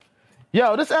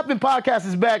Yo, this Effin podcast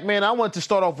is back, man. I want to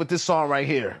start off with this song right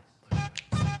here.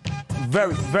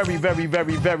 Very, very, very,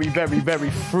 very, very, very, very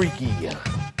freaky.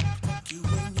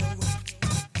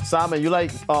 Simon, you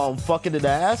like fucking in the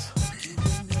ass?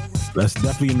 That's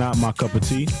definitely not my cup of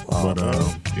tea, but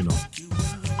you know,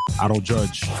 I don't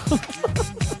judge.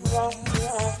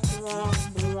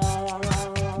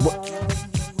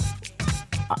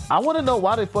 I want to know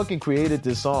why they fucking created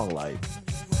this song. Like,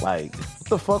 what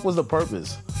the fuck was the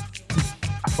purpose?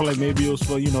 I feel like maybe it was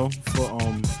for, you know, for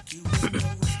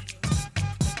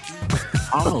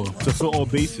I don't know, to fill all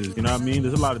bases. You know what I mean?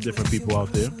 There's a lot of different people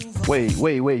out there. Wait.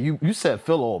 You said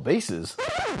fill all bases,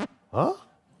 huh?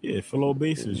 Yeah, fill all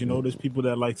bases. You know, there's people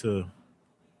that like to.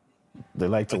 They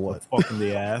like to what? Fucking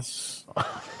their ass. I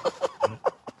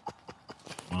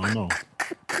don't know.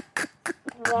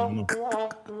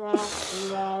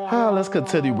 Let's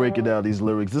continue breaking down these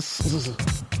lyrics. This is...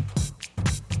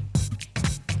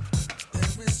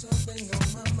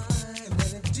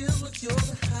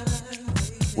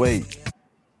 Wait,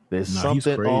 there's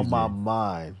something on my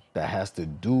mind that has to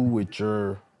do with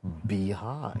your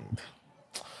behind.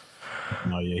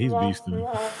 No, yeah, he's beasting.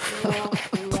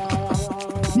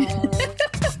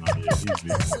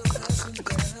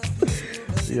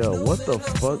 Yo, what the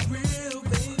fuck?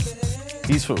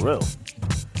 He's for real.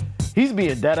 He's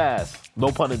being dead ass.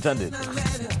 No pun intended.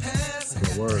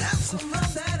 Good word.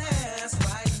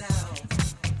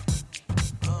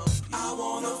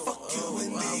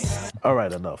 All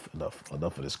right, enough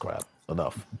of this crap.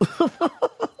 Enough.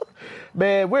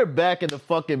 Man, we're back in the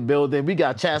fucking building. We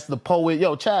got Chas the poet.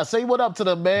 Yo, Chas, say what up to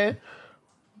them, man.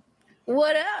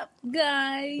 What up,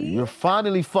 guys? You're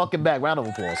finally fucking back. Round of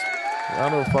applause.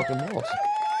 Round of fucking applause.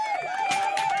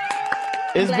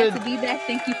 Glad to be back.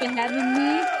 Thank you for having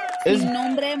me. Mi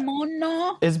nombre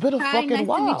mono. It's been a Hi, fucking nice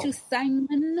while. to meet you,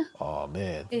 Simon. Oh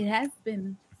man, it has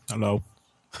been. Hello.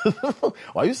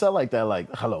 Why you sound like that? Like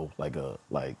hello, like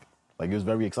you was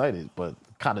very excited, but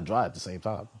kind of dry at the same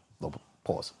time. No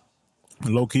pause.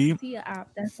 Low key.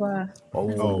 That's why.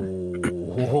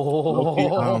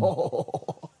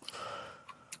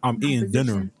 I'm eating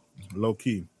dinner. Low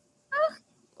key.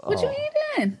 What you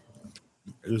eating?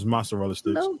 It's mozzarella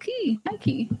sticks. Low key. High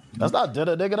key. That's not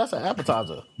dinner, nigga. That's an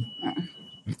appetizer.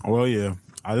 Well, yeah.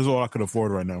 This is all I could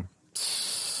afford right now.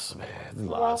 Man,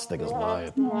 this nigga's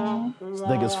lying. This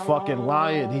nigga's fucking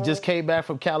lying. He just came back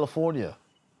from California.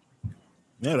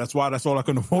 Yeah, that's why. That's all I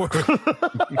can afford.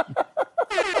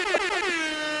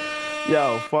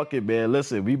 Yo, fuck it, man.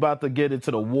 Listen, we about to get into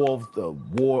the war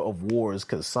of wars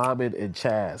because Simon and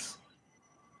Chas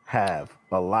have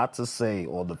a lot to say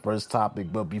on the first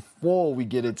topic. But before we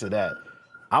get into that,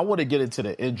 I want to get into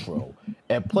the intro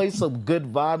and play some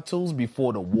good vibe tunes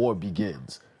before the war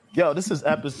begins. Yo, this is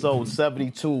episode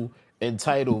 72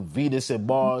 entitled Venus and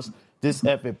Mars. This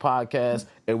Effin podcast,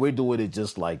 and we're doing it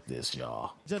just like this,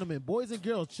 y'all. Gentlemen, boys and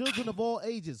girls, children of all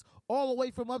ages, all the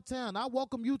way from uptown, I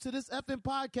welcome you to this Effin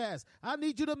podcast. I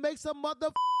need you to make some noise.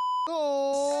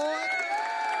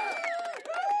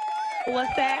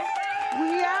 What's that?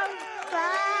 We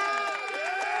outside.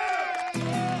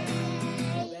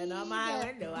 Open up my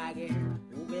window again.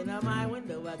 Open up my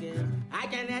window again. I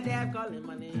can't let that calling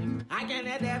my name. I can't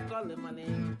let that calling my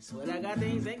name. Swear I got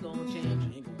things ain't gonna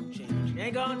change. Ain't gonna change.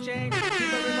 Ain't gonna change. Keep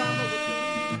a revolver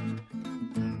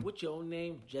with your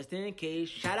name, just in case.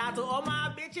 Shout out to all my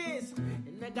bitches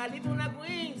in the California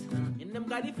Queens, in them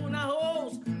California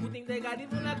hoes who think they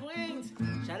California Queens.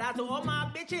 Shout out to all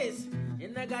my bitches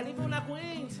in the California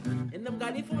Queens, in them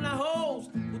California hoes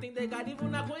who think they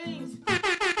California Queens.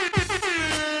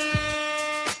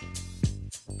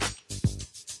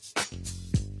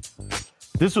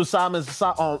 This was Simon's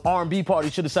R&B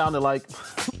party should have sounded like.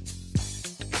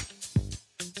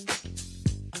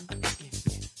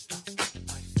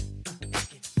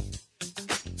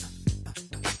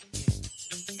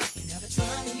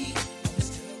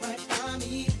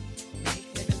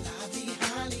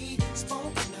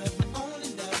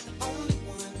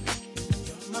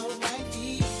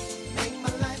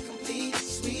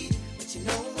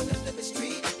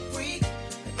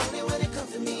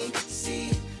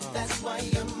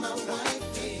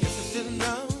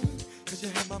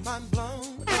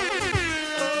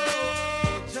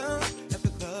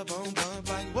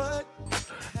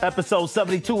 Episode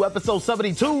 72, episode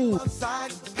 72.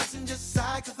 Passenger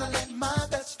side, 'cause I let my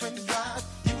best friend drive.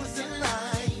 You was in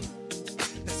line.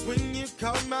 That's when you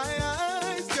caught my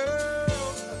eyes, girl.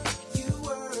 You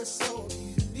were so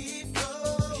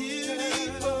beautiful.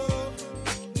 Beautiful.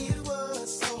 It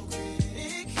was so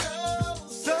critical.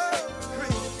 So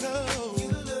critical. You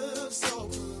look so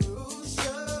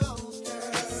crucial,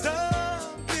 girl.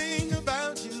 Something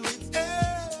about you, it's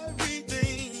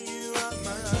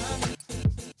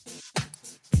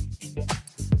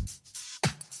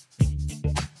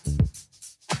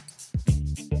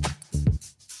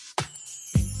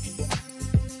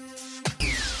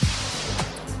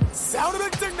sound of the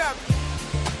thing now.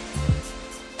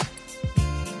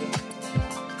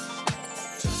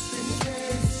 Just in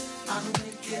case I don't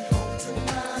make it home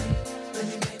tonight, let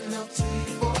me make love to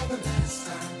you for the last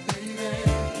time, baby.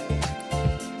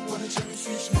 Wanna cherish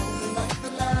each moment like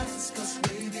the last, 'cause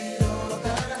baby, you're all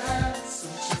that I have. So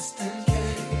just in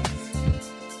case,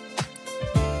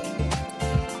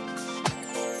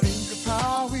 think of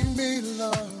how we made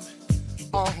love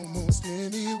almost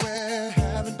anywhere.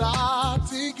 Haven't I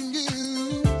taken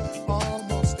you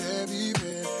almost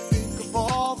everywhere? Think of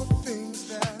all the things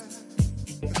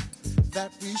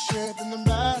that we shared in the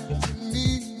night, me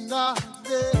not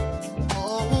there.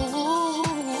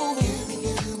 Oh, giving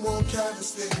you more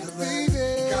canvas than the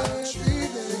baby. Got you,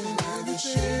 baby,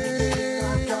 everything I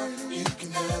got, you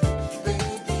can have it,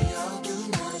 baby. I'll do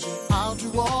magic. I'll do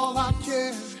all I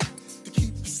can to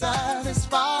keep you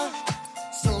satisfied.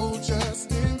 So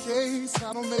just in case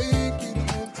I don't make it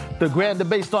home, The grand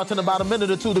debate starts in about a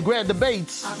minute or two. The grand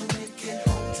debates. I don't make it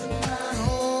home tonight.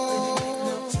 Oh, let me make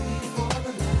love to you for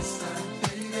the last time,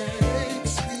 baby. Make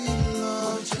sweet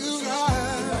love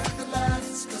tonight, like the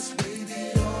last, 'cause baby,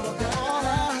 you're that all I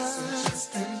have. So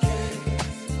just in case,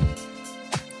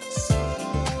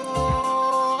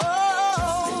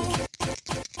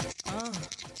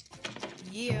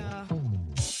 Yeah.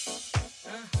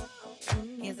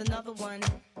 Here's another one.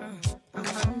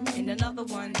 And another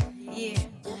one. Yeah.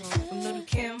 From Little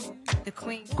Kim, the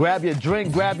queen. Grab your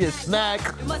drink, grab your snack.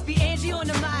 It must be Angie on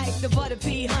the mic. The butter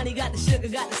pea, honey, got the sugar,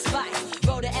 got the spice.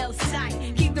 Roll the L side.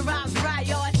 Keep the rhymes right,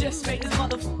 yo. I just made this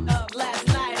motherfucker up last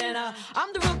night. And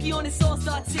I'm the rookie on this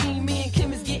all-star team. Me and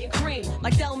Kim is getting cream.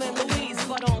 Like Thelma and Louise,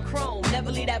 but on chrome.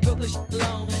 Never leave that Brooklyn shit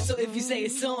alone. So if you say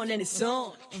it's on, then it's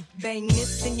on. Bang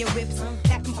this in your whips.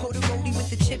 Pack them cold roadie with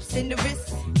the chips in the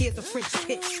wrist. Here's a French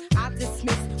kiss. I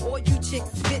dismiss all you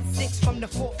chicks. Spit 6 from the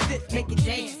 4th, 5th. Make it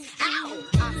dance. Ow!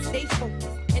 I stay focused.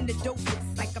 And the dope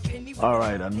is like a penny. All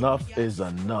right, enough is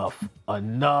enough.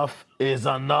 Enough is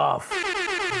enough.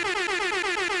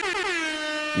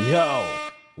 Yo,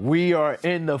 we are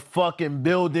in the fucking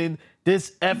building.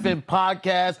 This effing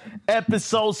podcast,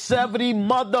 episode 70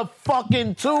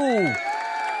 motherfucking 2.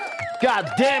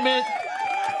 God damn it.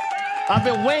 I've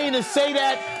been waiting to say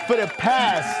that for the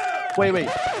past. Wait.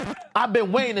 I've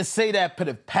been waiting to say that for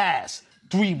the past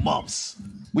 3 months.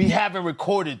 We haven't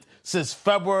recorded since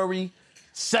February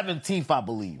 17th, I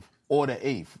believe, or the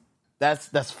 8th.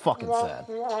 That's fucking sad.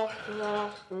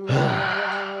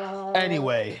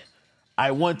 Anyway,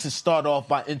 I want to start off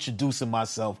by introducing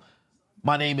myself.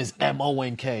 My name is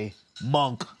M-O-N-K,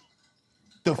 Monk,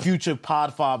 the future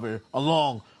podfather,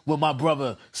 along with my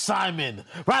brother Simon.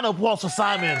 Round of applause for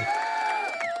Simon.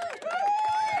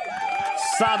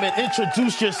 Simon,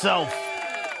 introduce yourself.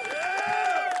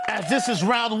 As this is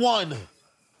round 1.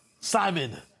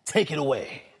 Simon, take it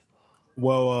away.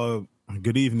 Well,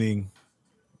 good evening.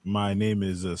 My name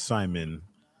is Simon.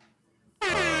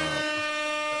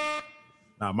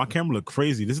 Nah, my camera look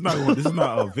crazy. This is not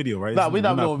a video, right? No, we're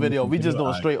not doing video. We just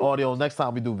doing straight audio. Next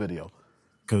time we do video.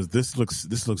 Because this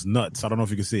looks nuts. I don't know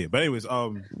if you can see it, but anyways,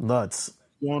 nuts. What's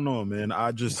going on, man?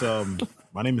 I just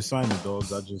my name is Simon,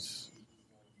 dogs. I just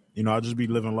be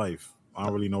living life. I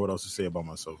don't really know what else to say about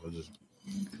myself. I just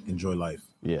enjoy life.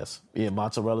 Yes, eating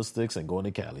mozzarella sticks and going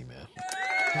to Cali, man.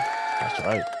 That's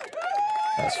right.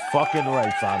 That's fucking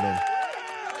right, Simon.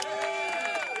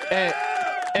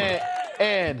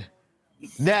 And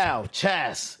now,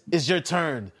 Chas, it's your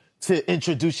turn to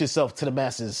introduce yourself to the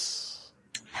masses.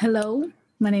 Hello,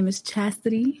 my name is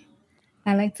Chastity.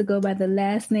 I like to go by the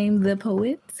last name, The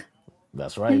Poet.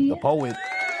 That's right, Yeah. the poet.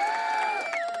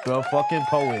 The fucking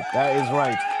poet. That is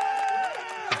right.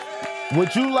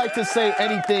 Would you like to say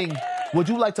anything? Would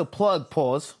you like to plug,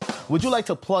 pause? Would you like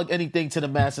to plug anything to the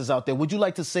masses out there? Would you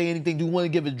like to say anything? Do you want to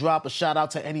give a shout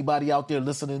out to anybody out there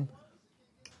listening?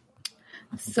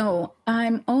 So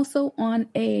I'm also on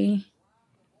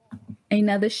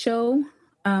another show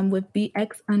with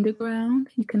BX Underground.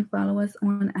 You can follow us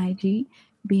on IG,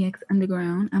 BX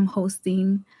Underground. I'm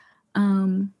hosting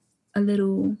a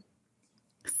little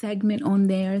segment on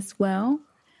there as well.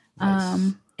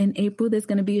 Nice. In April, there's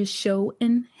going to be a show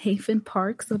in Effin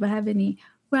Park. So if I have any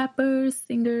rappers,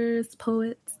 singers,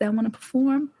 poets that want to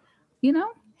perform,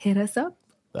 hit us up.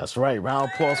 That's right. Round of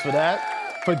applause for that.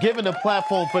 For giving the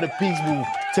platform for the people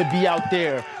to be out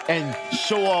there and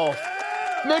show off.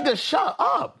 Nigga, shut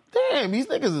up. Damn, these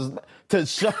niggas is to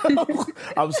show.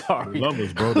 I'm sorry. They love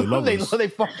us, bro. They love us. They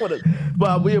fuck with it.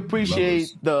 But we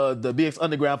appreciate the BX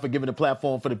Underground for giving the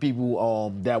platform for the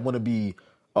people that want to be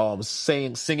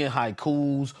singing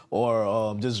haikus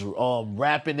or just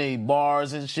rapping their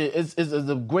bars and shit. It's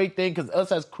a great thing because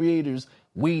us as creators,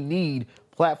 we need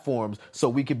platforms so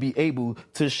we can be able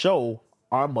to show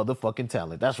our motherfucking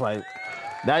talent. That's right.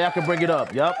 Now y'all can bring it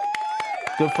up. Yup.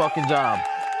 Good fucking job.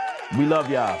 We love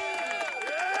y'all.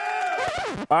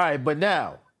 All right, but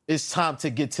now it's time to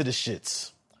get to the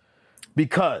shits.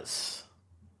 Because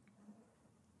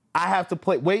I have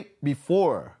to wait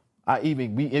before we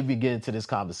even get into this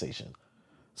conversation.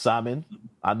 Simon,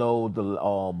 I know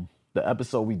the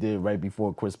episode we did right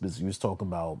before Christmas, you was talking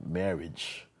about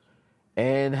marriage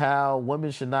and how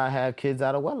women should not have kids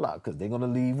out of wedlock because they're going to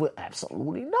leave with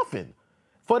absolutely nothing.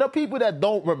 For the people that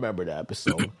don't remember the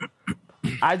episode,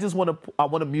 I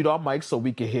want to mute our mics so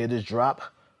we can hear this drop.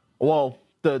 Well,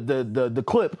 the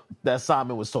clip that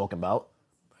Simon was talking about,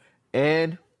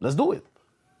 and let's do it.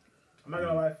 I'm not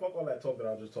gonna lie, fuck all that talk that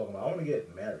I was just talking about. I want to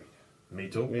get married. Me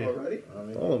too. Yeah. Already? I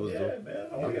mean, All of us yeah, do. man.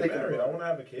 I want to get married. I want to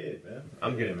have a kid, man.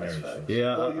 I'm getting married.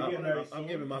 Yeah, I'm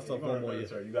giving myself one more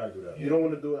year. You gotta do that. You don't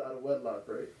want to do it out of wedlock,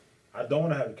 right? I don't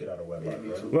want to have a kid out of wedlock. Yeah,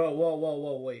 me too.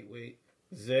 Right? Wait.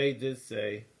 Zay did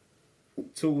say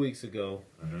 2 weeks ago,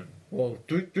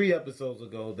 three episodes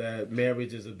ago, that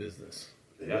marriage is a business.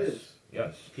 Yes.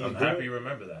 He's I'm happy you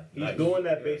remember that. He's doing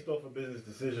that based off of business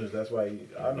decisions. That's why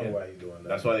I know why he's doing that.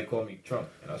 That's why they call me Trump,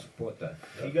 and I support that.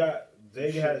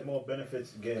 Zay has more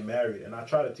benefits getting married, and I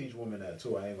try to teach women that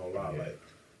too. I ain't gonna lie. Like,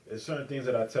 there's certain things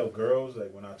that I tell girls,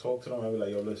 like when I talk to them, I be like,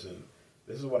 yo, listen,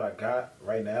 this is what I got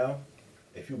right now.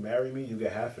 If you marry me, you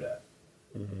get half of that.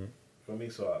 For me,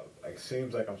 so it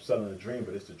seems like I'm selling a dream,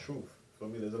 but it's the truth. For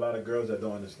me, there's a lot of girls that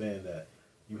don't understand that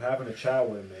you having a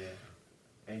child with a man,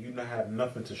 and you not have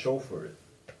nothing to show for it.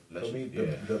 For me,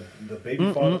 the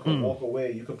baby father can walk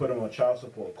away. You can put him on child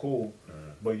support, cool.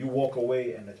 But you walk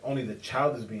away, and it's only the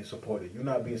child is being supported. You're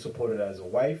not being supported as a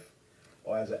wife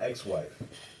or as an ex-wife.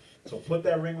 So put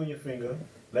that ring on your finger.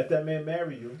 Let that man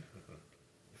marry you.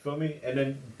 Feel me? And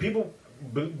then people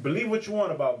believe what you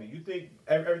want about me. You think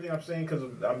everything I'm saying because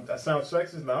I sound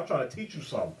sexist? No, I'm trying to teach you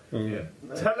something.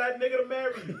 Tell that nigga to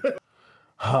marry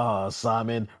you.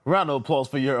 Simon, round of applause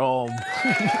for your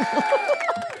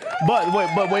But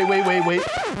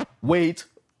wait,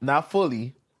 not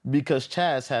fully, because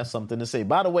Chaz has something to say.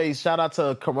 By the way, shout out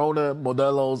to Corona,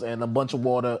 Modelo's, and a bunch of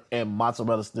water and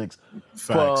mozzarella sticks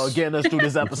for getting us through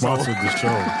this episode. Sponsored the show.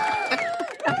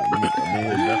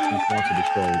 Definitely sponsored the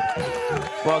show.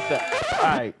 Fuck that.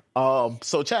 All right.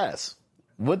 So Chaz,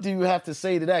 what do you have to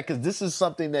say to that? Because this is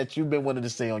something that you've been wanting to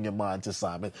say on your mind to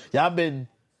Simon. Y'all been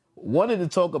wanting to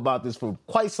talk about this for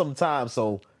quite some time,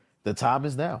 so the time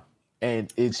is now.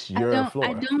 And it's your floor.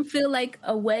 I don't feel like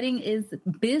a wedding is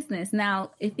business.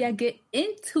 Now, if y'all get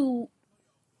into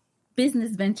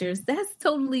business ventures, that's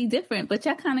totally different. But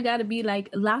y'all kind of got to be like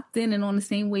locked in and on the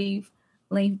same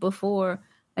wavelength before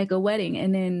like a wedding.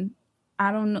 And then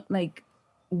I don't know, like,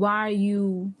 why are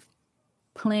you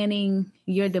planning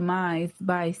your demise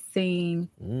by saying,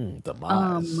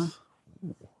 demise?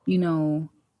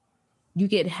 You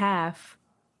get half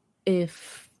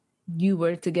if you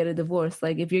were to get a divorce.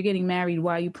 Like, if you're getting married,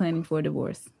 why are you planning for a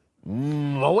divorce?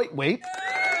 Wait.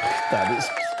 That is...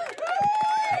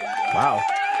 Wow.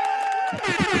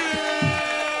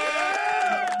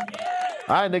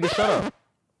 All right, nigga, shut up.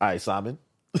 All right, Simon.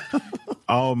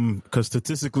 Because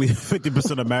statistically,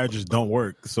 50% of marriages don't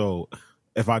work. So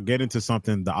if I get into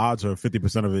something, the odds are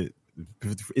 50% of it,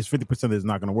 it's 50% that it's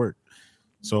not going to work.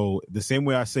 So the same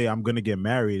way I say I'm going to get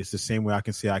married, it's the same way I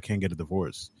can say I can't get a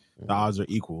divorce. The odds are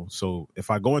equal. So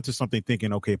if I go into something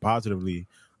thinking, okay, positively,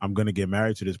 I'm going to get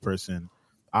married to this person,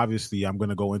 obviously I'm going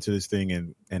to go into this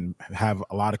thing and have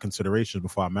a lot of considerations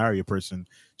before I marry a person.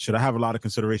 Should I have a lot of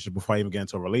considerations before I even get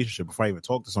into a relationship, before I even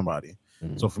talk to somebody?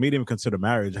 So for me to even consider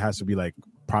marriage, it has to be like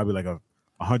probably like a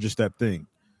 100-step thing.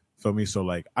 Feel me? So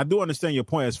like, I do understand your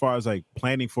point as far as like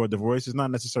planning for a divorce. It's not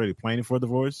necessarily planning for a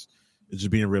divorce. It's just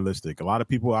being realistic. A lot of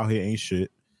people out here ain't shit.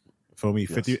 Feel me?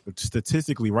 Yes.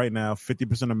 Statistically right now,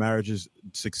 50% of marriages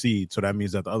succeed. So that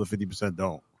means that the other 50%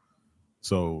 don't.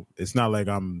 So it's not like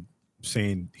I'm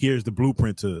saying, here's the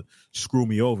blueprint to screw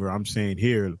me over. I'm saying,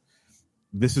 here,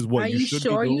 this is what you should be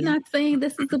doing. Are you sure you're not saying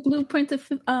this is the blueprint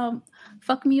to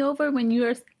fuck me over when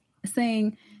you're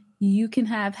saying you can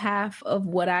have half of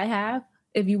what I have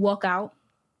if you walk out?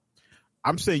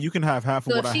 I'm saying you can have half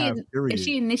of what I have, period. If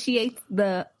she initiates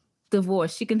the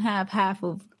divorce, she can have half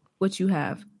of what you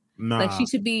have. Nah. Like, she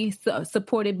should be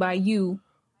supported by you,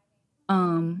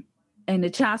 and the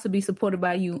child should be supported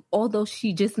by you, although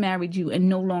she just married you and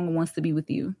no longer wants to be with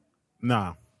you.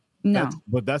 Nah. No.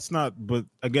 That's not, but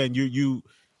again, you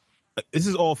this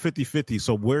is all 50-50.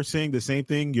 So we're saying the same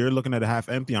thing. You're looking at a half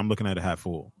empty. I'm looking at a half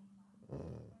full.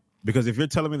 Because if you're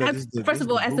telling me that first of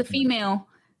all, as a female,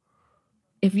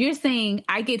 if you're saying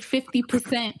I get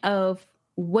 50% of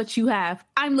what you have.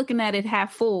 I'm looking at it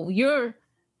half full. You're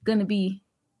gonna be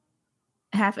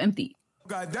half empty.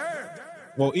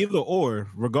 Well, either or,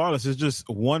 regardless, it's just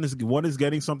one is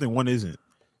getting something, one isn't.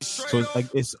 So it's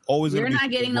like it's always You're gonna be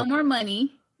not getting no more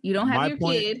money. You don't have My your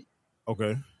point- kid.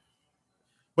 Okay.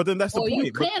 But then that's the Or point.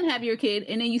 you can have your kid,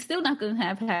 and then you're still not gonna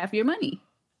have half your money.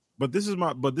 But this is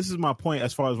my point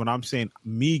as far as when I'm saying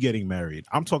me getting married.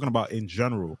 I'm talking about in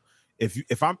general. If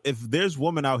there's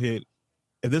women out here,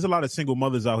 if there's a lot of single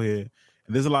mothers out here,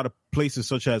 and there's a lot of places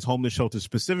such as homeless shelters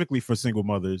specifically for single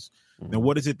mothers, then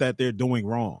what is it that they're doing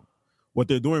wrong? What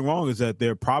they're doing wrong is that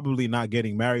they're probably not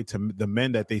getting married to the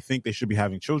men that they think they should be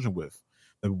having children with.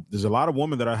 There's a lot of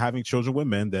women that are having children with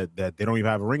men that they don't even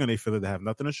have a ring on their finger. They have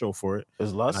nothing to show for it.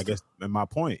 It's lust. And I guess and my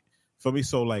point for me.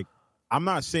 So like, I'm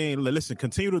not saying listen,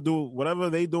 continue to do whatever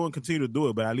they do and continue to do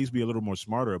it, but at least be a little more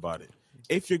smarter about it.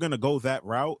 If you're gonna go that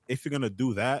route, if you're gonna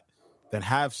do that, then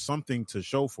have something to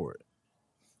show for it.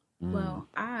 Well,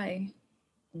 I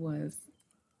was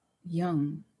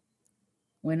young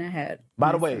when I had.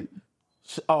 By the way,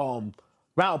 round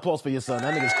of applause for your son.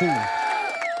 That nigga's cool.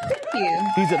 Thank you.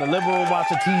 He's in the living room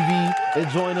watching TV,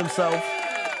 enjoying himself.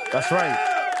 That's right.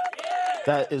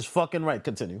 That is fucking right.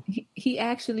 Continue. He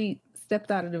actually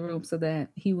stepped out of the room so that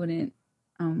he wouldn't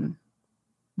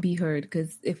be heard.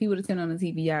 Because if he would have turned on the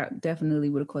TV, I definitely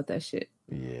would have caught that shit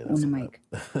on the mic.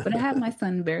 But I had my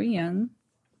son very young.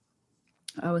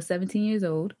 I was 17 years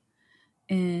old,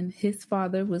 and his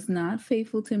father was not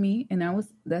faithful to me, and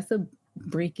that's a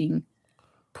breaking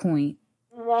point.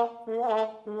 So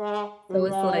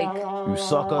it's like, you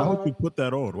sucker. Why would you put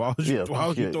that on? Why would you throw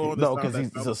on this? No, because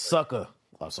he's a sucker.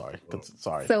 I'm sorry.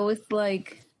 Sorry. So it's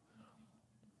like,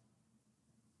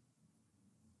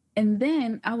 and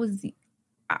then I was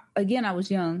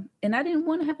young, and I didn't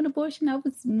want to have an abortion. I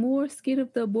was more scared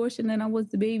of the abortion than I was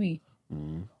the baby.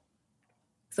 Mm-hmm.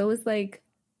 So it's like,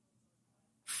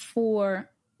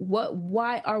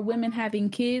 why are women having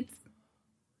kids?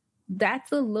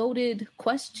 That's a loaded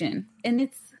question. And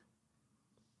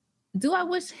do I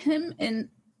wish me and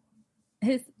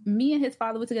his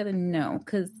father were together? No,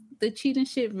 because the cheating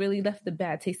shit really left a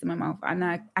bad taste in my mouth.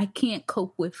 I can't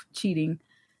cope with cheating.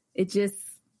 It just,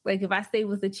 like, if I stay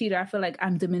with a cheater, I feel like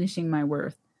I'm diminishing my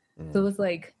worth. So it's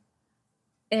like,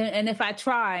 and if I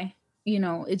try,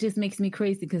 it just makes me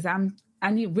crazy because I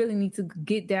really need to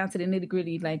get down to the nitty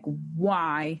gritty. Like,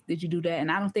 why did you do that? And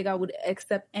I don't think I would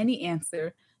accept any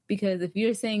answer, because if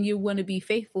you're saying you want to be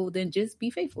faithful, then just be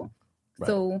faithful. Right.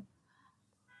 So,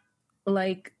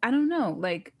 like, I don't know.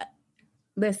 Like,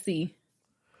 let's see.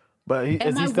 But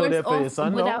is he still there for his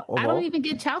son? I don't even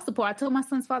get child support. I told my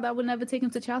son's father I would never take him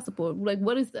to child support. Like,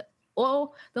 what is the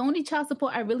only child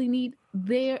support I really need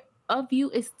there of you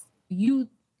is you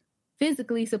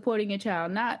physically supporting your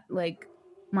child, not like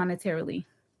monetarily.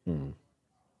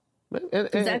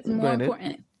 That's more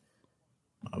important.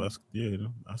 Oh, that's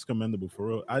commendable for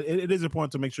real. It is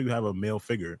important to make sure you have a male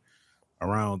figure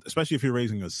around, especially if you're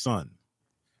raising a son.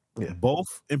 Yeah.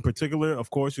 Both in particular, of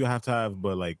course, you have to have,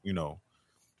 but like, it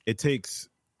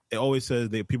always says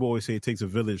that people always say it takes a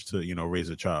village to, raise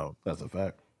a child. That's a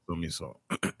fact. For me, so.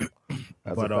 That's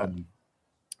but, a fact.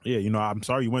 Yeah, I'm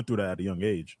sorry you went through that at a young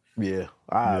age. Yeah,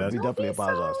 we definitely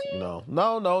apologize. No,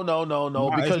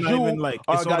 because you even like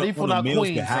are Garifuna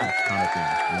Queen.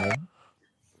 Kind of thing,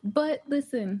 But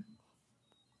listen,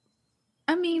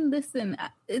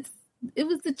 it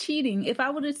was the cheating. If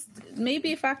I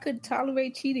could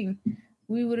tolerate cheating,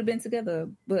 we would have been together.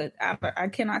 But I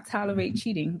cannot tolerate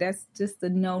cheating. That's just a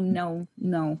no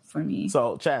for me.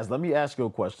 So, Chaz, let me ask you a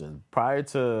question. Prior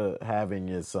to having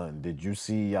your son, did you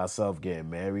see yourself getting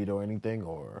married or anything,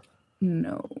 or?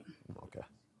 No. Okay.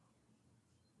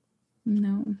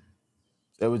 No.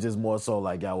 It was just more so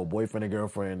like y'all were boyfriend and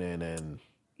girlfriend, and then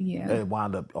it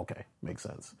wound up. Okay, makes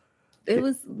sense. It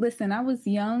was. Listen, I was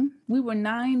young. We were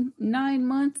 9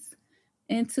 months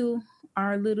into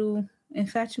our little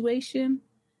infatuation,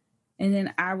 and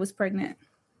then I was pregnant.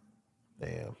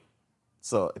 Damn.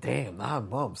 So 9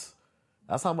 months.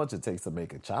 That's how much it takes to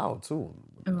make a child too.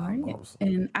 Right.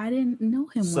 And I didn't know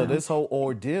him. So this whole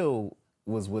ordeal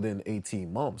was within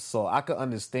 18 months. So I could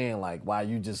understand like why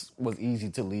you just was easy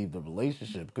to leave the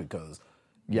relationship, because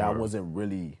y'all wasn't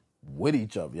really with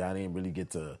each other. Y'all didn't really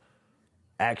get to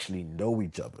actually know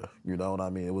each other. You know what I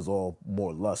mean? It was all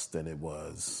more lust than it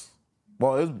was.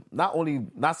 Well, it was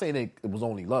not saying it was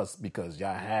only lust, because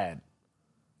y'all had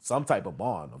some type of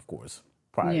bond, of course,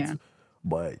 prior to.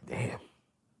 But damn,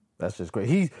 that's just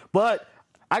great. But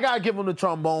I gotta give him the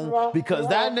trombone, because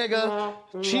that nigga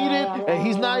cheated and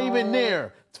he's not even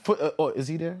there. Is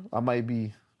he there? I might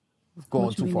be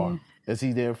going too far. Is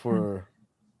he there for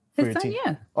His For your son, team?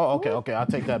 yeah. Oh, okay. I'll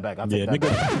take that back. I'll take Yeah, that nigga,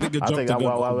 back. nigga I'll jumped take the that.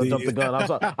 gun. I jumped the gun. I'm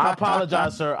sorry. I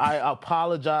apologize, sir. I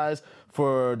apologize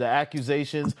for the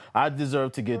accusations. I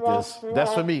deserve to get this.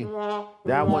 That's for me.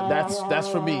 That one. That's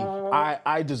for me.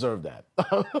 I deserve that.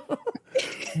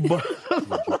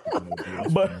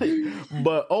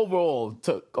 but overall,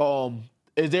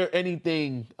 is there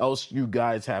anything else you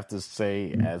guys have to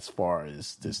say as far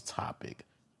as this topic?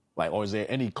 Like, or is there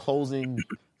any closing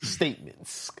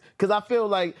statements? Because I feel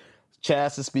like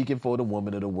Chaz is speaking for the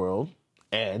woman of the world,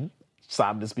 and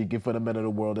Simon is speaking for the men of the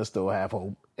world that still have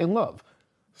hope and love.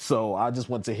 So I just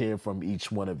want to hear from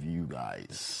each one of you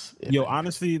guys. Yo,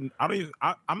 honestly,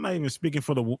 I'm not even speaking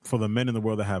for the men in the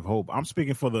world that have hope. I'm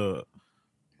speaking for the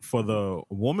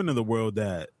woman in the world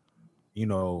that, you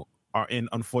know, are in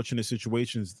unfortunate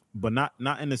situations, but not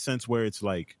in the sense where it's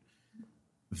like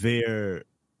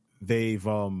they've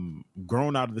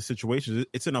grown out of the situation.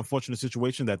 It's an unfortunate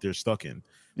situation that they're stuck in,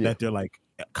 that they're like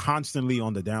constantly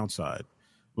on the downside.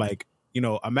 Like, you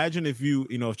know, imagine if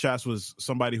if Chas was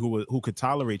somebody who could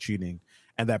tolerate cheating,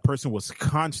 and that person was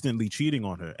constantly cheating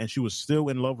on her, and she was still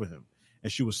in love with him,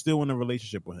 and she was still in a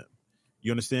relationship with him.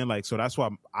 You understand? Like, so that's why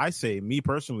I say, me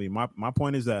personally, my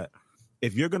point is that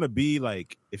if you're gonna be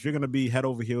head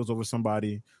over heels over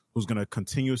somebody who's gonna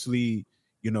continuously,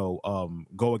 you know,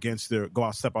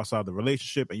 step outside the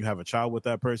relationship, and you have a child with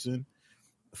that person,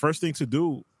 the first thing to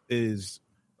do is,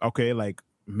 okay, like,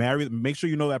 make sure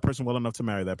you know that person well enough to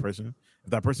marry that person. If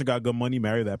that person got good money,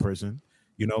 marry that person,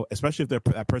 you know, especially if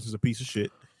that person's a piece of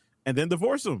shit, and then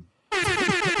divorce them.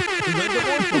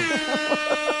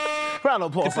 Round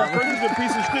of applause. If that person's a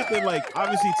piece of shit, then, like,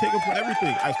 obviously take him for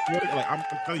everything. I swear, like, I'm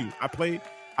telling you, I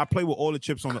play with all the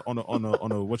chips on the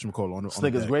whatchamacallit. This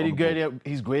nigga's great.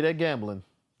 He's great at gambling.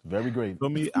 Very great. For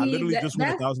me, I literally just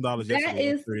won $1,000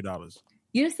 yesterday. $30.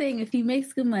 You're saying if he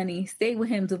makes good money, stay with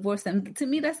him, divorce him. To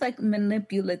me, that's like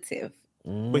manipulative.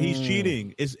 But he's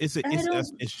cheating. It's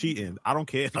cheating. I don't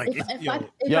care. Like,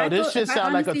 this shit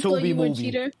sound like a Tubi movie.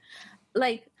 Cheater,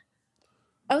 like,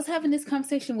 I was having this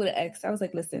conversation with an ex. I was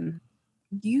like, listen,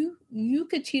 you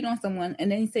could cheat on someone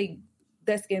and then you say,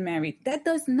 let's get married. That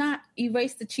does not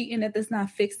erase the cheating. That does not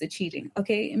fix the cheating.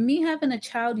 Okay. And me having a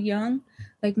child young,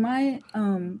 like my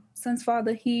son's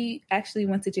father, he actually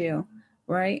went to jail.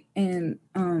 Right. And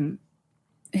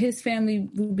his family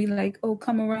would be like, oh,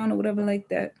 come around or whatever like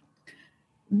that.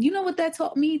 You know what that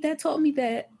taught me? That taught me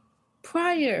that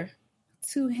prior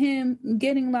to him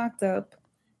getting locked up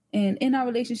and in our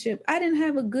relationship, I didn't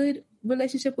have a good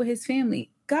relationship with his family.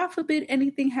 God forbid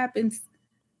anything happens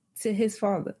to his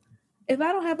father. If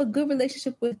I don't have a good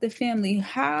relationship with the family,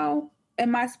 how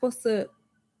am I supposed to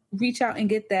reach out and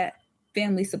get that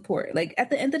family support? Like, at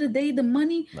the end of the day, the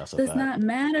money does not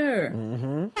matter.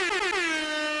 Mm-hmm.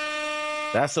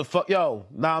 That's a fuck. Yo,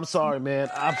 nah, I'm sorry, man.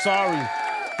 I'm sorry.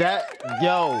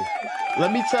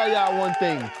 Let me tell y'all one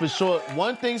thing for sure.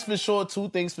 One thing's for sure, two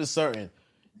things for certain.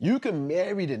 You can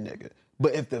marry the nigga,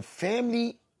 but if the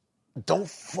family don't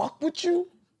fuck with you,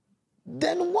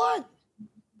 then what?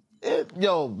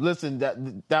 Listen,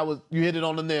 that was, you hit it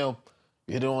on the nail.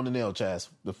 You hit it on the nail, Chaz,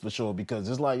 for sure, because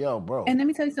it's like, yo, bro. And let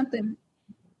me tell you something.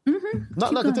 Mm-hmm.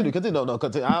 Continue. No,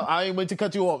 continue. I ain't meant to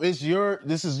cut you off. This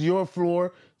is your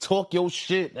floor. Talk your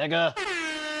shit, nigga.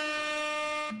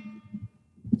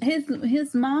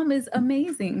 His mom is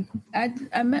amazing.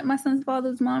 I met my son's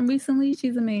father's mom recently.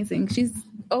 She's amazing. She's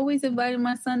always inviting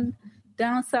my son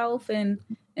down south and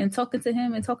talking to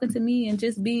him and talking to me and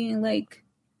just being like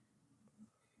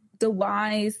the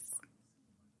wise,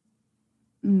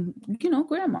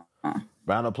 grandma.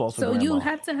 Round of applause for grandma. So you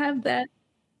have to have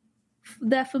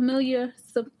that familiar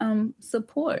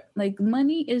support. Like,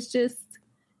 money is just,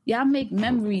 y'all make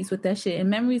memories with that shit,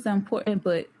 and memories are important,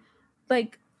 but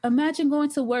like, imagine going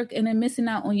to work and then missing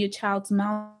out on your child's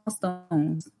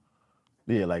milestones.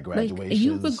 Yeah, like graduation. Like,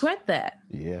 you regret that.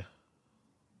 Yeah.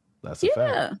 That's a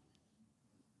fact.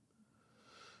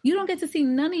 You don't get to see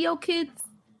none of your kids'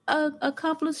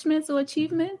 accomplishments or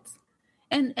achievements.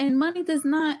 And money does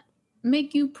not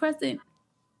make you present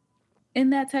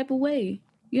in that type of way.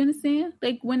 You understand?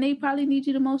 Like, when they probably need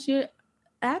you the most, you're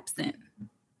absent.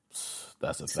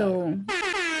 That's a fact. So,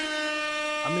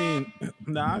 I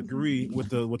mean, I agree with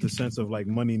the sense of, like,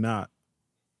 money not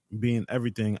being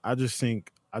everything. I just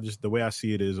think, the way I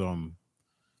see it is,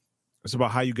 it's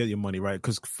about how you get your money, right?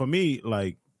 Because for me,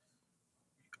 like,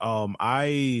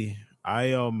 I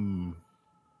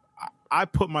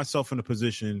put myself in a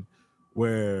position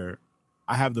where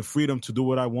I have the freedom to do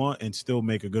what I want and still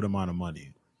make a good amount of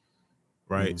money,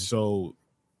 right? So,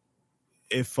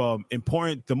 if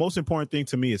the most important thing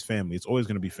to me is family. It's always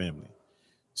going to be family.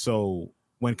 So,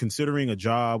 when considering a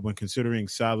job, when considering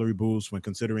salary boosts, when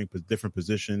considering different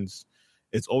positions,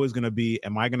 it's always going to be,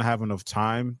 am I going to have enough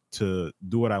time to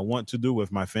do what I want to do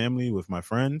with my family, with my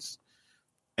friends?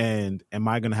 And am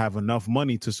I going to have enough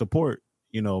money to support,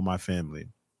 my family?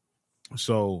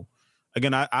 So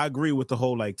again, I agree with the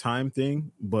whole like time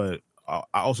thing, but I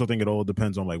also think it all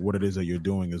depends on like what it is that you're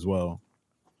doing as well.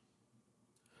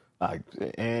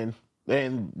 And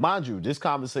mind you, this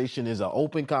conversation is an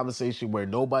open conversation where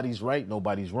nobody's right,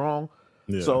 nobody's wrong.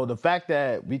 Yeah. So the fact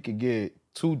that we could get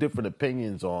two different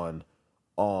opinions on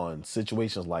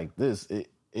situations like this,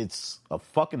 it's a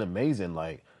fucking amazing.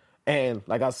 Like, and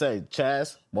like I said,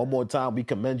 Chaz, one more time, we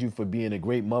commend you for being a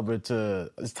great mother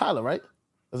to. It's Tyler, right?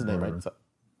 That's his name, right?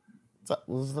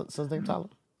 Was his name Tyler?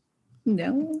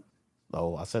 No.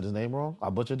 No, I said his name wrong. I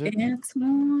butchered it.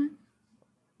 Antoine.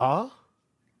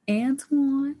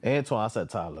 Antoine. I said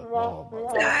Tyler. Oh, my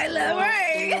God. Tyler,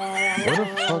 right? Where the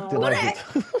fuck did I get?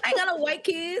 I got no white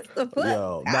kids.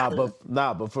 Yo,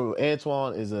 but for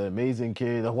Antoine is an amazing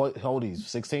kid. How old he's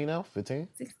 16 now? 15?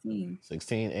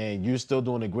 16, and you're still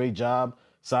doing a great job,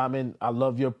 Simon. I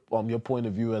love your point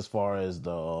of view as far as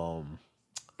the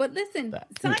But listen,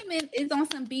 Simon is on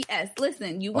some BS.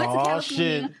 Listen, you went to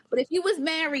California, but if you was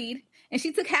married and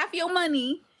she took half your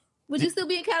money, would you still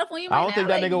be in California right now? I don't think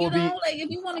that nigga would be. Like, if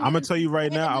you want to, I'm gonna tell you right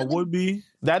now, I would be.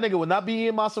 That nigga would not be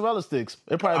eating mozzarella sticks.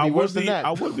 It'd probably be worse than that.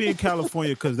 I would be in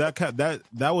California because that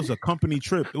was a company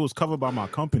trip. It was covered by my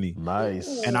company.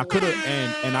 Nice. And I could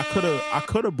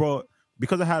have brought,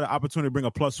 because I had an opportunity to bring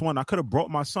a +1. I could have brought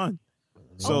my son.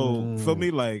 So for me,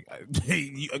 like,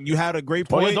 you had a great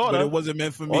point, but it wasn't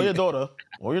meant for me. Or your daughter,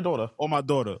 or my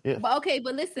daughter. Yeah. But okay,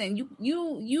 but listen,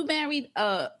 you married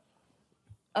a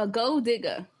gold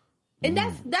digger. And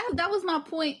that was my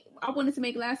point I wanted to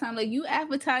make last time. Like, you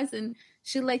advertising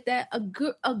shit like that. A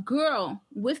girl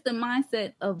with the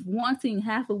mindset of wanting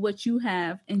half of what you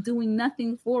have and doing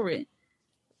nothing for it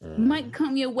might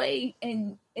come your way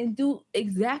and do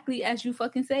exactly as you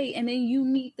fucking say. And then you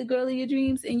meet the girl of your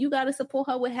dreams and you got to support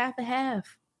her with half a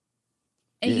half.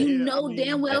 And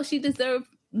damn well she deserved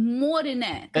more than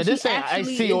that. And this ain't I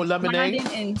see your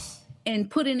lemonade. And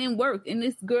putting in work. And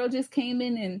this girl just came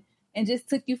in and just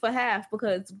took you for half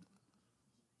because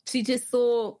she just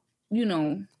saw,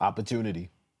 opportunity,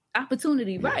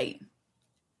 right?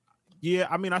 Yeah,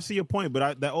 I mean, I see your point,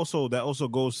 but that also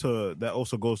goes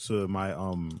to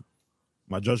my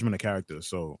my judgment of character.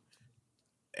 So,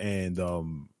 and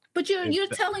but you're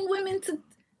telling women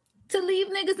to leave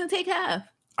niggas and take half.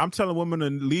 I'm telling women to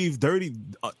leave dirty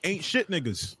ain't shit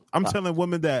niggas. I'm telling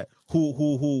women that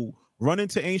who run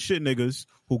into ain't shit niggas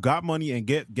who got money and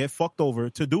get fucked over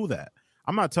to do that.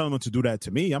 I'm not telling them to do that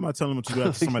to me. I'm not telling them to do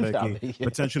that to somebody that can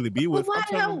potentially be with.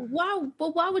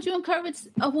 Why would you encourage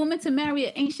a woman to marry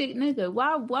an ain't shit nigga?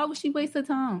 Why would she waste her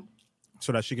time?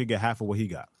 So that she could get half of what he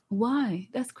got. Why?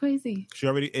 That's crazy. If she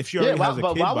already has a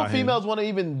kid, why would females want to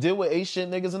even deal with ain't shit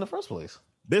niggas in the first place?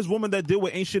 There's women that deal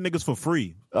with ain't shit niggas for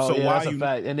free. Oh, so yeah, why that's a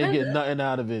fact. And they get nothing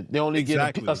out of it. They only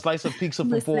get a slice of pizza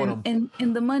for them.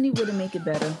 And the money wouldn't make it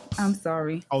better. I'm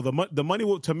sorry. Oh, the money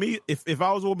will, to me, if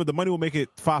I was a woman, the money will make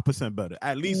it 5% better.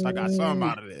 At least I got something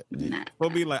out of it. Nah. For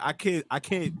me, like I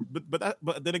can't. But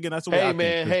then again, that's the way I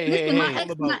think. Hey,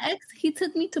 my ex, he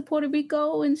took me to Puerto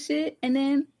Rico and shit, and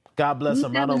then God bless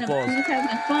him. I don't fall. He was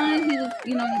having fun. He was,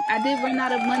 I did run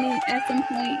out of money at some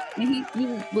point, and he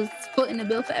was footing the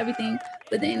bill for everything.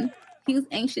 But then he was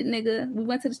ancient nigga. We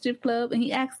went to the strip club, and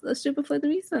he asked a stripper for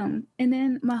threesome, and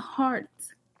then my heart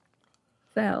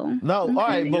fell. No, all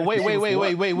right, but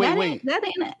wait.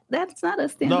 That's not a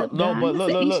stand-up guy. But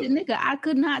look. Ancient nigga. I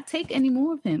could not take any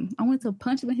more of him. I wanted to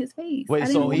punch him in his face. Wait,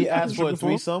 so he asked for a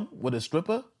threesome with a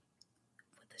stripper?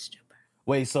 With a stripper.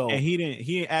 Wait, so and he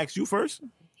didn't ask you first?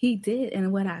 He did,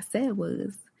 and what I said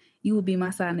was, "You will be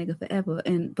my side nigga forever."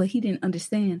 But he didn't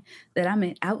understand that I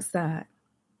meant outside.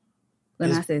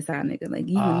 When I said side nigga, like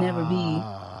you will never be.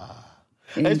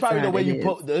 It's probably the way you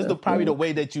put. It's probably the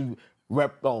way that you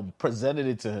presented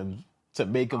it to him to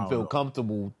make him feel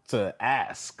comfortable to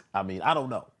ask. I mean, I don't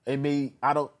know.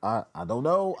 I don't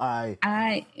know.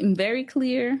 I am very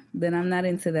clear that I'm not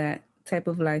into that type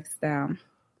of lifestyle.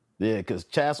 Yeah, because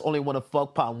Chas only want to fuck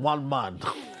upon one man.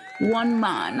 One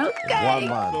man, okay. One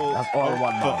man. That's all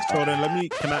one man. So then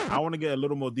I want to get a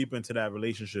little more deep into that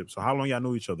relationship. So how long y'all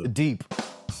knew each other? Deep.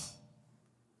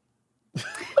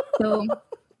 So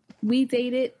we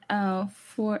dated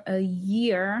for a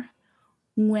year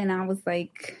when I was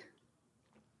like,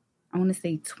 I want to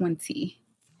say 20.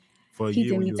 For a he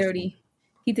year did me dirty.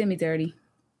 He did me dirty.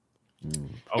 Okay.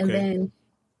 And then,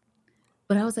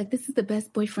 but I was like, this is the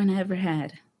best boyfriend I ever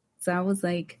had. So I was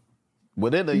like,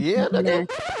 within a year, nigga?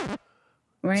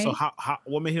 right? So how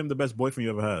what made him the best boyfriend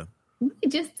you ever had? We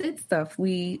just did stuff.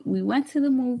 We went to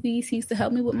the movies. He used to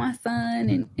help me with my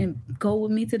son and go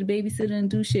with me to the babysitter and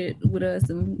do shit with us.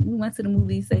 And we went to the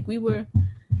movies. Like we were.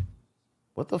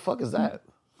 What the fuck is that?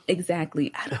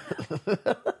 Exactly. I don't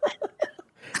know.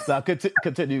 So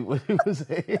continue what he was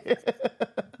saying.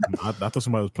 I thought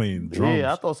somebody was playing drums.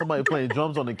 Yeah, I thought somebody playing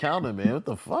drums on the counter, man. What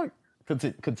the fuck?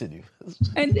 Continue.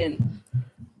 And then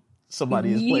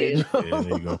somebody is playing drums. Yeah,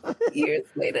 there you go. Years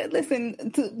later,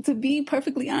 listen, to be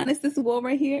perfectly honest, this wall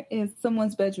right here is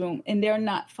someone's bedroom, and they're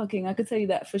not fucking. I could tell you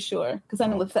that for sure, because I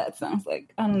know what that sounds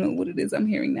like. I don't know what it is I'm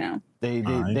hearing now. They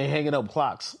hanging up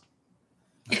clocks.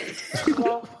 So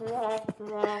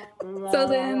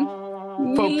then,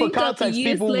 for context,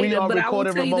 people, later, we are but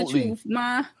recording I will tell remotely. You the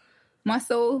truth. My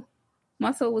soul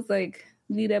was like,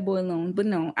 leave that boy alone. But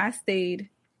no, I stayed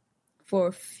for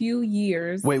a few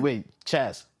years. Wait,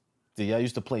 Chaz, did y'all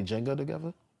used to play Jenga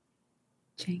together?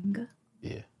 Jenga?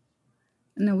 Yeah.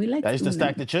 No, we like. I used to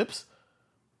stack the chips.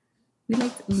 We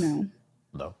like Uno.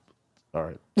 No. All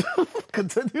right.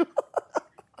 Continue.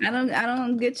 I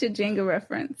don't get your Jenga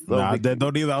reference. Nah,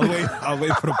 don't either. I was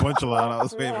waiting for the punchline. I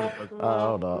was waiting for the punchline. I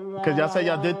don't know. Because y'all said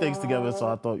y'all did things together, so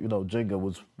I thought, Jenga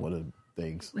was one of the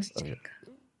things. What's Jenga?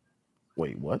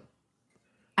 Wait, what?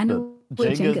 I know what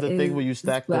Jenga is the thing where you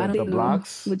stack the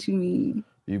blocks. What you mean?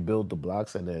 You build the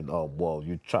blocks and then,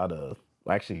 you try to,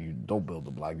 actually, you don't build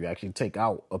the block. You actually take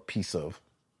out a piece of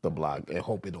the block and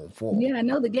hope it don't fall. Yeah, I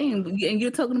know the game. And you're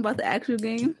talking about the actual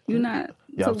game? You're not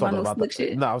talking about no slick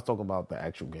shit? No, I was talking about the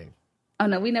actual game. Oh,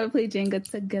 no, we never played Jenga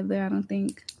together, I don't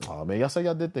think. Oh, man, y'all said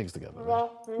y'all did things together, man.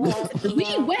 We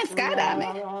went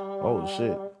skydiving. Oh,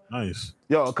 shit. Nice.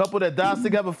 Yo, a couple that dies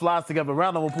together, flies together.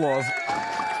 Round of applause.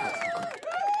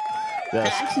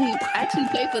 Yes. I actually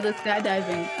paid for the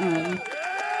skydiving.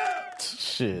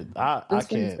 Shit, I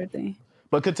can't. Birthday.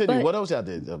 But continue. What else y'all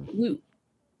did?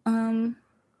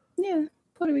 Yeah,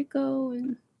 Puerto Rico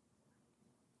and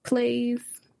plays.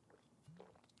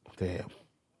 Damn,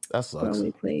 that sucks.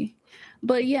 Broadway play.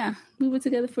 But yeah, we were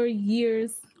together for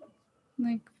years,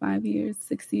 like 5 years,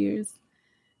 6 years.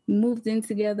 Moved in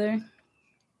together.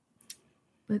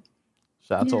 But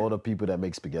shout out to all the people that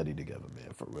make spaghetti together,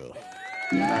 man. For real.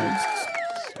 Yeah.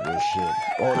 Real shit.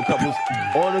 All the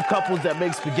couples that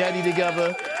make spaghetti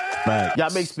together. Facts.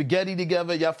 Y'all make spaghetti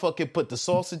together. Y'all fucking put the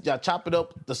sausage. Y'all chop it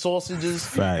up, the sausages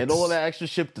Facts. and all that extra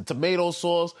shit. The tomato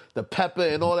sauce, the pepper,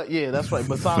 and all that. Yeah, that's right.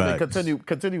 But Simon,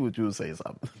 continue what you were saying,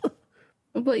 Simon.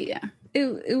 But yeah,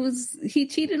 it was. He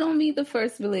cheated on me the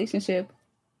first relationship.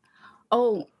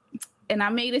 Oh, and I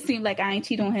made it seem like I ain't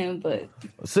cheat on him, but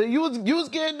so you was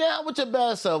getting down with your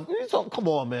bad self. Come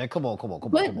on, man. Come on.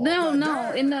 But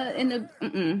no. In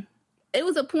the. It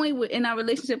was a point where in our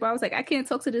relationship, I was like, I can't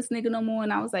talk to this nigga no more.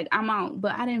 And I was like, I'm out.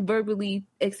 But I didn't verbally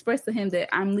express to him that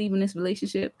I'm leaving this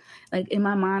relationship. Like, in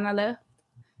my mind, I left.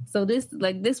 So this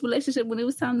relationship, when it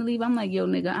was time to leave, I'm like, yo,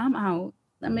 nigga, I'm out.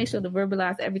 I made sure to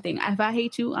verbalize everything. If I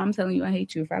hate you, I'm telling you I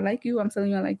hate you. If I like you, I'm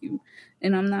telling you I like you.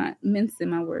 And I'm not mincing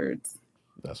my words.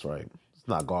 That's right. It's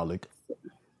not garlic.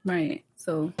 Right.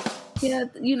 So, yeah,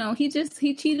 he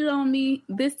cheated on me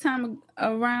this time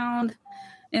around.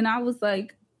 And I was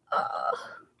like,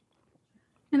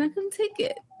 and I couldn't take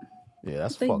it. Yeah,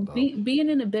 that's like fucked up. Being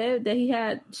in a bed that he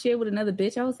had shared with another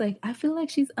bitch, I was like, I feel like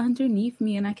she's underneath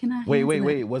me and I cannot. Wait.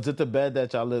 Was it the bed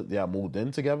that y'all moved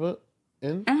in together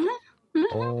in?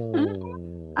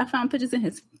 Oh. I found pictures in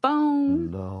his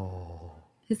phone. No.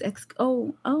 His ex.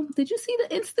 Oh, did you see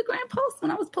the Instagram post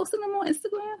when I was posting them on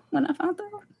Instagram when I found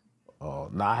out? Oh,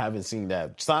 no, I haven't seen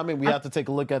that. Simon, we have to take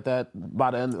a look at that at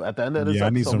the end of this episode. I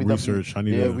need some research. We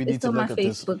need to look at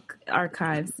this. It's on my Facebook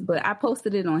archives, but I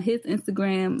posted it on his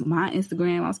Instagram, my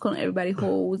Instagram. I was calling everybody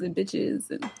hoes and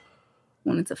bitches and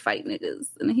wanted to fight niggas.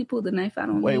 And then he pulled the knife out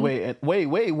on me. Wait.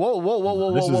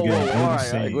 Whoa. This is getting All right,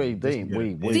 insane. wait.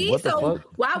 See, What the fuck?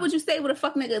 Why would you stay with a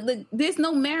fuck nigga? Look, there's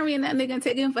no marrying that nigga and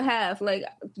taking him for half. Like,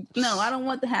 no, I don't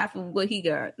want the half of what he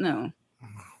got. No.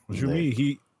 What you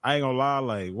mean? I ain't gonna lie,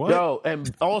 like, what? Yo,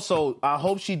 and also, I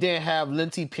hope she didn't have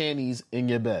linty panties in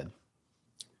your bed.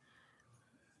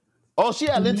 Oh, she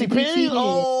had linty panties?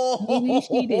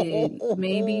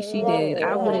 Maybe she did.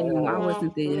 I wouldn't know. I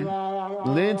wasn't there.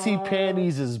 Linty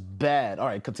panties is bad. All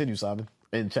right, continue, Simon.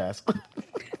 And Chas.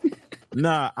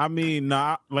 Nah,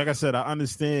 like I said, I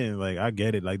understand. Like, I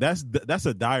get it. Like, that's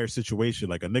a dire situation.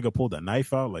 Like, a nigga pulled a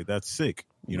knife out. Like, that's sick.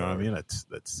 You know what I mean? That's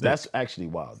sick. That's actually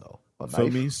wild, though.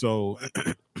 Feel me? So,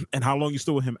 and how long you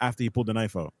still with him after he pulled the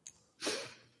knife out?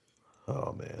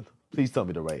 Oh, man. Please tell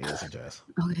me the right answer, Jazz.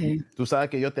 Okay. Tú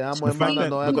sabes que yo te amo, The fact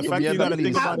hermana. that you gotta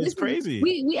think about it is crazy.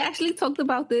 We actually talked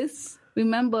about this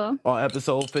Remember? On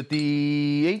episode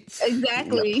 58.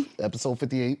 Exactly. Yep. Episode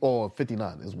 58 or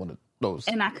 59 is one of those.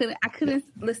 And I couldn't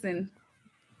listen.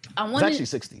 It's actually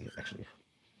 60, actually.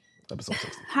 Episode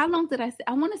 60. How long did I say?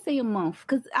 I want to say a month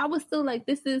because I was still like,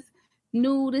 this is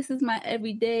new. This is my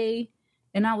everyday.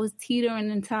 And I was teetering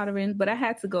and tottering, but I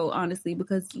had to go, honestly,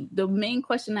 because the main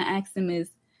question I asked him is,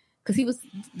 because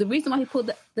the reason why he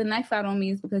pulled the knife out on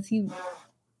me is because Who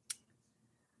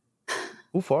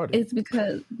farted? It's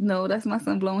because, no, that's my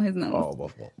son blowing his nose. Oh,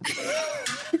 well.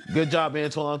 Good job,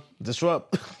 Antoine.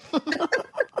 Disrupt.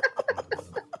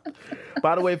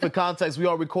 By the way, for context, we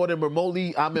are recording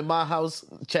remotely. I'm in my house,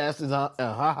 Chas is in her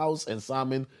house, and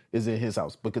Simon is in his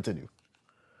house. But continue.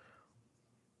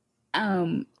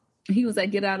 He was like,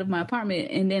 get out of my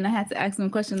apartment. And then I had to ask him a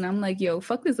question. And I'm like, yo,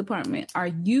 fuck this apartment. Are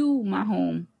you my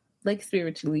home? Like,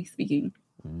 spiritually speaking.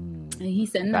 And he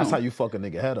said no. That's how you fuck a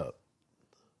nigga head up.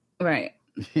 Right.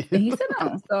 And he said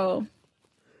no. So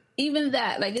even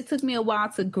that, like, it took me a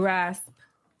while to grasp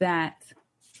that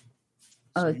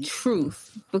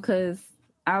truth because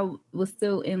I was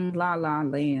still in la la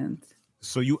land.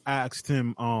 So you asked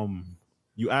him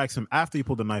after he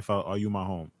pulled the knife out, are you my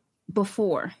home?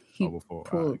 Before he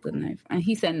pulled the knife. And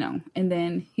he said no. And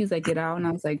then he was like, get out. And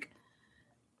I was like,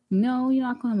 no, you're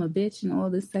not calling him a bitch and all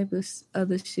this type of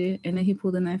other shit. And then he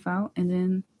pulled the knife out. And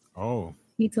then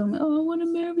he told me, oh, I want to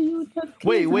marry you.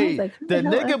 Wait. Like, the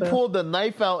nigga pulled the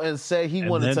knife out and said he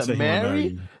wanted to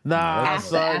marry? Nah,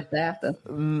 son. After.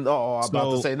 Oh, I'm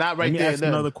about to say, not right there. Ask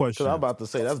another question. I'm about to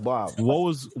say, that's Bob. What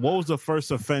was the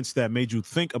first offense that made you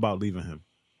think about leaving him?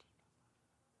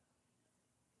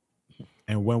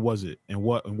 And when was it? And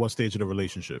what stage of the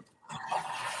relationship?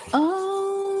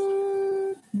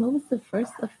 What was the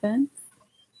first offense?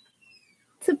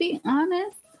 To be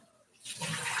honest,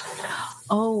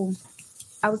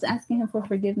 I was asking him for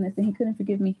forgiveness, and he couldn't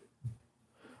forgive me.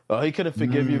 Oh, he couldn't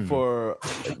forgive you for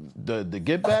the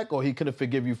get back, or he couldn't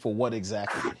forgive you for what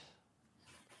exactly?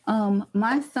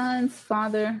 My son's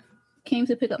father came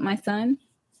to pick up my son,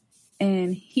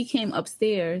 and he came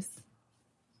upstairs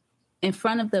in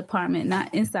front of the apartment,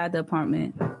 not inside the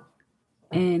apartment.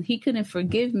 And he couldn't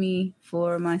forgive me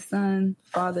for my son's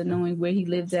father knowing where he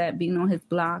lived at, being on his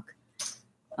block,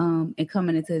 and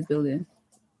coming into his building.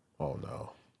 Oh,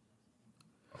 no.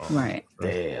 Right.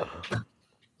 Damn.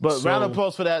 But round of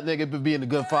applause for that nigga for being a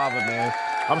good father, man.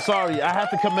 I'm sorry. I have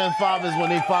to commend fathers when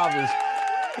they fathers.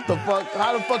 What the fuck?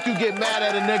 How the fuck you get mad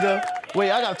at a nigga?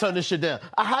 Wait, I gotta turn this shit down.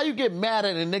 How you get mad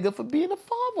at a nigga for being a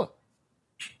father?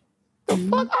 The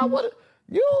fuck?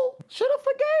 You should have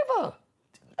forgave her.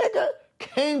 Nigga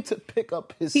came to pick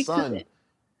up his son. Couldn't.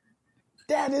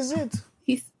 That is it.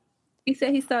 He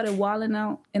said he started wilding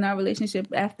out in our relationship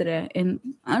after that. And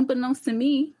unbeknownst to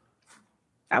me,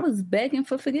 I was begging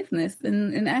for forgiveness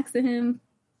and asking him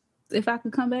if I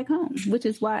could come back home, which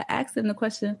is why I asked him the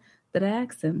question that I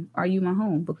asked him, are you my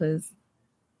home? Because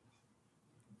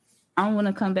I don't want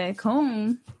to come back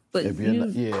home, but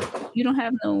you don't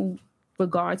have no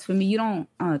regards for me. You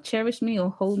don't cherish me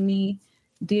or hold me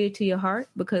dear to your heart,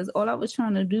 because all I was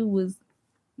trying to do was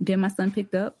get my son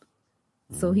picked up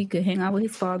so he could hang out with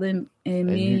his father and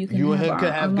me and you can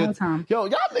have a good time. Yo,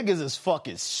 y'all niggas is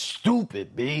fucking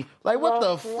stupid, B. Like, what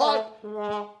the fuck?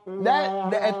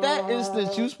 At that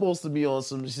instance, you supposed to be on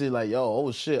some shit like, yo,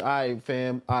 oh shit, all right,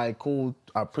 fam, all right, cool.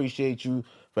 I appreciate you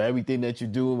for everything that you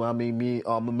do. I mean,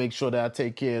 I'm gonna make sure that I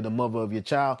take care of the mother of your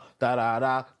child.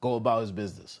 Go about his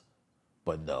business.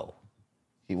 But no,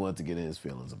 he wanted to get in his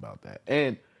feelings about that.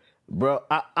 And bro,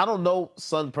 I don't know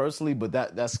son personally, but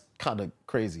that's kind of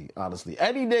crazy, honestly.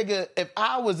 Any nigga, if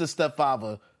I was the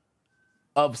stepfather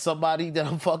of somebody that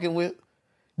I'm fucking with,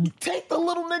 you take the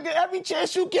little nigga every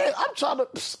chance you get. I'm trying to...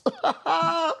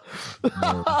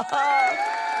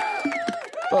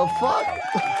 The fuck?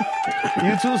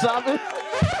 You too, Simon?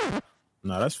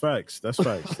 No, that's facts. That's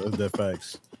dead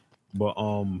facts. But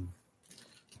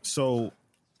so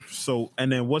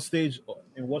and then what stage of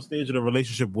the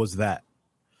relationship was that?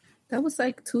 That was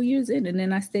like 2 years in, and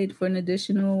then I stayed for an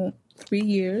additional 3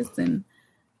 years and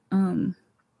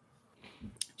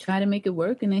tried to make it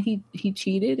work. And then he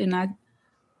cheated, and I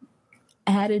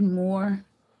added more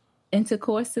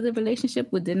intercourse to the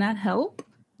relationship, which did not help.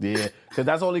 Yeah, because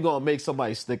that's only gonna make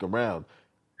somebody stick around,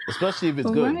 especially if it's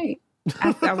good. Right.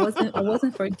 I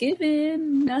wasn't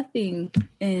forgiven, nothing,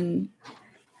 and.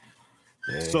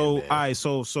 So, all right,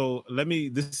 so let me.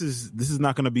 This is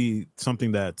not going to be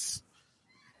something that's.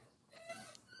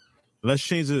 Let's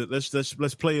change it.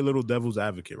 Let's play a little devil's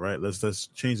advocate, right? Let's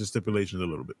change the stipulations a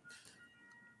little bit.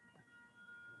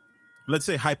 let's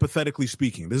say hypothetically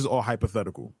speaking, this is all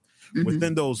hypothetical. Mm-hmm.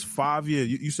 Within those 5 years,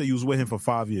 you say you was with him for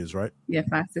 5 years, right? Yeah,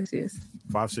 5-6 years.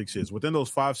 5-6 years. Within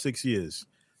those 5-6 years,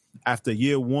 after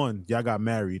year 1, y'all got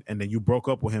married, and then you broke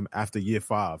up with him after year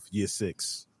 5, year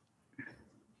 6.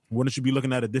 Wouldn't you be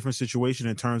looking at a different situation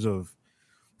in terms of,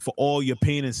 for all your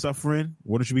pain and suffering?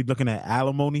 Wouldn't you be looking at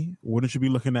alimony? Wouldn't you be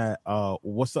looking at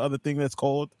what's the other thing that's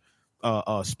called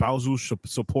spousal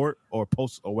support or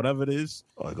post or whatever it is?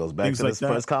 Oh, it goes back Things to like this that.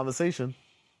 first conversation.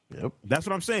 Yep. That's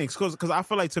what I'm saying. Because I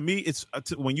feel like, to me, it's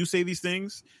when you say these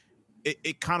things,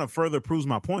 it kind of further proves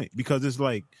my point, because it's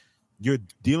like you're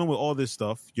dealing with all this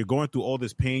stuff, you're going through all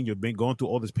this pain, you've been going through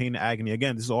all this pain and agony.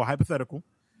 Again, this is all hypothetical.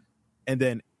 And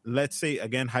then let's say,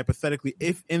 again, hypothetically,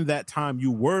 if in that time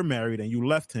you were married and you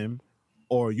left him,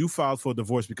 or you filed for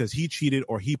divorce because he cheated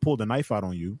or he pulled a knife out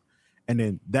on you, and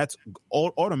then that's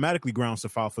automatically grounds to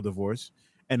file for divorce.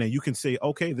 And then you can say,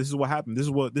 okay, this is what happened. This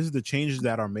is the changes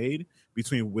that are made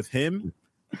between with him,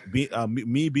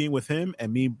 me being with him,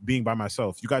 and me being by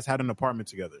myself. You guys had an apartment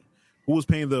together. Who was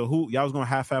paying y'all was going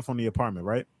half on the apartment,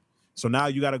 right? So now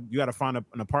you gotta find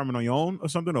an apartment on your own or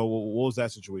something, or what was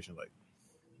that situation like?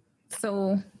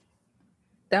 So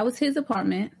that was his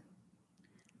apartment.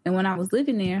 And when I was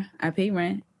living there, I paid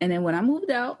rent. And then when I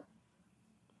moved out,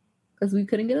 because we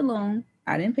couldn't get along,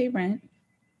 I didn't pay rent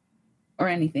or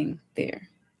anything there.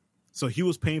 So he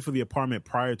was paying for the apartment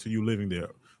prior to you living there.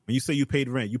 When you say you paid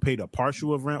rent, you paid a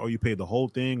partial of rent, or you paid the whole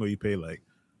thing, or you paid like?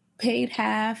 Paid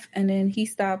half, and then he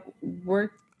stopped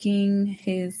working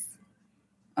his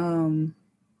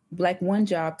Black One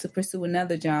job to pursue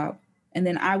another job. And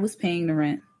then I was paying the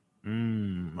rent.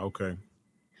 Okay.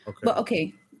 But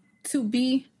okay, to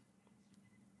be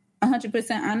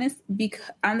 100% honest, because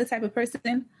I'm the type of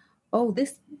person,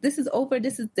 this is over,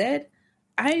 this is dead.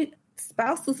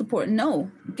 Spousal support, no.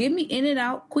 Get me in and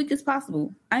out quick as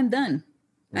possible. I'm done.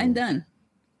 I don't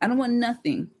want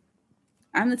nothing.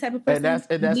 I'm the type of person.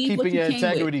 And that's keeping your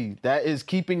integrity. That is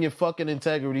keeping your fucking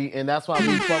integrity, and that's why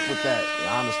we fuck with that,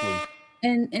 honestly.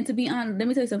 And to be honest, let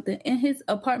me tell you something. In his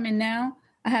apartment now,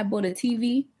 I have bought a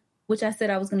TV, which I said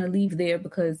I was going to leave there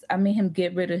because I made him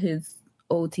get rid of his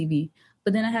old TV.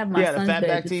 But then I have my son's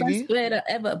bed. The first bed I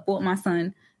ever bought my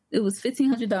son, it was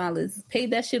 $1,500.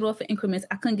 Paid that shit off in increments.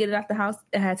 I couldn't get it out the house.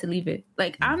 I had to leave it.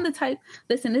 Like, I'm the type,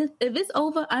 listen, if it's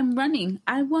over, I'm running.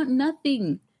 I want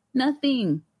nothing.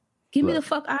 Get me the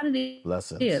fuck out of there.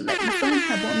 Lessons. Yeah, like my son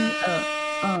had bought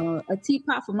me a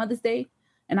teapot for Mother's Day,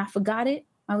 and I forgot it.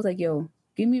 I was like, yo,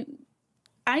 give me.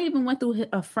 I even went through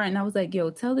a friend. I was like, yo,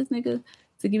 tell this nigga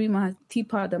to give me my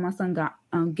teapot that my son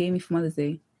gave me for Mother's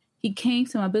Day. He came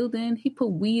to my building. He put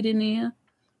weed in there,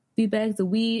 3 bags of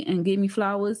weed, and gave me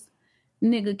flowers.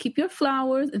 Nigga, keep your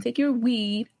flowers and take your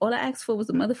weed. All I asked for was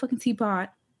a motherfucking teapot.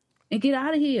 And get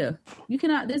out of here. You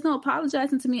cannot. There's no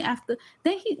apologizing to me after.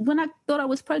 Then when I thought I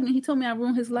was pregnant, he told me I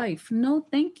ruined his life. No,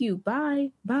 thank you.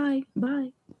 Bye. Yo,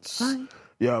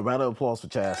 round of applause for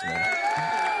Chas, man.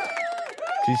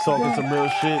 She's talking some real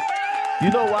shit. You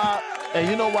know why? And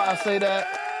you know why I say that,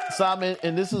 Simon?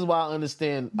 And this is why I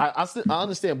understand. I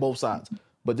understand both sides.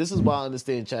 But this is why I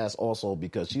understand Chas also,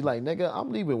 because she like, nigga, I'm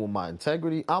leaving with my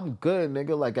integrity. I'm good,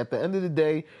 nigga. Like, at the end of the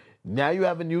day, now you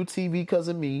have a new TV because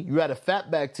of me. You had a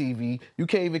fatback TV. You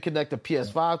can't even connect a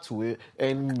PS5 to it.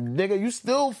 And, nigga, you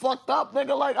still fucked up,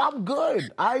 nigga. Like, I'm good.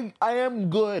 I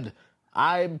am good.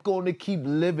 I'm going to keep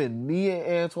living. Me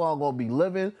and Antoine are going to be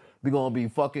living. We're going to be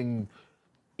fucking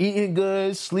eating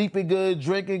good, sleeping good,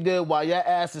 drinking good, while your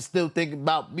ass is still thinking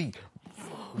about me.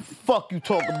 Fuck you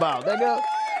talking about, nigga.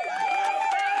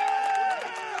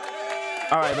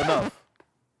 All right, enough.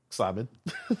 Simon.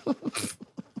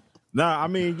 Nah, I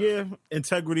mean, yeah,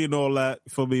 integrity and all that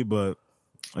for me, but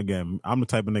again, I'm the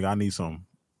type of nigga I need some.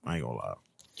 I ain't gonna lie.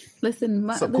 Listen,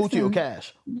 some coochie or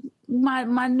cash.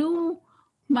 My new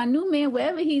man,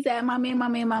 wherever he's at, my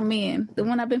man, the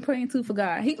one I've been praying to for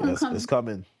God, he gonna come. It's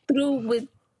coming through with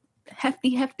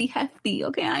hefty.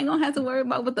 Okay, I ain't gonna have to worry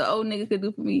about what the old nigga could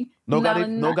do for me. No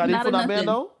gotti for that man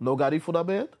though. No gotti for that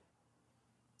man.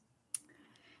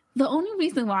 The only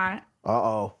reason why.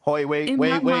 Wait.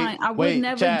 I would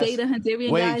never date a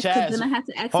Hungarian guy because then I had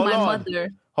to ask my mother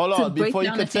to break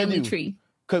down the family tree.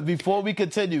 Because before we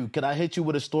continue, can I hit you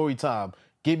with a story time?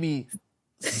 Give me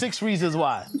 6 reasons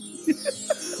why.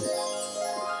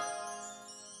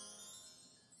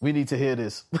 We need to hear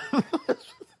this.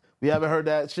 We haven't heard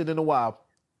that shit in a while.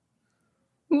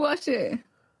 What shit?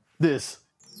 This.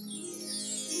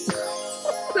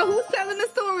 So who's telling the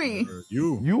story?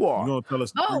 You are. You gonna tell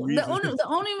us? The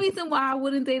only reason why I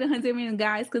wouldn't date a Hungarian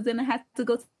guy is because then I have to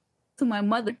go to my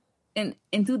mother and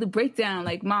do the breakdown.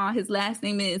 Like, Ma, his last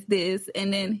name is this,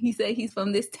 and then he said he's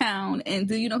from this town, and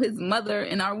do you know his mother,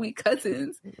 and are we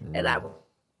cousins? And I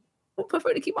would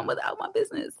prefer to keep my mother out of my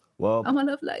business. Well, of my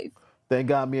love life. Thank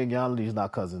God me and Yanli's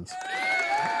not cousins.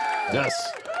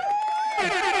 Yes.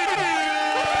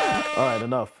 All right,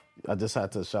 enough. I just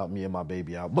had to shout me and my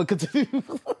baby out. But continue. To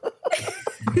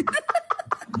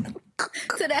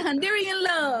that Honduran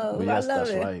love. But yes, I love that's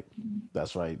it. right.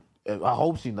 That's right. I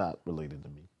hope she's not related to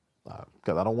me.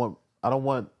 Because I don't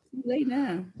want Late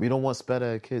now. we don't want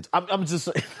sped kids. I'm just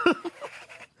saying.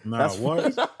 Nah,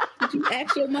 what? Did you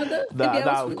ask your mother?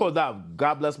 Of course not.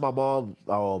 God bless my mom.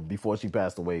 Before she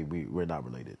passed away, we're not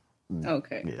related.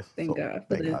 Okay. Yeah. Thank God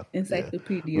for the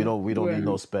encyclopedia. Yeah. We don't need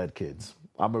no sped kids.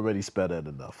 I'm already sped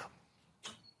enough.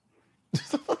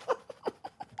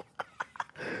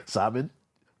 Simon,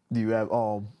 do you have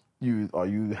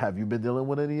have you been dealing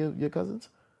with any of your cousins?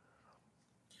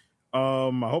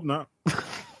 I hope not.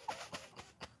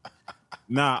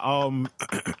 Nah,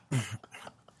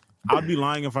 I'd be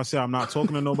lying if I say I'm not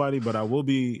talking to nobody, but I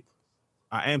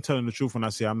am telling the truth when I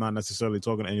say I'm not necessarily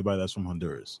talking to anybody that's from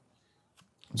Honduras.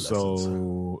 Blessings.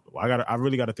 So I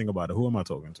really got to think about it. Who am I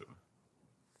talking to?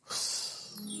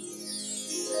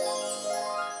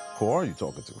 Who are you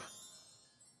talking to?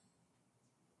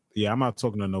 Yeah, I'm not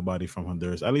talking to nobody from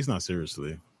Honduras. At least not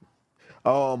seriously.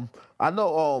 I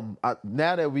know.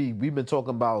 Now that we've been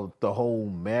talking about the whole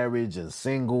marriage and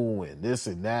single and this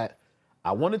and that,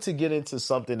 I wanted to get into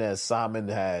something that Simon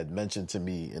had mentioned to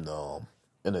me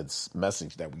in its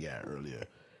message that we had earlier,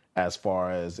 as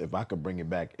far as if I could bring it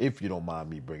back, if you don't mind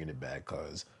me bringing it back,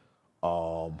 because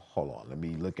hold on, let me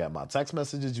look at my text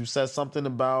messages. You said something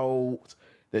about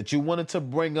that you wanted to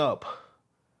bring up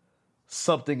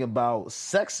something about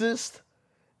sexist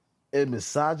and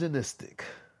misogynistic.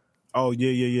 Oh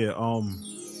yeah.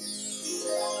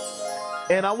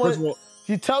 And I want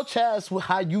you tell Chaz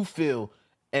how you feel,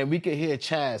 and we can hear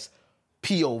Chaz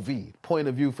POV, point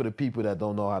of view, for the people that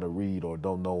don't know how to read or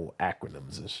don't know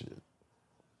acronyms and shit.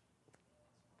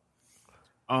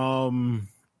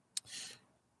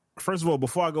 First of all,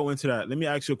 before I go into that, let me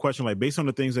ask you a question. Like, based on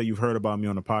the things that you've heard about me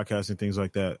on the podcast and things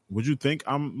like that, would you think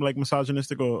I'm like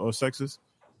misogynistic or sexist?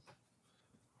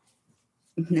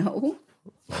 No.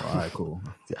 All right, cool.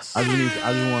 Yes. I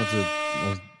just wanted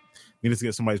to needed to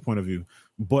get somebody's point of view.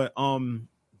 But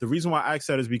the reason why I ask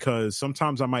that is because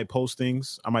sometimes I might post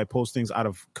things. I might post things out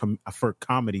of for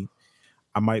comedy.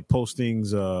 I might post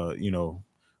things,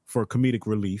 for comedic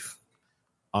relief.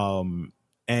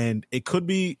 And it could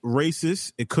be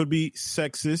racist, it could be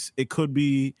sexist, it could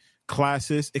be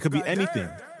classist, it could be anything.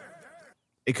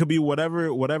 It could be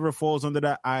whatever falls under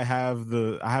that. I have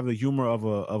the humor of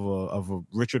a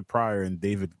Richard Pryor and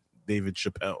David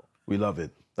Chappelle. We love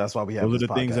it. That's why we have those this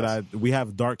are the things that we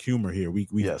have dark humor here. We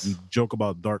joke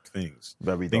about dark things,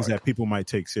 things that people might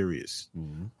take serious.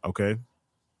 Mm-hmm. Okay,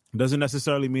 doesn't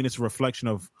necessarily mean it's a reflection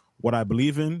of what I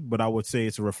believe in, but I would say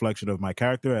it's a reflection of my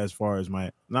character, as far as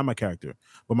not my character,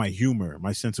 but my humor,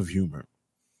 my sense of humor.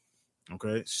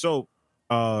 Okay, so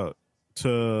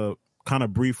to kind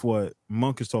of brief what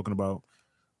Monk is talking about,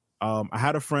 I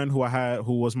had a friend who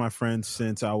was my friend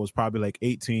since I was probably like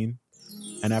 18,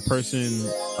 and that person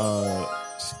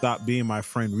stopped being my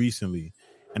friend recently,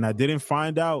 and I didn't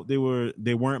find out they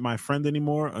weren't my friend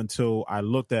anymore until I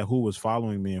looked at who was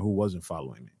following me and who wasn't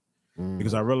following me.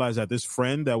 Because I realized that this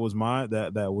friend that was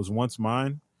that was once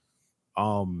mine,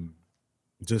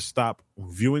 just stopped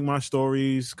viewing my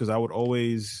stories, because I would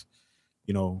always,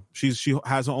 she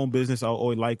has her own business. I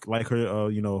always like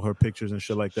her, her pictures and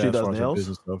shit like that. She does nails?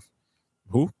 Business stuff.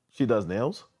 Who? She does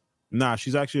nails? Nah,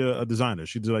 she's actually a designer.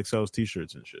 She sells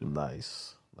T-shirts and shit.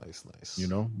 Nice.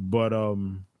 But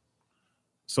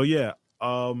so yeah,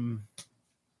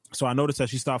 so I noticed that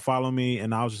she stopped following me,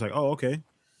 and I was just like, oh, okay.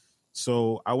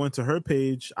 So I went to her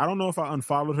page. I don't know if I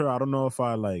unfollowed her. I don't know if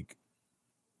I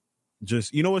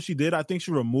just, what she did? I think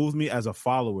she removed me as a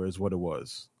follower is what it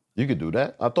was. You could do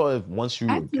that? I thought if once you...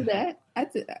 I do that.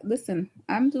 Listen,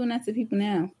 I'm doing that to people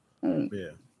now. Yeah.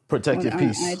 Protect your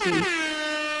peace.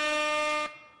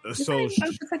 So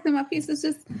I'm protecting my peace. It's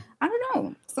just, I don't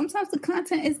know. Sometimes the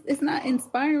content is not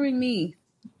inspiring me.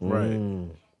 Right.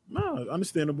 No,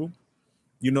 understandable.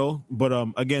 But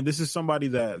again, this is somebody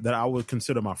that I would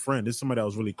consider my friend. This is somebody I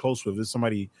was really close with. This is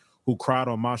somebody who cried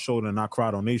on my shoulder and I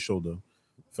cried on their shoulder.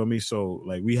 For me, so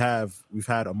like we've had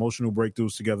emotional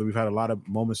breakthroughs together. We've had a lot of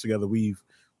moments together. We've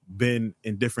been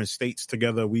in different states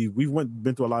together. We've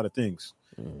been through a lot of things.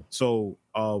 So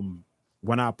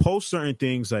when I post certain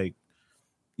things, like,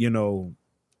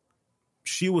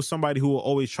 she was somebody who will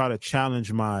always try to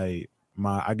challenge my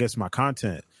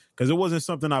content. because it wasn't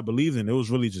something I believed in. It was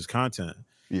really just content.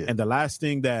 Yeah. And the last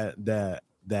thing that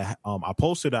I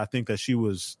posted, I think that she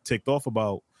was ticked off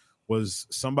about, was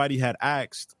somebody had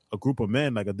asked a group of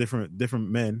men, like a different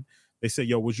men. They said,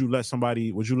 "Yo, would you let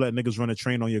niggas run a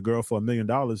train on your girl for $1 million?"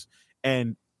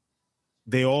 And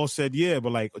they all said yeah,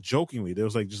 but like jokingly, they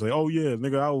was like, just like, "Oh yeah,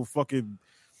 nigga, I will fucking,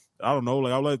 I don't know,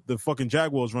 like I'll let the fucking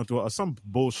Jaguars run through it," or some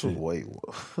bullshit. Wait,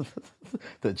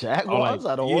 the Jaguars?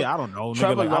 Like, I don't know,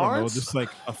 Trevor nigga, like, I don't know, Lawrence? just like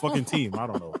a fucking team. I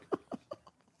don't know.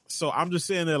 So I'm just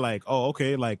saying there, like, oh,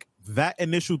 okay, like that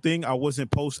initial thing, I wasn't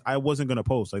gonna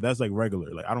post. Like that's like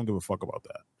regular. Like I don't give a fuck about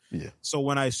that. Yeah. So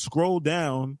when I scroll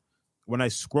down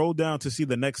to see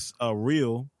the next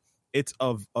reel, it's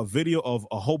a video of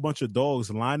a whole bunch of dogs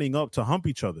lining up to hump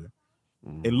each other.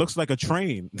 It looks like a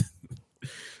train.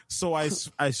 So I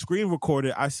screen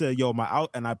recorded. I said, "Yo,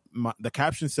 the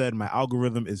caption said my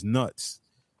algorithm is nuts,"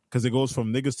 because it goes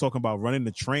from niggas talking about running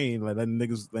the train, like letting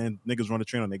niggas run the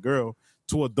train on their girl,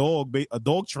 to a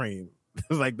dog train.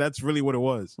 Like that's really what it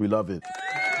was. We love it.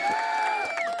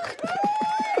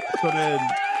 So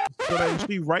then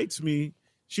she writes me.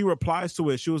 She replies to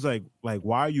it. She was like,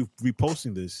 "Why are you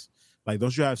reposting this? Like,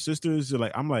 don't you have sisters?"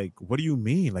 Like, I'm like, "What do you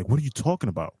mean? Like, what are you talking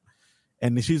about?"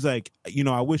 And then she's like,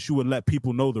 "I wish you would let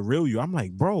people know the real you." I'm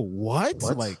like, "Bro, what?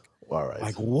 Like, all right.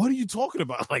 Like, what are you talking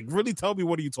about? Like, really tell me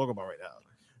what are you talking about right now?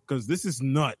 Because this is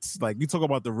nuts. Like, you talk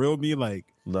about the real me, like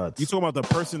nuts. You talk about the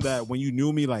person that when you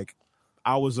knew me, like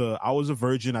I was a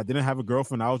virgin. I didn't have a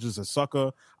girlfriend. I was just a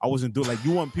sucker. I wasn't doing like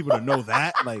you want people to know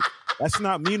that. Like, that's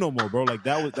not me no more, bro. Like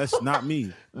that's not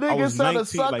me. I was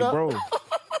 19, like, bro.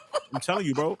 I'm telling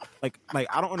you, bro. Like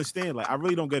I don't understand. Like, I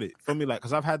really don't get it. For me, like,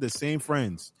 because I've had the same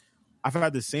friends. I've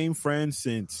had the same friends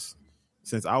since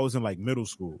I was in like middle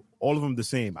school. All of them the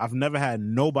same. I've never had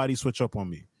nobody switch up on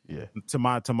me. Yeah. To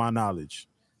my knowledge.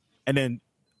 And then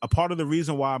a part of the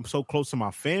reason why I'm so close to my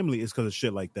family is because of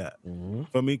shit like that.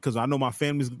 For me, because I know my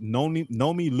family's known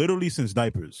me literally since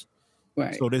diapers.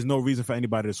 Right. So there's no reason for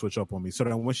anybody to switch up on me. So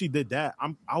then when she did that,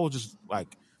 I was just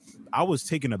like, I was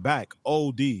taken aback,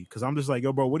 OD, because I'm just like,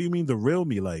 yo, bro, what do you mean the real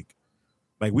me? Like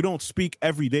we don't speak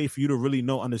every day for you to really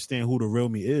understand who the real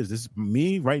me is. This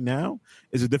me right now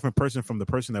is a different person from the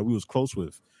person that we was close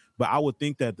with. But I would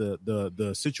think that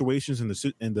the situations and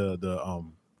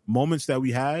the moments that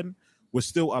we had would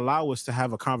still allow us to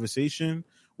have a conversation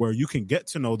where you can get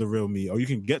to know the real me or you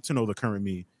can get to know the current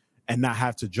me and not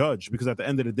have to judge. Because at the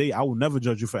end of the day, I will never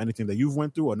judge you for anything that you've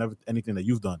went through or never anything that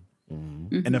you've done.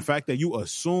 And the fact that you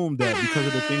assume that because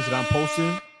of the things that I'm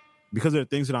posting, because of the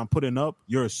things that I'm putting up,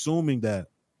 you're assuming that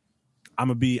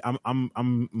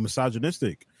I'm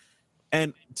misogynistic.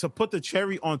 And to put the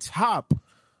cherry on top,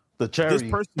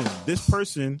 this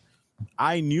person,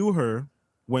 I knew her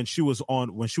when she was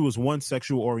one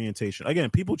sexual orientation. Again,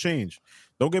 people change.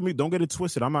 Don't get it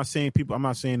twisted. I'm not saying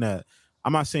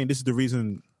this is the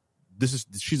reason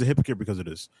she's a hypocrite because of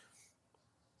this.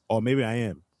 Or maybe I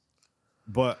am.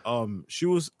 But she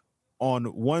was on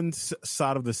one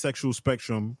side of the sexual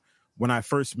spectrum when I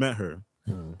first met her.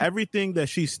 Everything that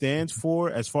she stands for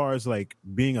as far as like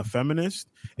being a feminist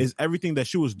is everything that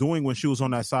she was doing when she was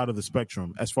on that side of the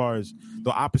spectrum, as far as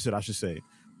the opposite, I should say.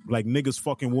 Like niggas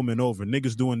fucking women over,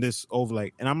 niggas doing this over,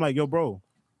 like, and I'm like, yo, bro,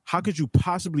 how could you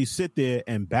possibly sit there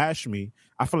and bash me?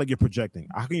 I feel like you're projecting.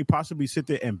 How can you possibly sit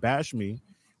there and bash me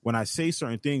when I say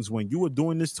certain things when you were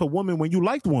doing this to women when you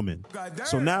liked women?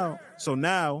 So now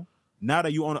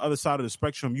that you're on the other side of the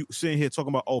spectrum, you sitting here talking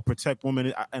about, oh, protect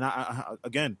women. And I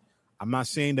again, I'm not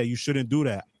saying that you shouldn't do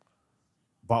that.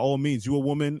 By all means, you a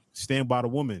woman, stand by the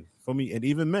woman. For me, and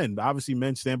even men, obviously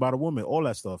men stand by the woman, all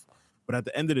that stuff. But at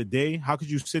the end of the day, how could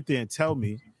you sit there and tell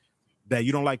me that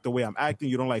you don't like the way I'm acting,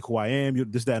 you don't like who I am, you're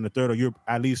this, that, and the third, or you're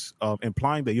at least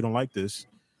implying that you don't like this,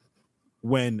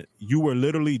 when you were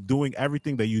literally doing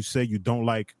everything that you said you don't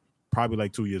like probably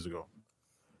like 2 years ago?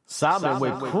 Simon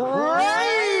went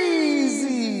crazy.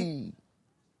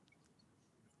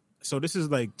 So this is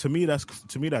like, to me that's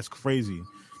crazy.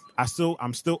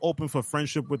 I'm still open for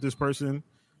friendship with this person.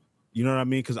 You know what I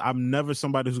mean? Because I'm never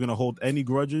somebody who's gonna hold any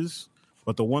grudges.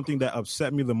 But the one thing that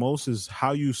upset me the most is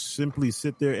how you simply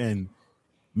sit there and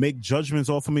make judgments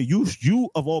off of me. You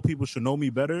of all people should know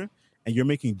me better, and you're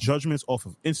making judgments off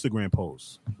of Instagram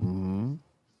posts.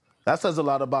 That says a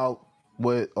lot about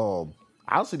what.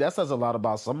 Honestly, that says a lot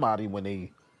about somebody when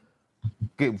they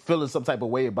get feeling some type of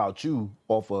way about you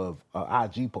off of an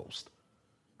IG post.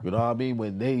 You know what I mean?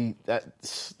 When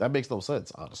that makes no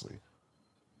sense, honestly.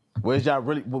 Where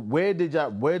does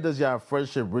y'all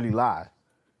friendship really lie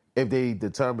if they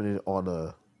determine it on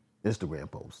a Instagram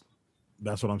post?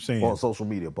 That's what I'm saying. Or a social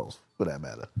media post, for that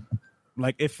matter.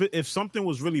 Like if something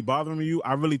was really bothering you,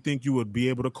 I really think you would be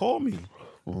able to call me.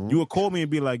 You would call me and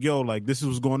be like, "Yo, like this is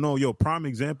what's going on." Yo, prime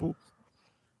example.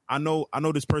 I know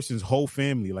this person's whole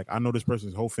family. Like I know this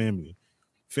person's whole family.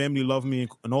 Family love me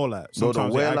and all that.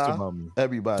 Sometimes they ask about me.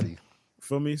 Everybody.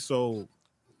 Feel me? So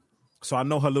I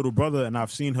know her little brother, and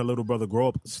I've seen her little brother grow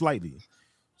up slightly.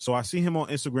 So I see him on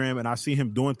Instagram, and I see him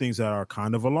doing things that are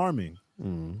kind of alarming.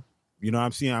 You know what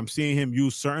I'm seeing? I'm seeing him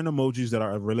use certain emojis that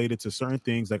are related to certain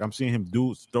things. Like I'm seeing him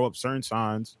throw up certain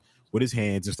signs with his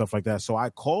hands and stuff like that. So I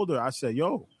called her. I said,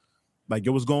 yo, like,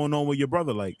 yo, what's going on with your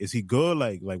brother? Like, is he good?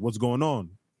 Like what's going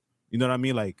on? You know what I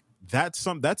mean? Like that's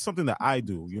something that I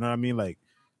do. You know what I mean? Like,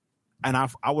 and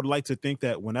I would like to think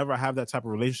that whenever I have that type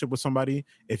of relationship with somebody,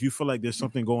 if you feel like there's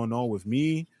something going on with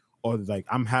me, or like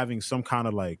I'm having some kind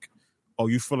of like, or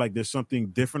you feel like there's something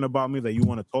different about me that you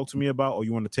want to talk to me about, or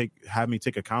you want to have me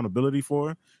take accountability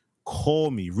for,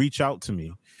 call me, reach out to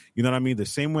me. You know what I mean? The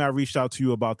same way I reached out to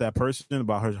you about that person,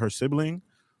 about her sibling,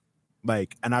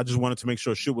 like, and I just wanted to make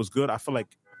sure shit was good. I feel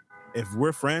like if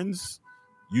we're friends,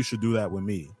 you should do that with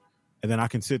me. And then I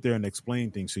can sit there and explain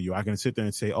things to you. I can sit there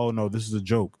and say, oh, no, this is a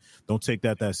joke. Don't take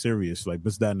that serious. Like,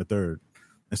 this, that, and the third.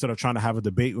 Instead of trying to have a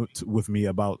debate with me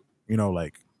about, you know,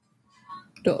 like,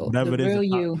 whatever the it is. real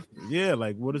you. Yeah,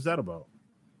 like, what is that about?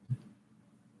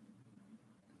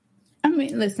 I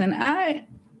mean, listen, I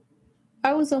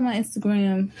was on my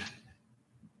Instagram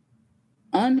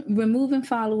removing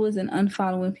followers and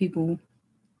unfollowing people.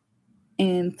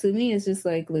 And to me, it's just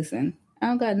like, listen, I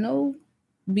don't got no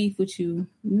beef with you,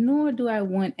 nor do I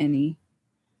want any.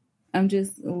 I'm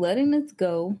just letting this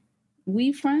go.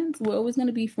 We friends, we're always going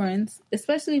to be friends,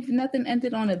 especially if nothing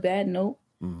ended on a bad note.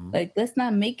 Like, let's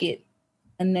not make it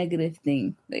a negative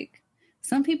thing. Like,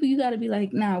 some people you got to be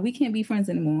like, nah, we can't be friends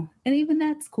anymore. And even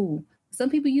that's cool.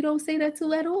 Some people you don't say that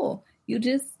to at all. You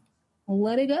just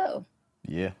let it go.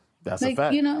 Yeah, that's like, a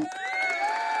fact. You know,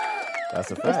 that's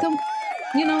a fact.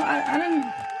 You know, I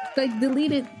done like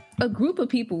deleted a group of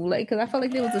people, like, because I felt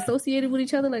like they was associated with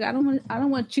each other. Like, I don't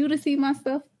want you to see my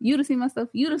stuff, you to see my stuff,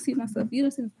 you to see my stuff, you to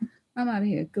see. I'm out of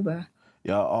here. Goodbye.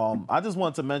 Yeah, I just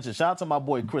wanted to mention, shout out to my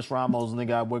boy Chris Ramos,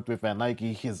 nigga I worked with at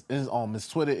Nike. His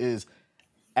Twitter is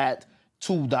at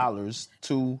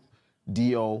 $2,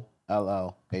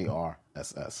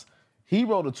 $2DOLLARSS. He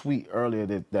wrote a tweet earlier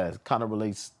that kind of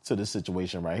relates to this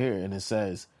situation right here, and it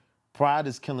says, "Pride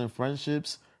is killing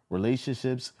friendships,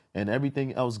 relationships, and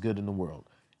everything else good in the world.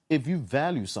 If you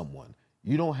value someone,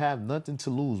 you don't have nothing to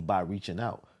lose by reaching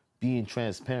out, being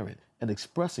transparent, and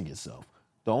expressing yourself.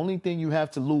 The only thing you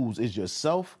have to lose is your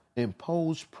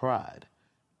self-imposed pride.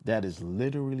 That is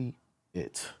literally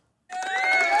it."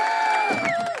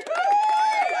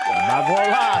 I'm not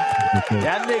gonna lie.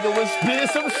 That nigga was spitting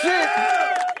some shit.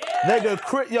 Nigga,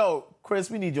 Chris,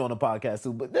 we need you on the podcast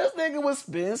too, but this nigga was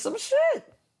spitting some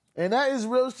shit. And that is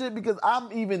real shit, because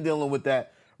I'm even dealing with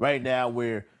that right now,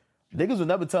 where niggas will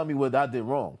never tell me what I did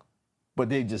wrong, but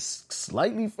they just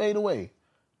slightly fade away.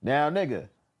 Now, nigga,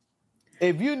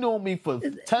 if you know me for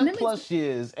 10 plus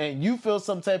years and you feel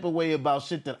some type of way about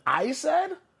shit that I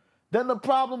said, then the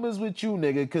problem is with you,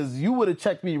 nigga, because you would have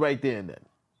checked me right there and then.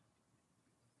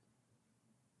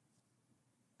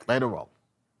 Right or wrong?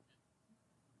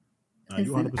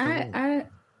 Listen, I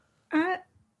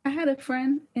had a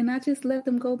friend and I just let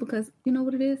them go because you know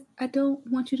what it is? I don't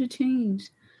want you to change.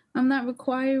 I'm not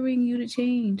requiring you to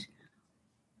change.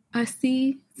 I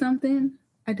see something.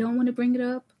 I don't want to bring it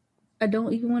up. I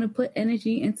don't even want to put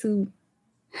energy into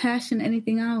hashing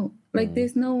anything out. Like,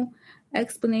 there's no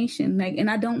explanation. Like, and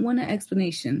I don't want an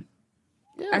explanation.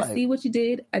 Yeah, I see what you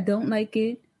did. I don't like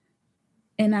it.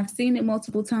 And I've seen it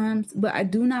multiple times, but I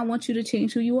do not want you to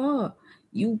change who you are.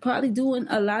 You probably doing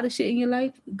a lot of shit in your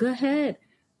life. Go ahead.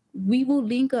 We will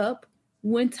link up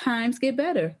when times get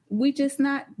better. We just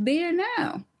not there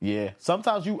now. Yeah.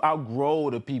 Sometimes you outgrow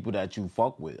the people that you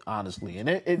fuck with, honestly. And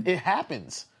it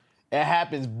happens. It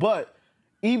happens. But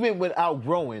even with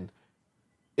outgrowing,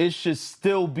 it should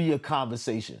still be a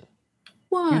conversation.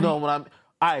 Why? You know what I'm...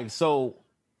 All right, so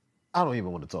I don't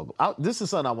even want to talk... this is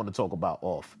something I want to talk about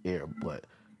off air, but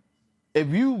if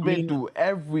you've been through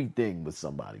everything with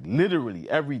somebody, literally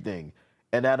everything,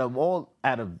 and out of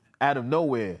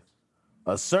nowhere,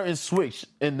 a certain switch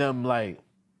in them, like,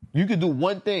 you could do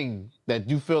one thing that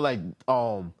you feel like,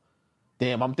 damn,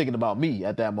 I'm thinking about me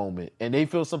at that moment, and they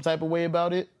feel some type of way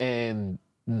about it and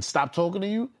stop talking to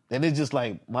you, then it's just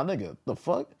like, my nigga, the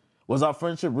fuck? Was our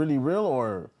friendship really real,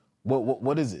 or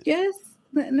what is it? Yes.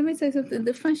 Let me say something.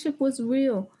 The friendship was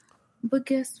real, but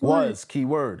guess what? Was,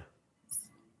 keyword.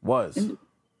 Was. And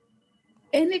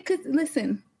it could,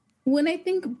 listen, when I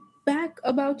think back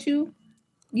about you,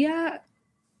 yeah,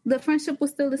 the friendship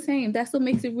was still the same. That's what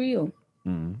makes it real.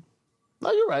 No,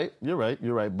 you're right. You're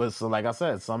right. But so, like I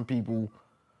said, some people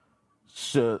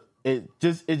should. It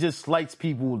just slights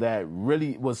people that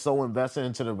really was so invested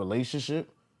into the relationship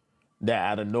that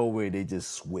out of nowhere they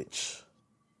just switch.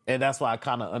 And that's why I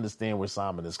kind of understand where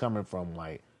Simon is coming from.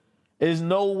 Like, there's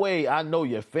no way I know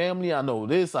your family, I know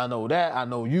this, I know that, I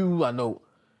know you, I know.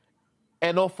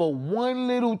 And off of one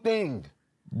little thing,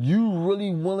 you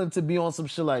really willing to be on some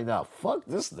shit like that? Fuck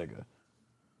this nigga.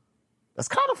 That's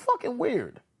kind of fucking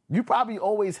weird. You probably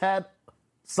always had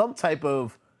some type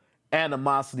of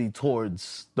animosity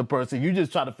towards the person. You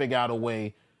just try to figure out a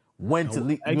way when to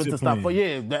leave, when to stop. But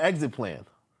yeah, the exit plan.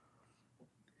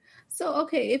 So,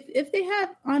 okay, if they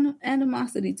have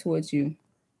animosity towards you,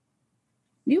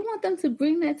 you want them to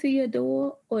bring that to your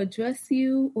door or address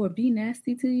you or be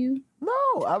nasty to you?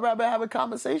 No, I'd rather have a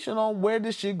conversation on where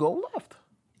this shit go left.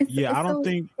 I don't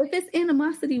think... If it's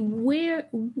animosity, where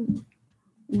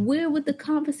would the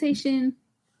conversation...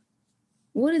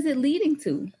 What is it leading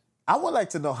to? I would like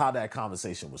to know how that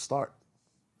conversation would start.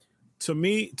 To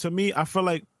me, I feel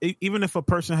like even if a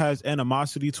person has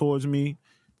animosity towards me,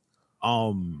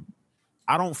 I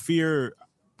don't fear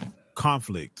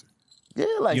conflict. Yeah,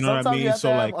 like, you know what I mean?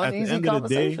 So like at the end of the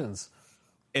day,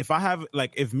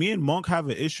 if me and Monk have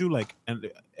an issue, like,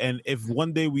 and if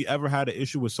one day we ever had an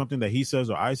issue with something that he says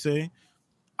or I say,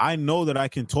 I know that I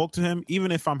can talk to him,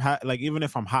 even if I'm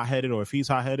hot-headed or if he's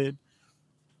hot-headed.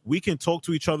 We can talk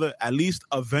to each other at least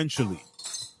eventually,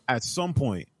 at some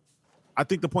point. I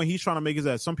think the point he's trying to make is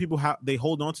that some people they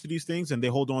hold on to these things and they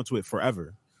hold on to it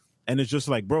forever. And it's just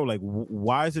like, bro, like,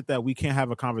 why is it that we can't have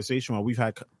a conversation while we've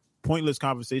had pointless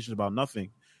conversations about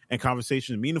nothing and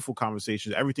conversations, meaningful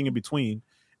conversations, everything in between.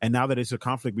 And now that it's a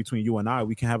conflict between you and I,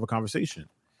 we can have a conversation.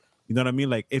 You know what I mean?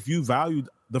 Like, if you valued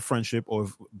the friendship or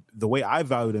the way I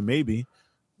valued it, maybe,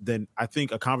 then I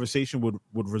think a conversation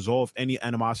would resolve any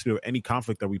animosity or any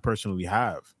conflict that we personally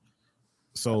have.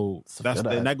 So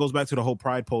that goes back to the whole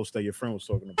pride post that your friend was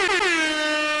talking about.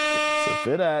 It's a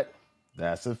fit act.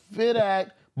 That's a fit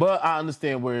act. But I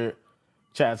understand where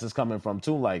Chaz is coming from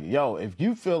too. Like, yo, if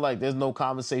you feel like there's no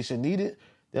conversation needed,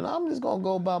 then I'm just gonna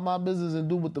go about my business and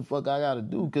do what the fuck I gotta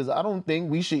do. Because I don't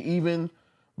think we should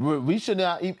we should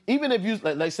not, even if you,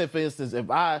 like say for instance,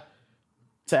 if I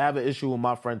to have an issue with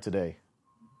my friend today,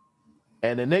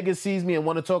 and the nigga sees me and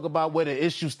want to talk about where the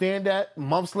issue stand at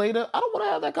months later, I don't want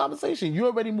to have that conversation. You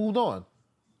already moved on.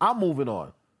 I'm moving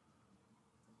on.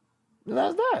 And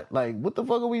that's that. Like, what the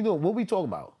fuck are we doing? What are we talking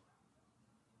about?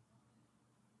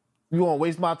 You want to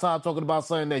waste my time talking about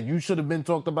something that you should have been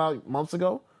talked about months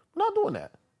ago? I'm not doing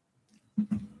that.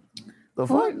 The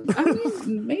fuck? I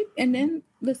mean, maybe, and then,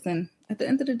 listen, at the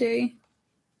end of the day,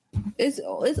 it's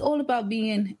all about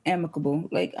being amicable.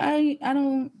 Like, I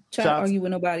don't try to argue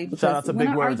with nobody, because when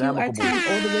I argue, I turn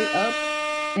all the way up,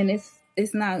 and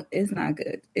it's not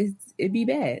good. It'd be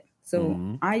bad.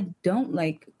 So I don't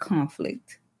like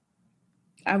conflict.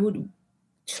 I would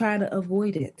try to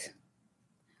avoid it.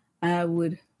 I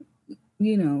would,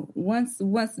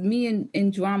 once me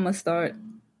and drama start,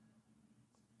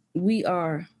 we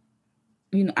are,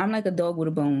 I'm like a dog with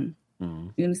a bone. You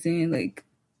know what I'm saying? Like,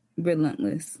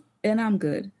 relentless. And I'm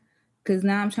good. Because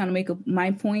now I'm trying to make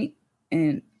my point,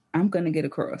 and I'm going to get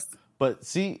across. But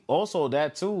see, also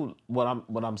that too, what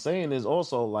I'm saying is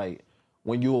also, like,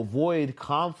 when you avoid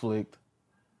conflict,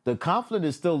 the conflict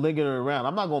is still lingering around.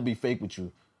 I'm not going to be fake with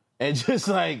you and just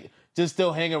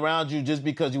still hang around you just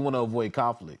because you want to avoid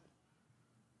conflict.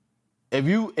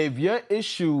 If your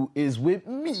issue is with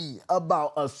me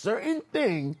about a certain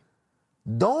thing,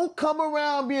 don't come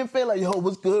around being fake like, yo,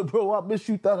 what's good, bro? I miss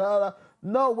you.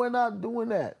 No, we're not doing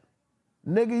that.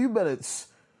 Nigga, you better...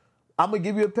 I'm going to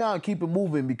give you a pound, keep it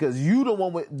moving, because you the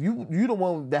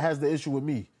one that has the issue with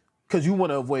me, because you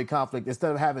want to avoid conflict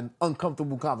instead of having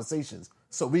uncomfortable conversations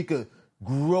so we could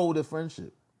grow the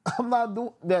friendship. I'm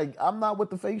not with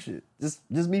the fake shit. Just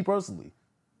me personally.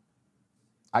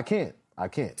 I can't.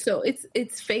 So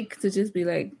it's fake to just be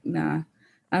like, nah,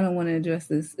 I don't want to address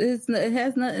this. It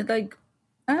has nothing, like,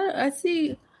 I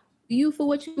see you for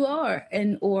what you are,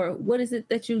 or what is it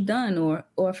that you've done, or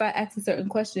if I ask a certain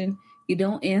question, you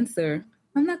don't answer,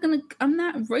 I'm not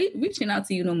reaching out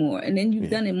to you no more. And then you've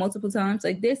done it multiple times.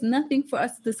 Like, there's nothing for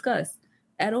us to discuss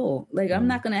at all. Like, I'm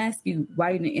not going to ask you why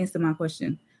you didn't answer my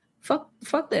question. Fuck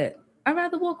that. I'd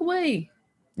rather walk away.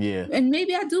 Yeah. And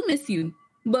maybe I do miss you,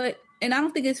 and I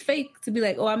don't think it's fake to be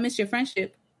like, oh, I miss your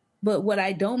friendship. But what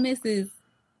I don't miss is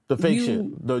the fake shit.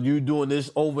 You doing this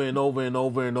over and over and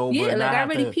over and over. Yeah, like, I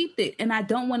already peeped it, and I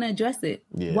don't want to address it.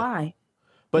 Yeah. Why?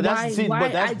 But that's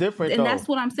different, and though. That's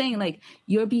what I'm saying. Like,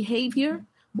 your behavior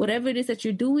Whatever it is that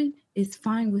you're doing is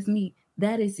fine with me.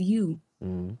 That is you.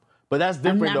 Mm-hmm. But that's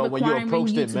different though when you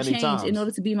approached it many times. In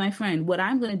order to be my friend, what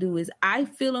I'm going to do is I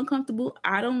feel uncomfortable.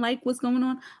 I don't like what's going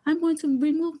on. I'm going to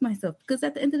remove myself because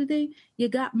at the end of the day, you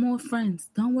got more friends.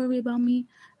 Don't worry about me.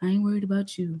 I ain't worried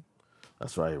about you.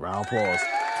 That's right. Round applause.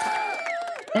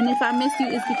 And if I miss you,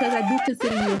 it's because I do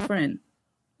consider you a friend.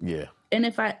 Yeah. And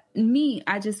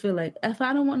I just feel like if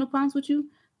I don't want no problems with you,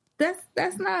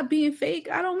 that's not being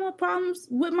fake. I don't want problems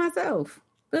with myself.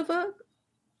 The fuck?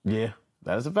 Yeah,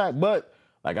 that is a fact. But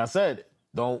like I said,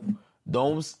 don't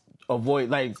avoid,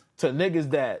 like, to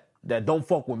niggas that don't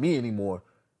fuck with me anymore,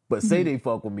 but say they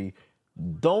fuck with me.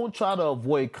 Don't try to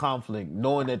avoid conflict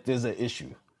knowing that there's an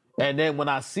issue. And then when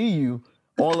I see you,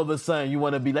 all of a sudden you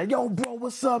want to be like, yo, bro,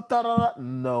 what's up? Da, da, da.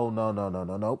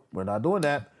 No. We're not doing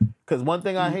that. Because one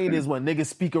thing I hate is when niggas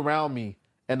speak around me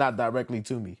and not directly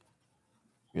to me.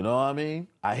 You know what I mean?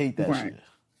 I hate that shit.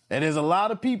 And there's a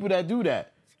lot of people that do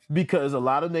that because a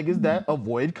lot of niggas that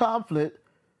avoid conflict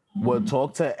will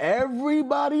talk to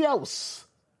everybody else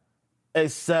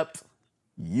except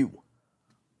you.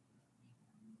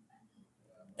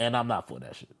 And I'm not for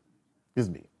that shit. It's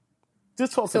me.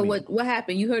 Just talk to me. So what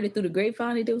happened? You heard it through the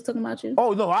grapevine they was talking about you?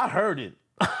 Oh, no, I heard it.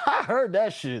 I heard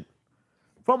that shit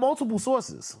from multiple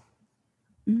sources.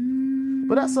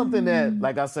 But that's something that,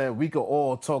 like I said, we could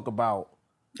all talk about.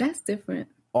 That's different.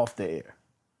 Off the air.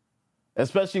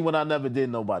 Especially when I never did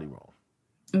nobody wrong.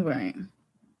 Right.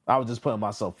 I was just putting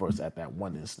myself first at that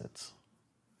one instance.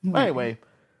 Right. Anyway,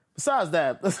 besides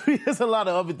that, there's a lot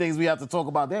of other things we have to talk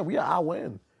about. Damn, I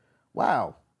win.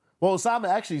 Wow. Well, Simon,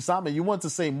 you want to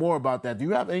say more about that. Do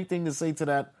you have anything to say to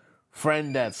that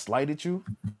friend that slighted you?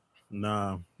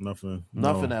 Nah, nothing.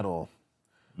 Nothing at all.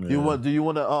 Yeah. Do you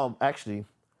want to, actually,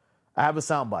 I have a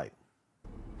soundbite.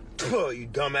 Oh, you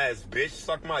dumbass bitch.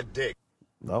 Suck my dick.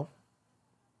 No?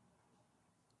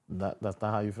 That's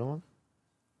not how you feeling?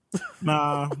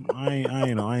 Nah, I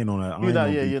ain't on that.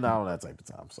 You're not on that type of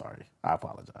time. Sorry. I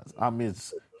apologize. I'm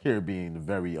just here being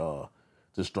very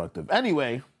destructive.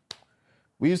 Anyway,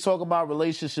 we was talking about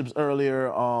relationships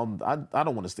earlier. I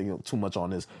don't want to stay too much on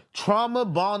this. Trauma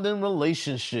bonding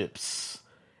relationships.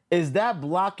 Is that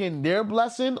blocking their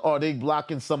blessing or are they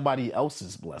blocking somebody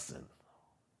else's blessing?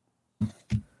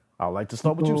 I'd like to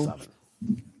start with you, Simon.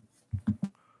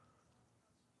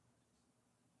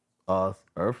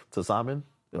 Earth to Simon.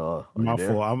 My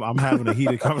fault. I'm having a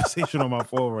heated conversation on my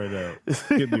phone right now.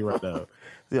 Hit me right now.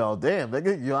 Yo, damn,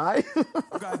 nigga, you all right?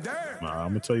 Nah,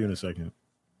 I'm gonna tell you in a second.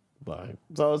 Right.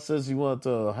 So it says you want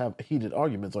to have heated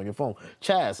arguments on your phone.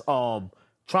 Chaz,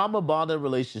 trauma bonded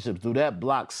relationships, do that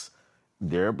blocks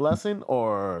their blessing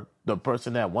or the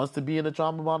person that wants to be in a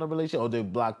trauma bonded relationship, or they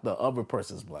block the other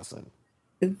person's blessing?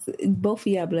 It's both of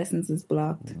y'all blessings is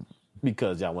blocked.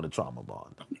 Because y'all want a trauma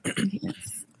bond. Yes.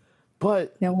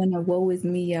 But y'all want to woe is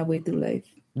me y'all way through life.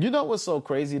 You know what's so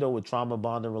crazy though with trauma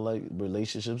bonded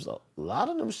relationships? A lot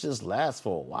of them just last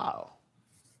for a while.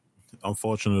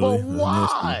 Unfortunately. But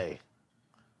why?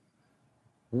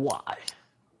 Why?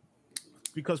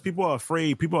 Because people are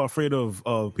afraid. People are afraid of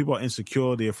people are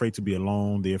insecure. They're afraid to be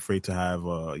alone. They're afraid to have,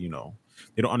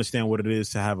 they don't understand what it is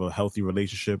to have a healthy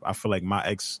relationship. I feel like my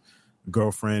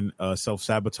ex-girlfriend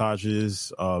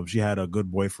self-sabotages. She had a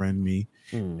good boyfriend, me.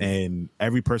 And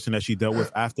every person that she dealt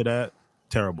with after that,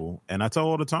 terrible. And I tell her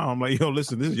all the time, I'm like, yo,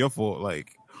 listen, this is your fault.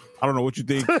 Like, I don't know what you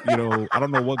think, I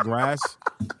don't know what grass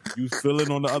you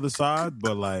feeling on the other side,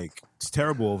 but like, it's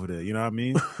terrible over there. You know what I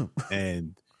mean?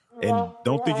 And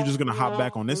don't think you're just going to hop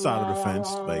back on this side of the fence.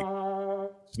 Like,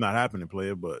 it's not happening,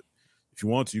 player. But if you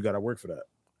want to, you got to work for that.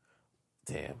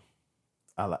 Damn.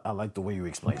 I like the way you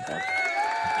explained that.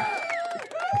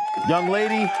 Young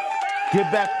lady,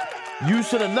 get back. You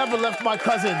should have never left my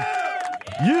cousin.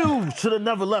 You should have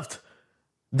never left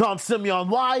Don Simeon.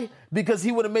 Why? Because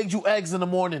he would have made you eggs in the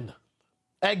morning.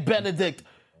 Egg Benedict.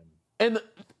 In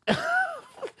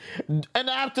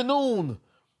the afternoon.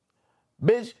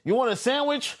 Bitch, you want a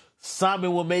sandwich?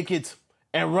 Simon will make it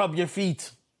and rub your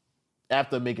feet.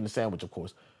 After making the sandwich, of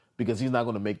course. Because he's not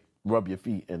going to rub your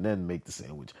feet and then make the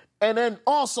sandwich. And then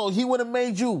also, he would have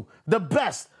made you the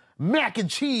best mac and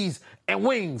cheese and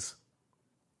wings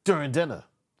during dinner.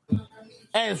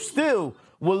 And still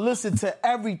will listen to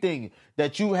everything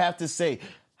that you have to say.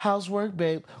 How's work,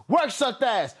 babe? Work sucked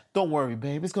ass. Don't worry,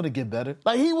 babe. It's going to get better.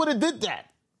 Like, he would have did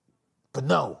that. But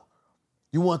no.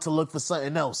 You want to look for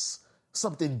something else.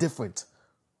 Something different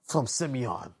from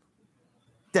Simeon.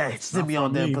 That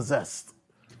Simeon then possessed.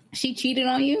 She cheated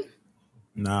on you?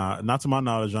 Nah, not to my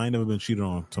knowledge. I ain't never been cheated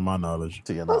on, to my knowledge.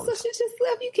 To your knowledge. Oh, so she just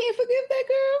left. You can't forgive that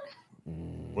girl?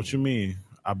 What you mean?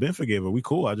 I've been forgiven. We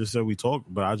cool. I just said we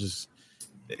talked, but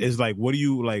is like, what do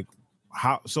you like?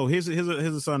 How? So here's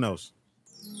something else.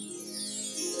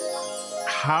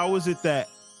 How is it that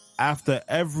after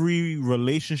every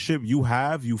relationship you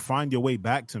have, you find your way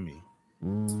back to me?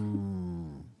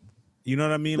 You know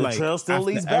what I mean? The like trail still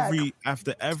leads back.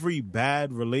 After every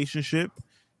bad relationship,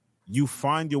 you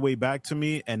find your way back to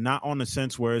me, and not on a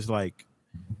sense where it's like,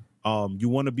 you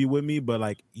want to be with me, but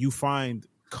like you find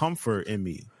comfort in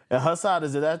me. And her side,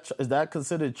 is that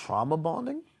considered trauma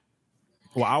bonding?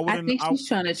 Well, I think she's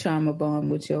trying to trauma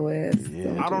bond with your ass.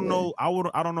 I don't know.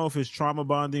 I don't know if it's trauma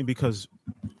bonding, because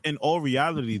in all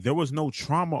reality, there was no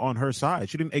trauma on her side.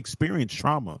 She didn't experience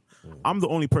trauma. I'm the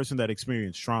only person that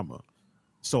experienced trauma.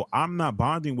 So I'm not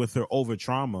bonding with her over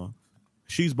trauma.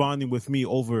 She's bonding with me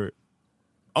over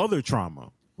other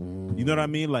trauma. You know what I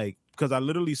mean? Like, because I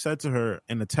literally said to her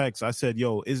in the text, I said,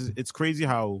 yo, it's crazy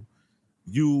how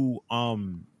you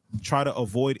try to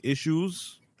avoid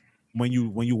issues when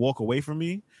you walk away from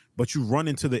me, but you run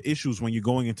into the issues when you're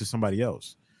going into somebody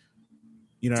else.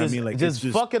 You know what I mean? Like, just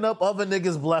fucking up other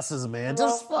niggas' blessings, man.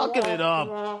 Just fucking it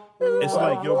up. It's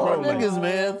like, yo, bro, niggas, like,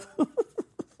 man.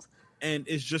 And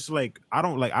it's just like,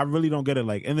 I really don't get it.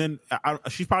 Like, and then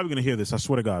she's probably gonna hear this, I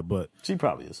swear to God, but she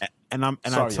probably is. And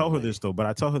I tell her this though, but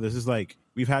I tell her this is like,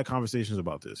 we've had conversations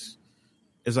about this.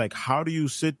 It's like, how do you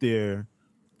sit there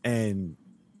and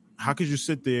how could you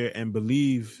sit there and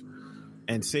believe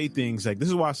and say things like, this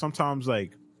is why sometimes,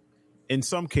 like, in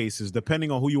some cases,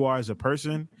 depending on who you are as a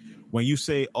person, when you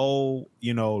say, oh,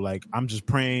 you know, like, I'm just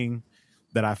praying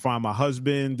that I find my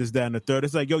husband, this, that, and the third,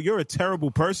 it's like, yo, you're a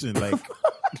terrible person. Like,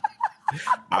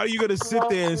 how are you going to sit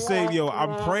there and say, yo,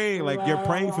 I'm praying, like, you're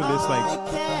praying for this? Like,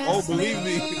 oh, believe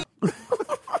me.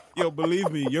 Yo, believe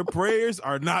me, your prayers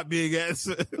are not being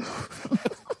answered.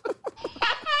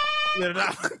 They're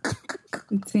not.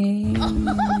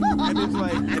 And it's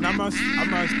like, and I'm not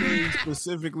saying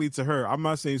specifically to her. I'm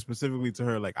not saying specifically to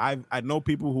her. Like, I know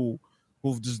people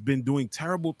who've just been doing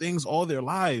terrible things all their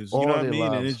lives. You know what I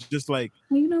mean? And it's just like,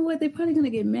 you know what? They're probably gonna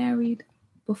get married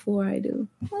before I do.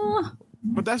 Oh.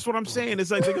 But that's what I'm saying.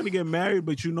 It's like, they're gonna get married,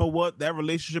 but you know what? That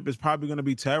relationship is probably gonna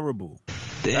be terrible.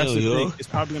 Damn, that's the yo. thing. It's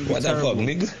probably gonna be what terrible. What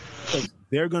the fuck, nigga?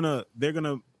 They're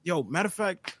gonna. Yo, matter of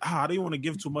fact, I don't want to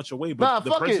give too much away, but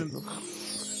the person.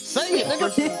 Say it, nigga.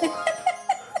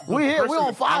 We here. We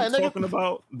on fire,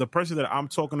 nigga. The person that I'm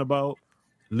talking about,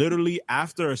 literally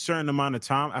after a certain amount of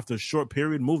time, after a short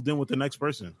period, moved in with the next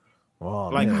person. Oh,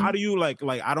 like, man. how do you like?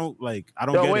 I don't Yo,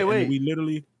 get it. wait. And we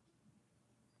literally.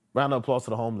 Round of applause to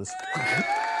the homeless.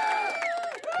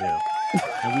 Yeah.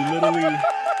 And we literally. All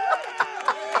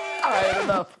right,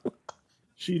 enough.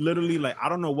 She literally, like, I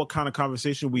don't know what kind of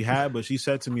conversation we had, but she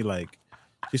said to me, like,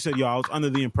 she said, yo, I was under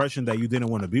the impression that you didn't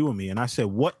want to be with me. And I said,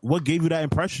 what gave you that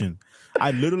impression? I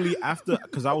literally,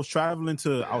 because I was traveling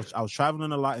I was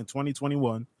traveling a lot in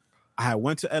 2021. I had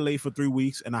went to LA for 3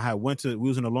 weeks, and we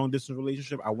was in a long distance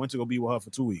relationship. I went to go be with her for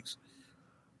 2 weeks.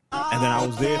 And then I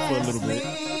was there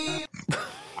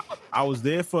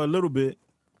for a little bit.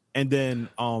 And then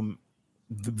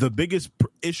the biggest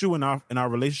issue in our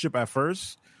relationship at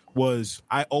first was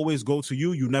I always go to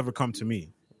you, you never come to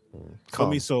me. For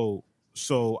me, so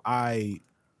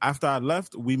after I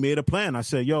left, we made a plan. I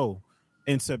said, yo,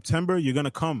 in September, you're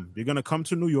gonna come. You're gonna come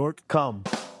to New York. Come.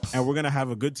 And we're gonna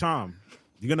have a good time.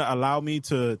 You're gonna allow me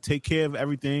to take care of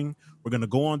everything. We're gonna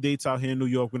go on dates out here in New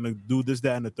York. We're gonna do this,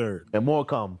 that, and the third. And more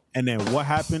come. And then what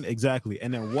happened? Exactly.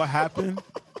 And then what happened?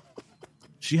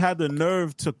 She had the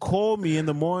nerve to call me in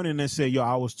the morning and say, yo,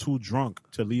 I was too drunk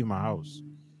to leave my house.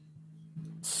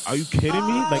 Are you kidding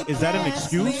me? Like, is that an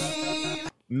excuse?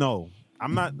 No,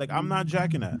 I'm not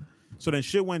jacking that. So then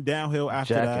shit went downhill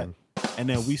after that. And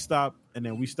then we stopped.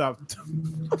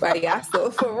 But y'all still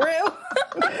for real?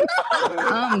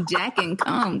 I'm jacking.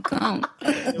 Come.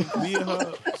 Me and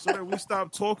her, so then we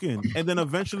stopped talking. And then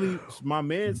eventually my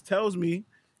man tells me,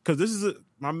 because this is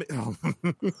my man. What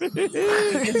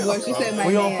she said,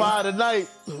 we on fire tonight.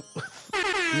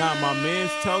 Nah, my man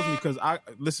tells me, because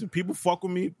listen, people fuck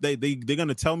with me. They're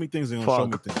gonna tell me things. They're gonna show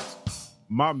me things.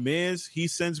 My man's, he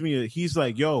sends me he's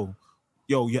like, yo,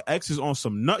 your ex is on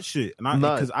some nut shit. And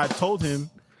because I told him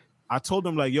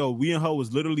like, yo, we and her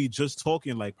was literally just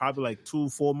talking, like probably like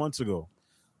 2-4 months ago.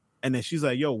 And then she's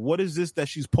like, yo, what is this that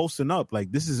she's posting up?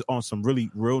 Like, this is on some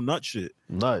really real nut shit.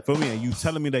 Nut. For me, and you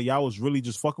telling me that y'all was really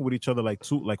just fucking with each other like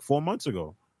 4 months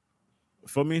ago.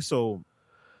 For me, so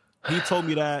he told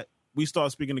me that. We started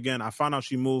speaking again. I found out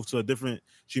she moved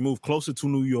closer to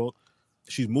New York.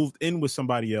 She's moved in with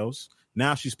somebody else.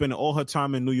 Now she's spending all her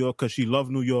time in New York because she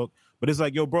loved New York. But it's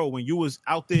like, yo, bro, when you was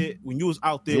out there, where you was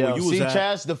see, at,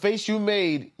 Chaz, the face you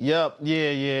made. Yep.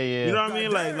 Yeah. you know what I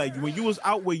mean? Like when you was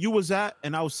out where you was at,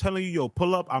 and I was telling you, yo,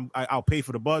 pull up. I'll pay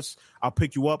for the bus. I'll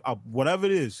pick you up. Whatever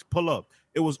it is, pull up.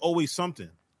 It was always something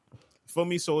for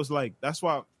me. So it's like, that's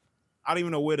why I don't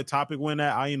even know where the topic went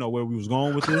at. I didn't know where we was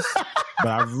going with this, but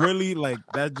I really like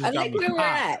that. Just I got like me where we're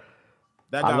hot. at.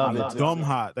 That got me dumb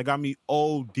hot. That got me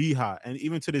OD hot. And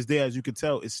even to this day, as you can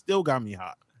tell, it still got me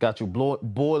hot. Got you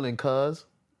boiling, cuz.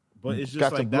 But it's just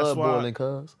got like, your that's blood why, boiling,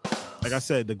 cuz. like I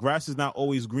said, the grass is not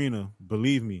always greener.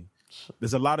 Believe me.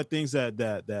 There's a lot of things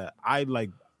that I like,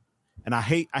 and I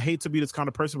hate to be this kind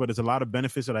of person, but there's a lot of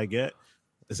benefits that I get.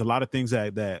 There's a lot of things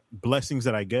that blessings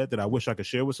that I get that I wish I could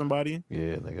share with somebody.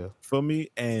 Yeah, nigga. Feel me?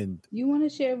 And You want to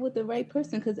share it with the right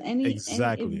person, because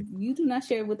Exactly. if you do not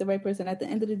share it with the right person, at the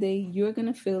end of the day, you're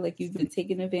gonna feel like you've been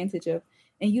taken advantage of,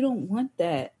 and you don't want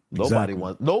that. Nobody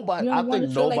wants. Nobody. You I don't want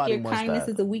think to feel like nobody your wants kindness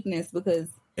that. is a weakness, because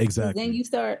exactly. then you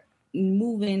start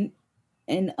moving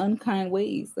in unkind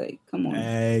ways. Like, come on.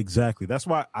 Exactly. That's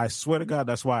why I swear to God,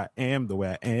 that's why I am the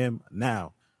way I am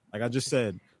now. Like I just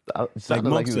said, It sounded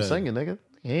like you were said, singing, nigga.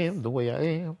 I am the way I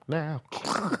am now.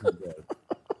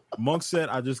 Monk said,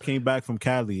 I just came back from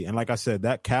Cali, and like I said,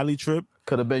 that Cali trip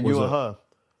could have been you and her.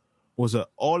 Was an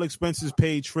all expenses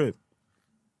paid trip.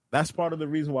 That's part of the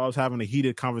reason why I was having a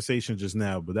heated conversation just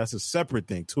now, but that's a separate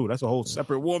thing too. That's a whole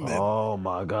separate woman. Oh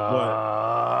my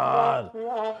God.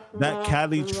 But that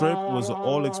Cali trip was an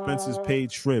all expenses paid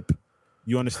trip.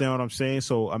 You understand what I'm saying?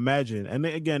 So imagine, and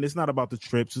then again, it's not about the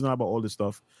trips, it's not about all this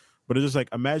stuff, but it's just like,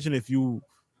 imagine if you,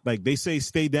 like they say,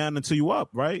 stay down until you up,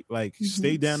 right? Like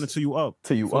stay down until you up.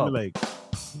 Till you Feel up. me? Like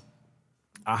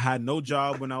I had no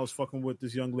job when I was fucking with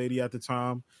this young lady at the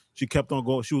time. She kept on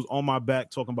going. She was on my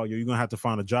back talking about, yo, you're going to have to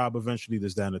find a job eventually,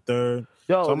 this, that, and the third.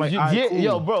 Yo, so I'm like, cool.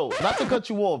 yo, bro, not to cut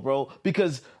you off, bro,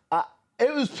 because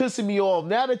it was pissing me off.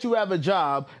 Now that you have a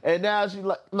job, and now she's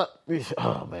like, no,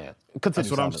 oh, man. Continue,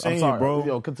 That's what I'm saying, sorry, bro.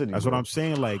 Yo, continue. That's bro. what I'm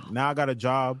saying. Like, now I got a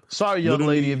job. Sorry, young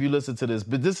lady, if you listen to this,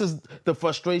 but this is the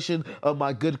frustration of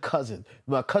my good cousin.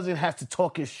 My cousin has to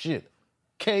talk his shit.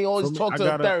 Can't always talk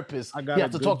to a therapist. He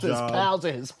has to talk to his pals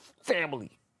and his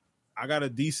family. I got a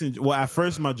decent. Well, at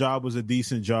first my job was a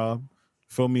decent job.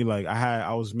 Feel me? Like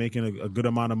I was making a good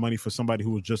amount of money for somebody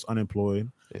who was just unemployed.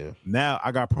 Yeah. Now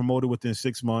I got promoted within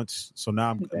 6 months, so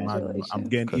now I'm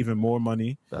getting even more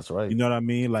money. That's right. You know what I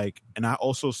mean? Like, and I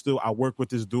also I work with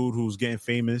this dude who's getting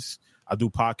famous. I do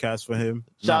podcasts for him.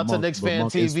 Shout out to Knicks Fan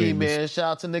TV, man.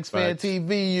 Shout out to Knicks Fan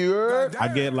TV. You heard?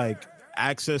 I get like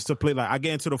access to play. Like I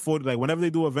get into the 40. Like whenever they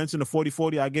do events in the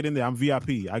 40-40, I get in there. I'm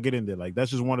VIP. I get in there. Like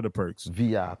that's just one of the perks.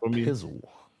 VIP.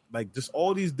 Like just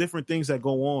all these different things that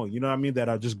go on. You know what I mean? That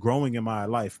are just growing in my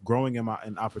life, growing in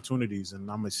opportunities.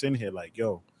 And I'm sitting here like,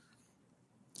 yo.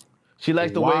 She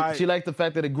liked the way. She liked the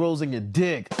fact that it grows in your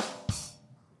dick.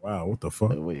 Wow, what the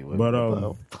fuck? Wait,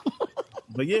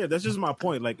 but yeah, that's just my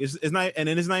point. Like it's not, and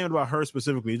it's not even about her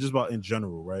specifically. It's just about in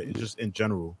general, right? It's just in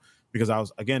general. Because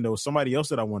there was somebody else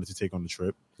that I wanted to take on the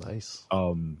trip. Nice.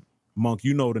 Monk,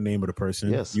 you know the name of the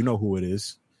person. Yes. You know who it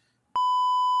is.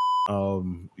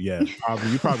 Yeah,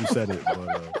 you probably said it.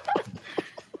 But,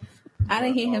 I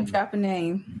didn't hear him drop a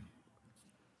name.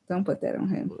 Don't put that on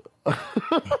him.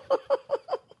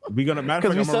 We're gonna matter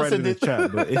of fact, I'm gonna write it in the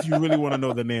chat. But if you really want to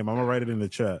know the name, I'm gonna write it in the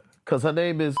chat. Because her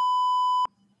name is.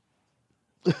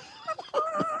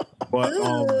 But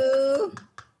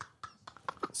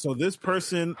so this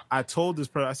person, I told this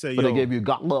person, I said, yo, they gave you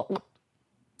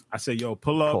I said, yo,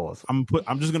 pull up. Pause.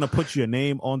 I'm just gonna put your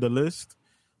name on the list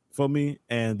for me,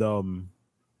 and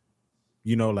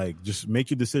you know, like just make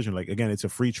your decision. Like again, it's a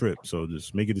free trip, so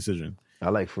just make a decision. I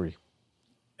like free.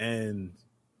 And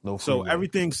no free so way.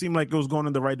 everything seemed like it was going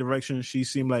in the right direction. She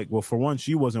seemed like, well, for one,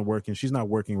 she wasn't working. She's not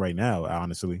working right now,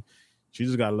 honestly. She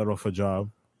just got let off her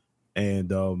job.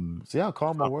 And see how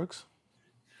karma works?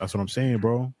 That's what I'm saying,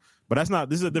 bro. But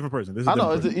this is a different person. I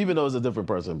know, even though it's a different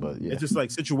person, but yeah. It's just like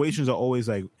situations are always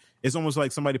like, it's almost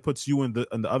like somebody puts you in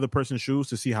the other person's shoes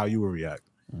to see how you will react.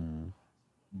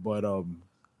 But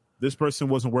this person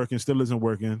wasn't working, still isn't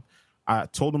working. I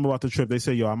told them about the trip. They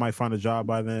said, yo, I might find a job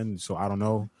by then, so I don't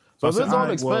know. So if it's all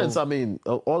expense, I mean,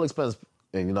 all expense,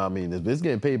 and you know what I mean, if it's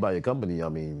getting paid by your company, I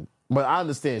mean, but I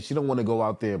understand she don't want to go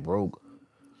out there broke.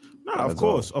 No, of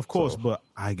course, but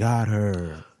I got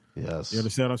her. Yes. You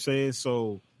understand what I'm saying?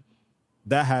 So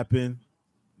that happened.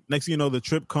 Next thing you know, the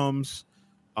trip comes.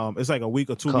 It's like a week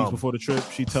or 2 weeks before the trip.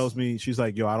 She tells me, she's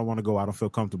like, yo, I don't want to go. I don't feel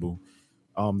comfortable.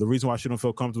 The reason why she don't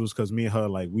feel comfortable is because me and her,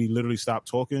 like, we literally stopped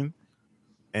talking.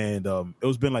 And it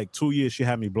was been like 2 years she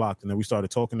had me blocked. And then we started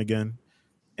talking again.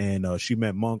 And she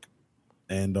met Monk.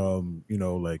 And, you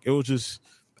know, like, it was just,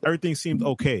 everything seemed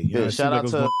okay. You know, Yeah, it shout seemed out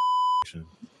like to it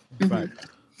was going fact.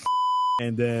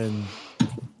 And then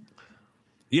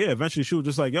eventually she was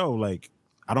just like, yo, like,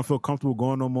 I don't feel comfortable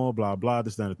going no more, blah, blah,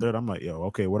 this, that, and the third. I'm like, yo,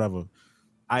 okay, whatever.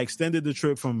 I extended the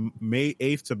trip from May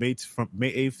 8th to May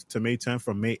 10th,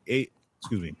 from May 8th,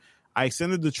 excuse me. I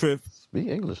extended the trip. Speak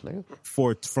English, nigga.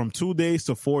 From 2 days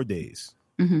to 4 days.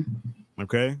 Mm-hmm.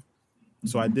 Okay.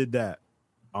 So I did that.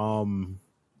 And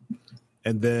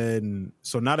then,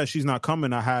 so now that she's not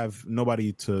coming, I have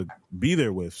nobody to be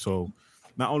there with. So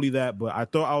not only that,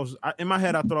 but in my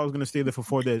head, I thought I was going to stay there for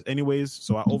 4 days anyways.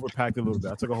 So I overpacked a little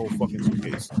bit. I took a whole fucking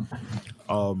suitcase.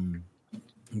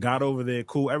 Got over there.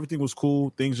 Cool. Everything was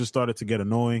cool. Things just started to get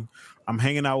annoying. I'm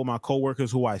hanging out with my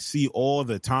coworkers who I see all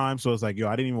the time. So it's like, yo,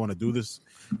 I didn't even want to do this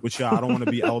with y'all. I don't want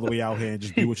to be all the way out here and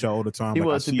just be with y'all all the time. He like,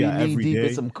 wants to be knee deep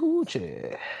in some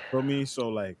coochie. For me,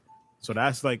 so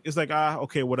that's like, it's like,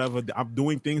 okay, whatever. I'm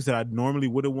doing things that I normally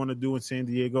wouldn't want to do in San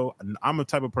Diego. I'm a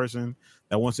type of person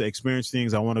that wants to experience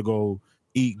things. I want to go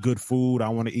eat good food. I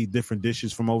want to eat different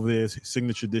dishes from over there,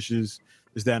 signature dishes,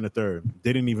 this, that, and the third.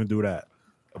 They didn't even do that.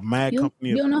 You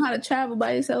don't know how to travel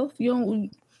by yourself? You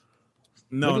don't.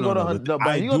 No.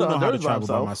 I do know how to travel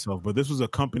by myself, but this was a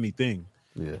company thing.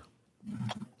 Yeah.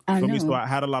 For me, so I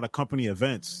had a lot of company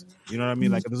events. You know what I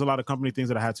mean? Like, there's a lot of company things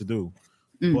that I had to do.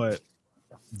 But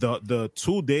the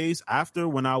 2 days after,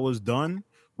 when I was done,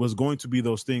 was going to be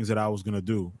those things that I was going to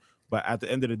do. But at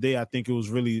the end of the day, I think it was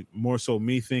really more so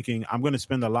me thinking I'm going to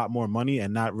spend a lot more money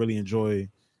and not really enjoy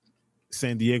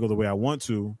San Diego the way I want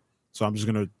to. So I'm just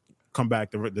going to come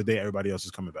back the day everybody else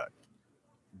is coming back.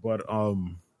 But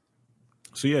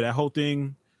so yeah, that whole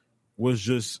thing was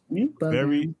just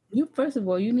very. You first of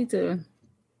all, you need to.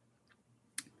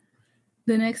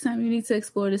 The next time you need to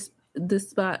explore this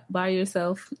spot by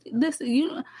yourself.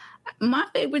 My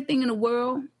favorite thing in the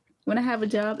world when I have a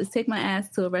job is take my ass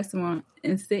to a restaurant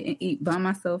and sit and eat by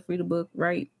myself, read a book,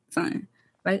 write something.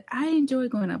 Like, I enjoy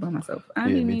going out by myself. I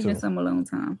be needing some alone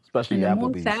time. Especially and the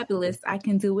Applebee's. more fabulous I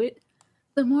can do it,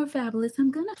 the more fabulous I'm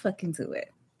gonna fucking do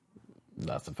it.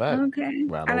 That's a fact. Okay.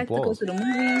 I like applause. to go to the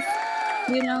movies.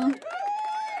 You know,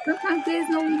 sometimes there's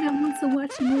no one that wants to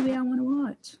watch the movie I want to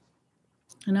watch,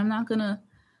 and I'm not gonna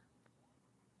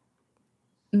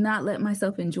not let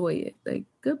myself enjoy it. Like,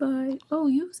 goodbye. Oh,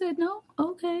 you said no?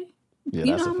 Okay. Yeah,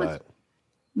 you that's know how a much fact.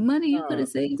 money you could have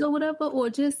saved or whatever, or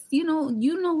just you know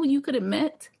who you could have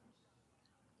met.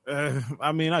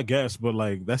 I mean, I guess, but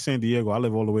like, that's San Diego. I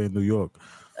live all the way in New York.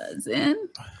 Zen,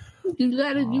 you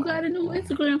got a new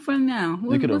Instagram friend now.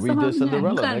 You could have read this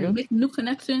Cinderella, you gotta nigga. make new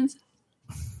connections.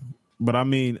 But I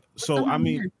mean,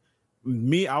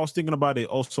 me, I was thinking about it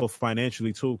also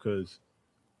financially too, because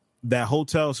that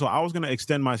hotel. So I was gonna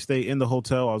extend my stay in the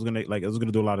hotel. I was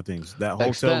gonna do a lot of things. That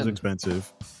hotel was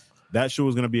expensive. That shit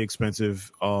was gonna be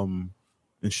expensive.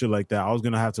 And shit like that. I was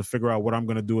gonna have to figure out what I'm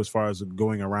gonna do as far as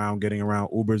going around, getting around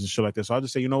Ubers and shit like that. So I'll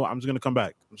just say, you know what, I'm just gonna come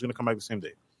back. I'm just gonna come back the same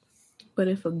day. But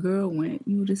if a girl went,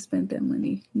 you would have spent that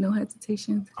money, no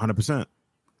hesitation. 100%.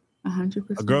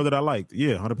 100%. A girl that I liked,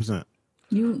 yeah, 100%.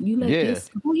 You like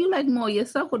who you like more,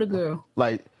 yourself or the girl?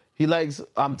 Like, he likes.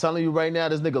 I'm telling you right now,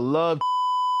 this nigga love.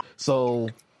 So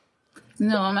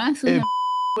no, I'm asking him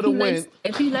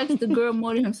if he likes the girl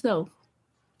more than himself.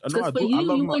 Because for you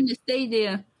wouldn't have stayed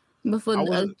there. But for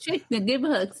a chick that gave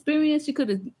her experience, she could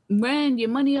have ran your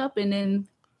money up and then.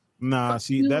 Nah,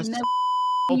 see, that's.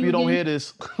 Hope you don't hear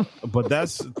this. But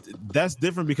that's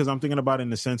different because I'm thinking about it in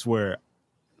the sense where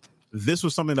this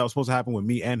was something that was supposed to happen with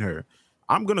me and her.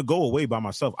 I'm gonna go away by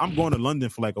myself. I'm going to London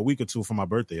for like a week or two for my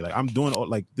birthday. Like, I'm doing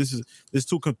like this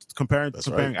two comparing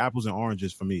apples and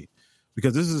oranges for me,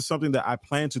 because this is something that I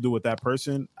plan to do with that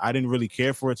person. I didn't really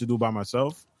care for it to do by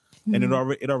myself. And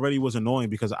it already was annoying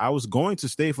because I was going to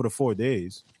stay for the 4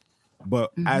 days.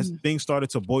 But as things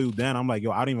started to boil down, I'm like,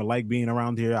 yo, I don't even like being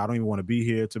around here. I don't even want to be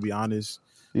here, to be honest.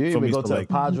 You didn't even go to a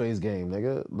Padres game,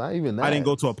 nigga. Not even that. I didn't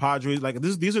go to a Padres. Like,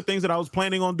 these are things that I was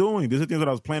planning on doing.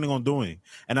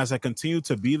 And as I continued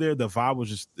to be there, the vibe was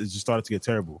just started to get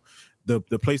terrible. The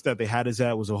place that they had us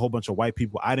at was a whole bunch of white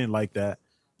people. I didn't like that.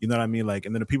 You know what I mean? Like,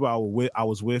 and then the people I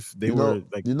was with, they were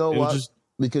like, you know what?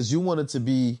 Because you wanted to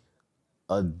be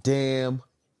a damn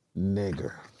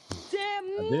nigger.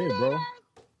 I did, bro.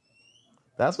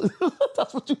 That's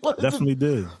what you wanted. Definitely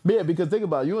did. Yeah, because think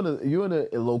about it, you're in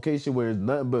a location where it's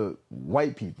nothing but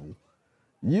white people.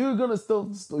 You're gonna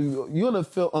you're gonna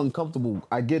feel uncomfortable.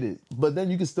 I get it, but then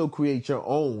you can still create your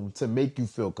own to make you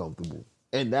feel comfortable,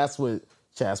 and that's what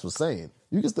Chas was saying.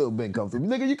 You can still be comfortable,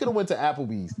 nigga. You could have went to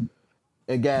Applebee's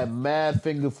and got mad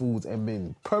finger foods and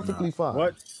been perfectly fine.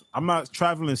 What? I'm not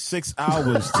traveling 6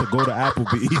 hours to go to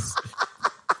Applebee's.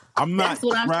 I'm not. That's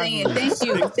what I'm saying. Thank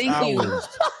you. Hours.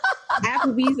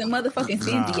 Applebee's in motherfucking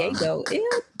San Diego.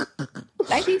 Ew.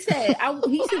 Like he said,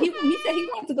 he said he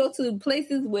wanted to go to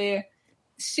places where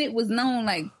shit was known.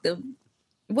 Like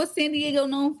what's San Diego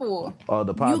known for? Oh,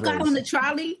 the Padres. You got on the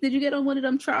trolley? Did you get on one of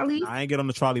them trolleys? I ain't get on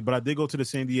the trolley, but I did go to the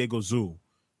San Diego Zoo.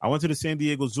 I went to the San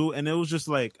Diego Zoo, and it was just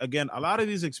like, again, a lot of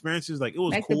these experiences, like, it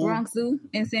was like cool. the Bronx Zoo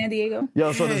in San Diego.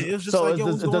 Yo, so, Yeah, does, it was just so like, is yo,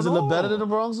 this- what's does it going look better on? than the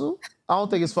Bronx Zoo? I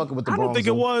don't think it's fucking with the I Bronx don't think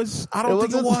Zoo. it was. I don't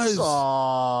think it was.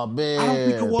 Oh, man. I don't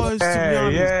think it was, to be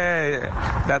honest.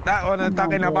 Yeah. That what I'm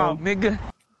talking about, nigga.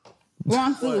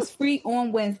 Bronx Zoo is free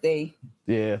on Wednesday.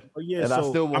 Yeah. But yeah, And so, I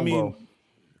still won't go.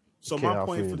 So Care my how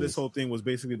point free for it this is. whole thing was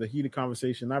basically the heated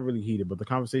conversation, not really heated, but the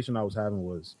conversation I was having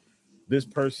was this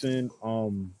person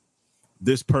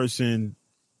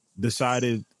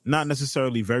decided, not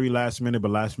necessarily very last minute,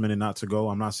 but last minute not to go.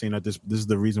 I'm not saying that this is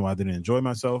the reason why I didn't enjoy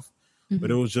myself,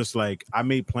 but it was just like I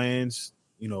made plans,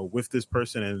 with this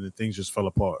person, and the things just fell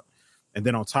apart. And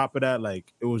then on top of that,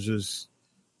 like it was just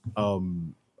I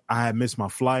had missed my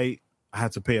flight. I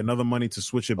had to pay another money to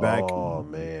switch it back. Oh,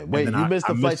 man. Wait, then you missed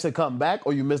the I flight to come back,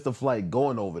 or you missed the flight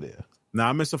going over there? Now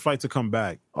I missed a flight to come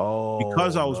back. Oh,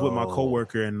 because I was with my no.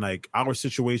 coworker, and like our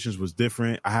situations was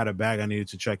different. I had a bag I needed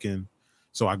to check in.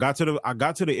 So I got to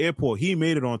the airport. He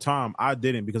made it on time. I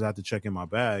didn't because I had to check in my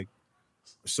bag.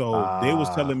 So they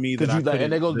was telling me that I couldn't.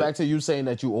 And it goes back to you saying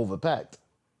that you overpacked.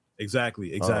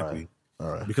 Exactly. All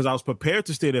right. Because I was prepared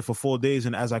to stay there for 4 days,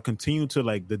 and as I continued to,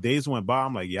 like, the days went by,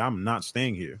 I'm like, yeah, I'm not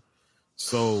staying here.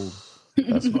 So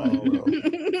That's fine, bro.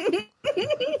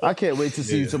 I can't wait to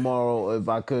see you tomorrow if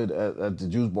I could at the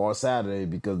Juice Bar Saturday,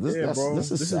 because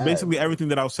this is sad. basically everything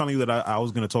that I was telling you that I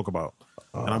was going to talk about,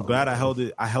 and I'm glad I held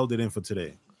it in for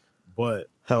today. But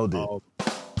held it.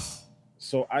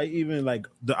 So I even like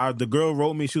the girl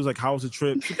wrote me. She was like, "How was the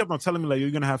trip?" She kept on telling me like,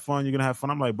 "You're gonna have fun. You're gonna have fun."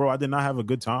 I'm like, "Bro, I did not have a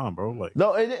good time, bro." Like,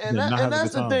 no, and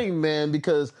that's the thing, man.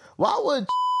 Because why would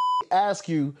ask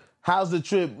you how's the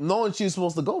trip, knowing she's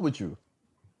supposed to go with you?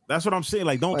 That's what I'm saying.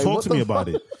 Like, don't Like, talk what to the me about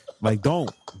fuck? it. Like, don't,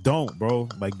 bro.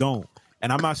 Like, don't.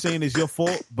 And I'm not saying it's your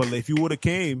fault, but if you would have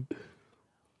came,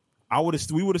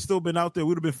 we would have still been out there.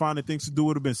 We'd have been finding things to do. It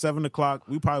would have been 7:00.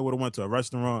 We probably would have went to a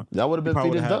restaurant. That would have been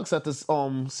feeding had ducks at the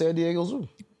San Diego Zoo.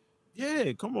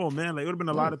 Yeah, come on, man. Like, it would have been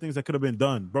a lot of things that could have been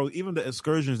done, bro. Even the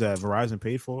excursions that Verizon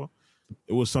paid for,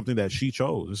 it was something that she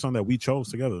chose. It's something that we chose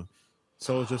together.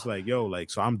 So it's just like, yo,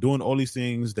 like, so I'm doing all these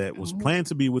things that was planned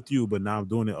to be with you, but now I'm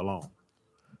doing it alone.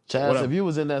 Chaz, if you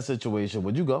was in that situation,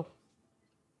 would you go?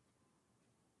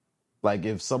 Like,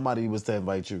 if somebody was to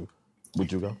invite you, would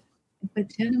you go? But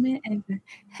gentlemen,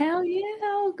 hell yeah,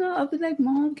 I'll go. I'll be like,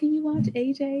 Mom, can you watch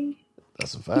AJ?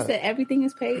 That's a He fact. said everything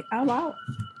is paid. I'm out.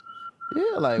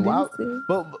 Yeah, like, wow.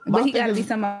 But he gotta be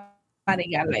somebody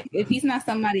I like. If he's not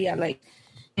somebody I like,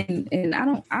 and I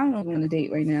don't want to date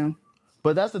right now.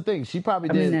 But that's the thing. She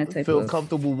probably I'm in that didn't type feel of-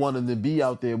 comfortable wanting to be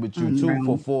out there with you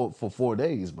too for 4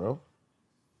 days, bro.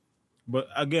 But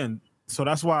again, so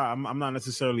that's why I'm not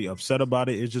necessarily upset about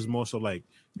it. It's just more so like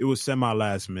it was semi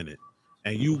last minute,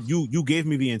 and you gave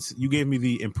me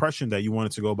the impression that you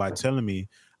wanted to go by telling me,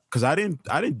 because I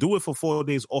didn't do it for 4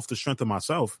 days off the strength of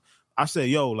myself. I said,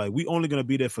 yo, like, we only gonna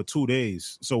be there for 2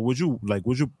 days. So would you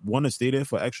want to stay there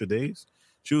for extra days?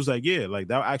 She was like, yeah, like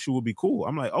that actually would be cool.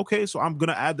 I'm like, okay, so I'm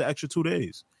gonna add the extra 2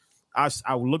 days. I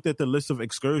looked at the list of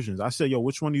excursions. I said, yo,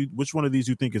 which one of these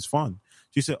you think is fun?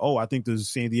 She said, oh, I think the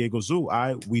San Diego Zoo.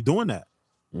 We doing that.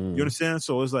 You understand?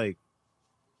 So it's like,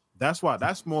 that's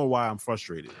more why I'm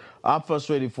frustrated. I'm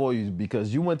frustrated for you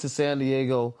because you went to San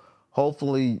Diego.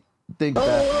 Hopefully, think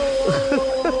that.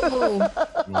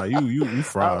 Nah, you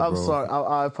fried, I'm bro. sorry.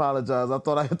 I apologize. I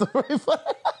thought I hit the right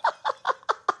button.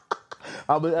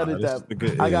 I'm gonna edit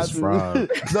that. I got you.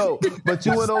 No, but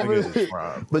you went over.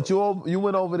 But you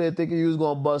went over there thinking you was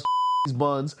gonna bust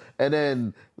buns, and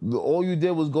then all you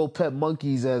did was go pet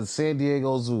monkeys at San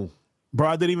Diego Zoo. Bro,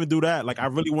 I didn't even do that. Like, I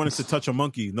really wanted to touch a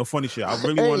monkey. No funny shit. I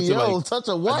really wanted to, like, touch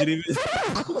a what? I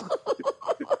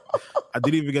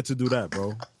didn't even get to do that,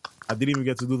 bro. I didn't even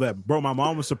get to do that. Bro, my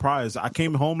mom was surprised. I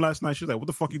came home last night. She was like, what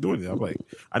the fuck you doing there? I'm like,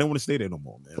 I didn't want to stay there no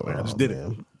more, man. Like, I just did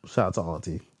it. Shout out to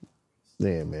Auntie.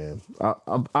 Yeah, man.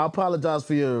 I apologize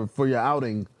for your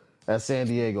outing at San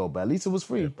Diego, but at least it was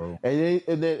free. Yeah, bro.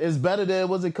 And it's better that it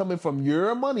wasn't coming from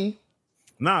your money.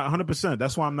 Nah, 100%.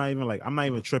 That's why I'm not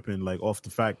even tripping, like, off the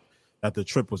fact that the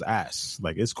trip was ass.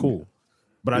 Like, it's cool.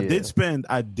 But I did spend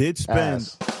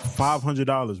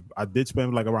 $500. I did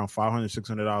spend like around $500,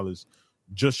 $600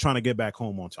 just trying to get back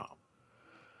home on time.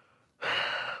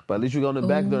 But at least you got it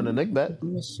back during the Knicks bet.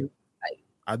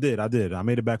 I did. I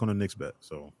made it back on the Knicks bet.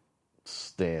 So,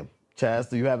 damn.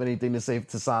 Chaz, do you have anything to say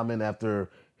to Simon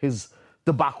after his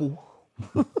debacle.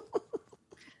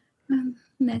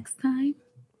 Next time.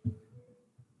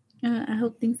 I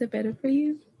hope things are better for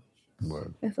you.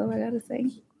 Word. That's all I gotta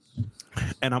say.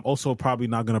 And I'm also probably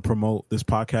not going to promote this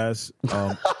podcast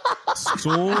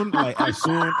soon, like as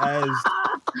soon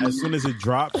as it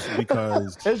drops,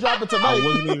 because It's dropping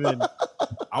tonight.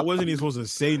 I wasn't even supposed to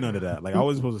say none of that. Like, I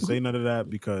wasn't supposed to say none of that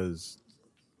because,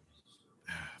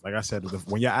 like I said,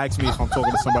 when you asked me if I'm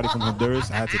talking to somebody from Honduras,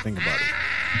 I had to think about it.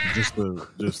 Just to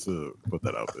put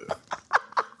that out there.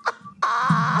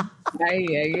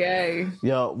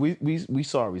 Yo, we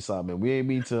sorry, Simon. We ain't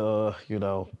mean to,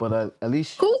 but at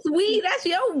least. Who's we? That's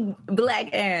your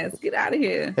black ass. Get out of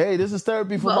here. Hey, this is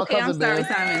therapy for my cousin, man. I'm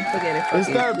sorry, Simon. Forget it. It's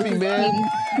therapy, man.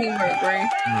 Teamwork, right?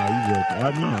 Nah, you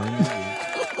good.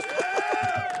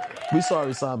 We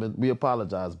sorry, Simon. We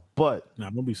apologize, but Nah,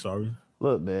 don't be sorry.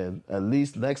 Look, man. At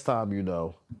least next time,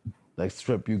 next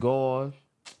trip you go on.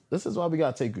 This is why we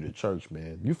gotta take you to church,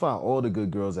 man. You find all the good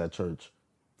girls at church,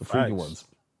 the freaky ones.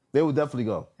 They would definitely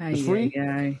go. It's free.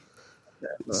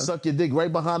 Suck your dick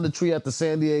right behind the tree at the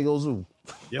San Diego Zoo.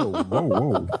 Yo,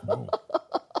 whoa.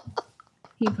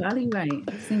 He probably right.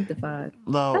 Sanctified.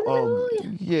 No,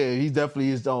 yeah, he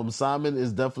definitely is. Simon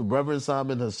is definitely Reverend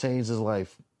Simon has changed his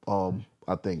life.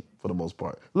 I think for the most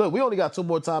part. Look, we only got 2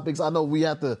 more topics. I know we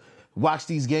have to watch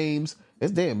these games.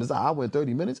 It's an hour and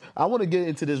 30 minutes. I want to get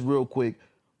into this real quick.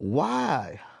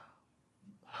 Why?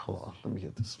 Hold on, let me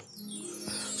get this.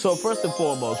 So first and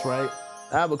foremost, right?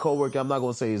 I have a coworker. I'm not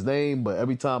gonna say his name, but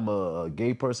every time a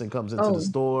gay person comes into the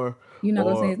store, you're not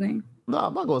gonna say his name. No,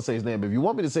 I'm not gonna say his name. If you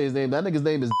want me to say his name, that nigga's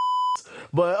name is.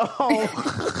 But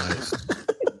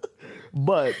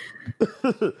but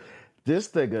this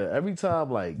nigga, every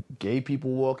time like gay people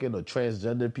walk in or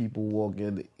transgender people walk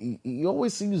in, he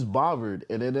always seems bothered.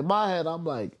 And then in my head, I'm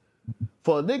like,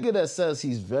 for a nigga that says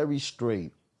he's very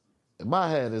straight, in my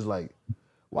head is like,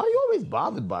 why are you always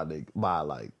bothered by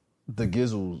like the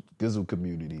Gizzle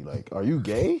community? Like, are you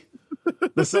gay?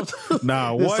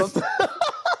 Nah, what?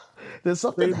 There's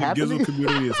something happening. The Gizzle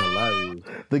community is hilarious.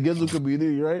 The Gizzle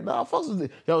community, right? Nah, fuck with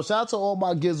it. Yo, shout out to all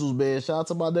my Gizzles, man. Shout out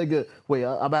to my nigga. Wait,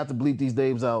 I'm about to bleep these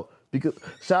names out because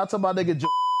shout out to my nigga.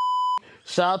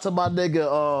 Shout out to my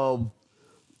nigga.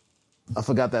 I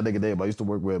forgot that nigga name. I used to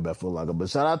work with him at Foot Locker, but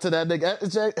shout out to that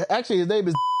nigga. Actually, his name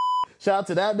is. Shout out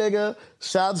to that nigga.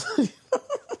 Shout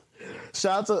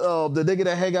out to the nigga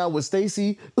that hang out with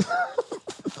Stacy.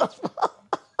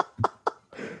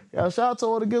 Yeah, shout out to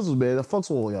all the Gizzles, man. That fucks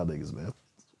with all y'all niggas, man.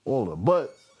 All of them.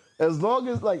 But as long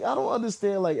as, like, I don't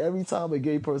understand, like, every time a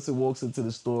gay person walks into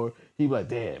the store, he be like,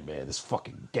 damn, man, this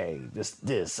fucking gay, this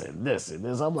and this and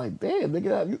this. I'm like, damn,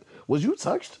 nigga, was you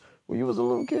touched when you was a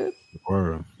little kid?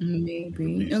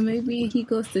 Maybe. Or maybe he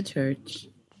goes to church.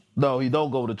 No, he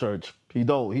don't go to church. He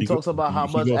don't. He talks about how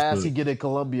much ass he get in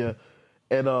Colombia.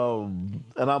 And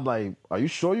I'm like, are you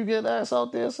sure you getting ass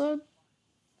out there, son?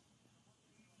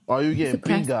 Are you getting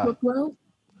pinga? Bro?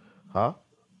 Huh?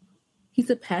 He's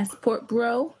a passport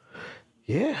bro?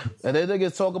 Yeah. And then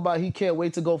niggas talk about he can't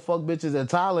wait to go fuck bitches in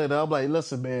Thailand. And I'm like,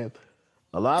 listen, man,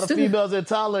 a lot of females in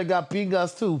Thailand got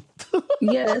pingas too.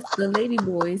 Yes, the lady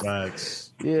boys.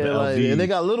 Facts. Yeah, like, and they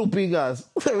got little pingas.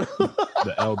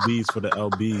 The LBs for the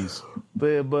LBs.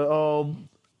 But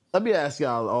let me ask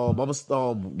y'all.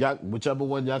 Y'all, whichever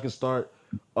one y'all can start.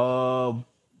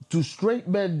 Do straight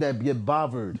men that get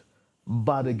bothered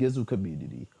by the Gizzle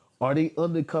community, are they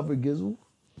undercover Gizzle?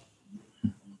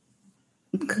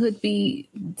 Could be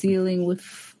dealing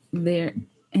with their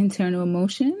internal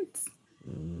emotions.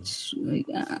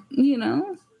 Not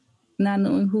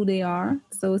knowing who they are.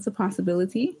 So it's a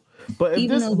possibility. But if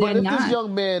this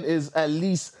young man is at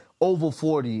least over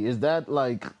 40, is that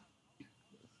like?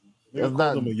 They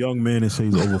call him a young man and say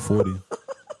he's over 40.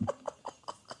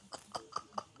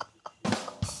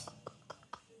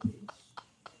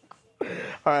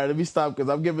 All right, let me stop because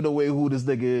I'm giving away who this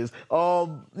nigga is.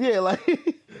 Yeah, like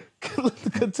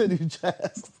continue,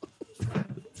 Chaz.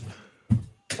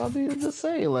 I mean, I'm just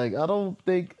saying, like, I don't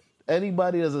think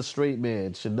anybody as a straight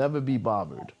man should never be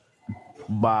bothered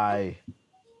by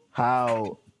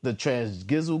how the trans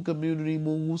Gizzle community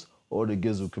moves or the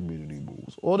Gizzle community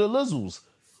moves or the Lizzles.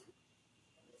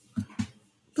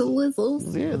 The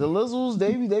Lizzles? Yeah, the Lizzles,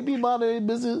 they be minding their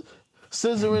business,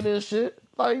 scissoring and shit.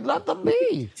 Like, not to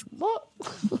me. What?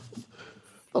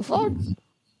 The fuck?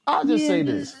 I'll just say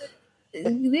this.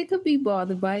 They could be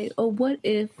bothered by it. Or what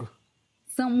if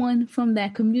someone from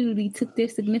that community took their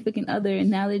significant other and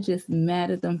now they're just mad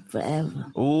at them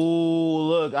forever? Ooh,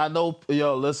 look, I know.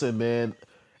 Yo, listen, man.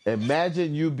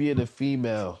 Imagine you being a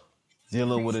female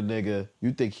dealing with a nigga.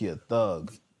 You think he a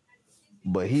thug,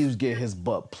 but he was getting his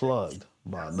butt plugged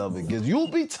by another nigga.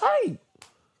 You'll be tight.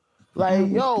 Like,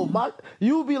 yo,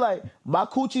 you be like, my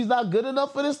coochie's not good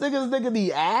enough for this nigga. This nigga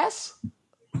need ass.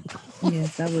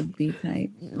 Yes, that would be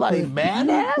tight. Like, But man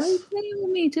why ass. are you playing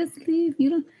with me? Just leave.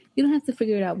 You don't have to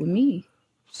figure it out with me.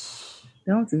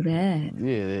 Don't do that.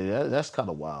 Yeah, that's kind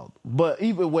of wild. But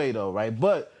either way, though, right?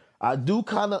 But I do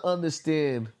kind of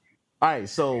understand. All right,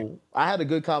 so I had a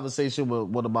good conversation with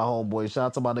one of my homeboys. Shout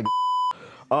out to my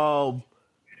nigga.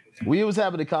 We was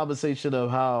having a conversation of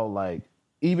how, like,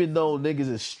 even though niggas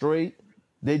is straight,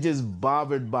 they just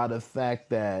bothered by the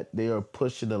fact that they are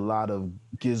pushing a lot of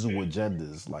gizzle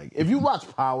agendas. Like, if you watch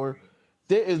Power,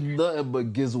 there is nothing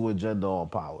but gizzle agenda on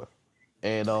Power.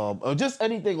 And or just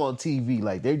anything on TV,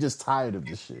 like they're just tired of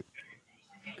this shit.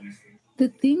 The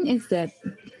thing is that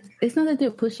it's not that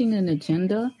they're pushing an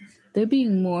agenda; they're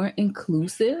being more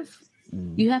inclusive.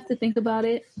 You have to think about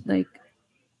it. Like,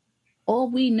 all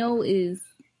we know is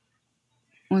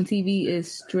on TV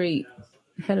is straight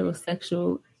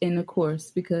heterosexual intercourse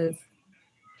because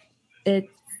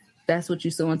that's what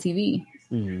you saw on TV.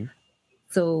 Mm-hmm.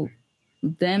 So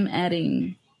them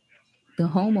adding the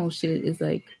homo shit is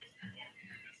like,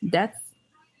 that's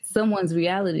someone's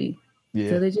reality. Yeah.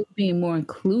 So they're just being more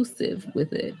inclusive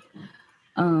with it.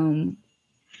 And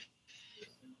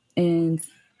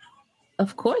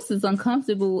of course it's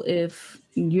uncomfortable if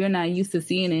you're not used to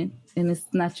seeing it and it's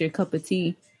not your cup of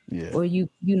tea. Yeah. Or you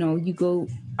go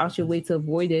out your way to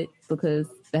avoid it because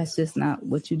that's just not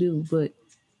what you do. But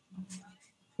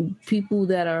people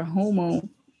that are homo,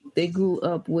 they grew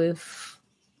up with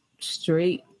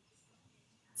straight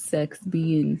sex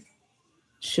being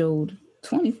showed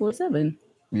 24/7.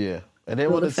 Yeah, and they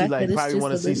want to see, like, probably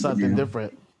want to see something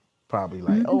different. Probably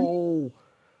like, oh,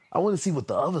 I want to see what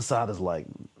the other side is like.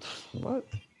 What?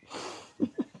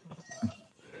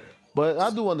 But I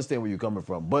do understand where you're coming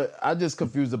from. But I just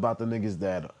confused about the niggas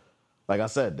that, like I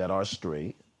said, that are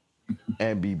straight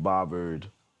and be bothered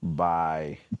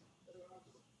by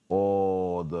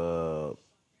all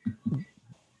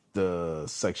the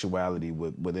sexuality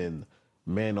within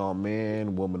man on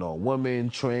man, woman on woman,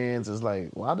 trans. It's like,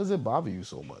 why does it bother you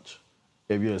so much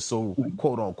if you're so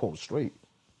quote unquote straight?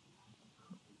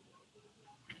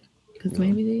 Because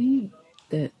maybe they ain't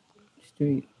that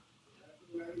straight.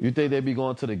 You think they be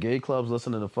going to the gay clubs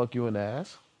listening to "Fuck You in the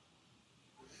Ass"?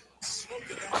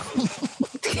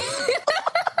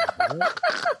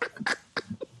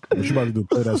 What you about to do?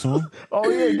 Play that song? Oh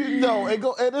yeah, no, and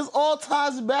this all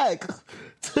ties back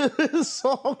to this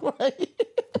song, right?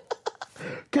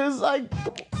 Cause like,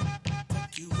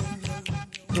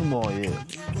 come on, yeah.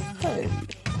 Hey,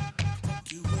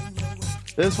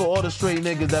 this for all the straight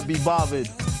niggas that be bothered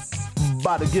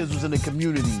by the gizzles in the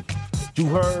community. You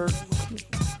heard?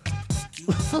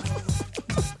 All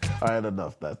right,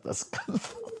 enough. That's.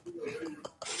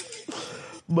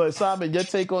 But Simon, your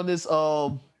take on this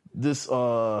this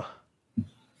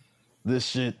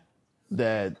shit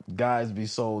that guys be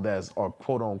sold as are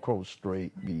quote unquote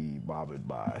straight be bothered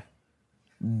by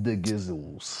the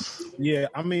gizzles. Yeah,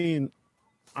 I mean,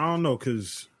 I don't know,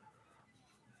 because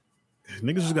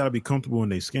niggas just gotta be comfortable in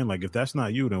their skin. Like, if that's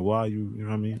not you, then why you know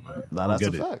what I mean? Nah, that's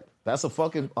a fact. That's a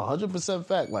fucking 100%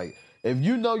 fact. Like, if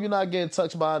you know you're not getting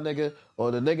touched by a nigga, or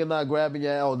the nigga not grabbing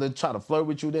your ass, or they try to flirt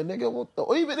with you, then nigga,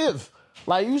 or even if,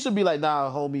 like, you should be like,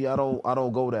 nah, homie, I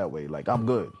don't go that way. Like, I'm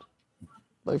good.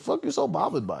 Like, fuck, you so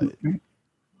bothered by it.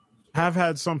 I've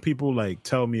had some people like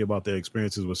tell me about their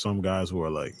experiences with some guys who are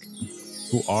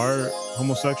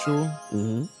homosexual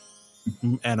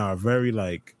and are very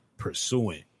like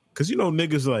pursuing. Because you know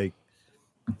niggas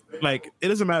like it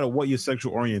doesn't matter what your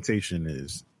sexual orientation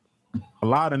is. A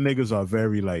lot of niggas are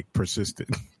very like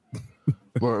persistent.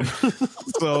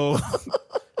 so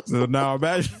now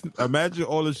imagine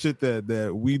all the shit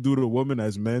that we do to women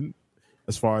as men,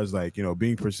 as far as like, you know,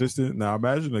 being persistent. Now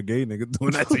imagine a gay nigga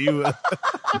doing that to you.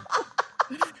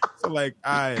 So like,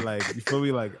 you feel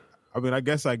me? Like, I mean, I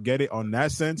guess I get it on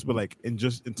that sense, but like in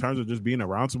terms of just being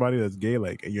around somebody that's gay,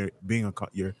 like, and you're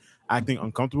acting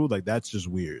uncomfortable, like that's just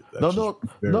weird. That's no,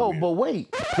 weird. But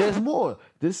wait, there's more.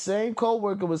 This same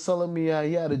coworker was telling me how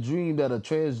he had a dream that a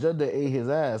transgender ate his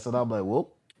ass, and I'm like,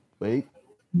 whoop, wait.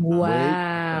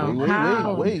 Wow.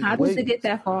 How does it get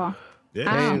that far? Yeah.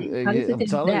 I'm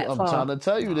trying to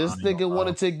tell you, this nigga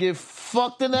wanted to get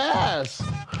fucked in the ass.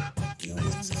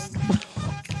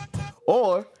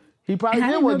 Or he probably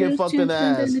did want to get fucked in the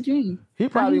ass. He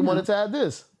probably wanted to have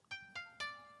this.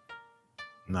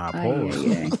 Nah, pause.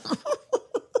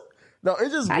 No,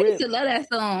 it's just I weird. used to love that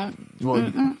song.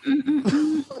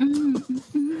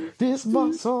 This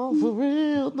my song for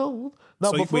real. No,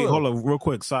 so wait, hold on, real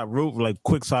quick,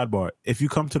 quick sidebar. If you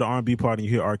come to the R&B party and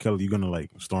you hear R. Kelly, you gonna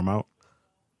like storm out?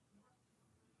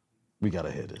 We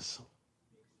gotta hear this.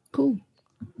 Cool.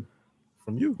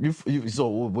 From you. So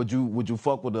would you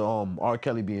fuck with the R.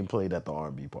 Kelly being played at the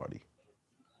R&B party?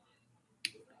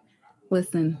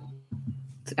 Listen,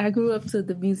 I grew up to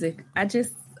the music.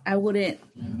 I wouldn't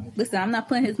listen. I'm not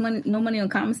putting no money on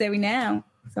commissary now.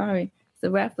 Sorry, it's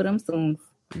a wrap for them songs.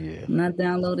 Yeah, I'm not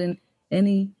downloading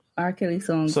any R. Kelly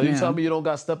songs. So you now. tell me you don't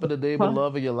got "Step in the Name of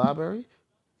Love" in your library?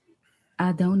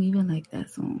 I don't even like that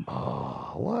song.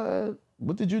 Oh, what?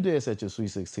 What did you dance at your Sweet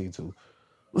 16 to?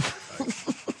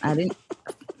 I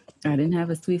didn't have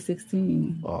a Sweet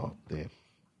 16. Oh, damn.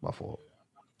 My fault.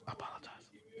 I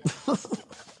apologize.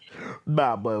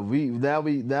 Nah, but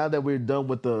now that we're done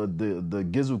with the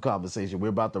Gizzle conversation, we're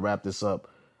about to wrap this up.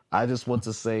 I just want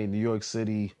to say New York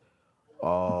City,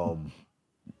 we're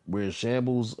in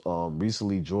shambles.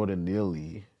 Recently Jordan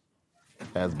Neely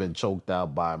has been choked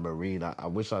out by a Marine. I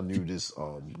wish I knew this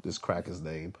cracker's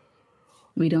name.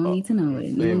 We don't need to know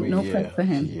it. No prep for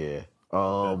him. Yeah.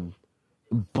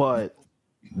 But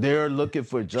they're looking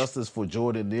for justice for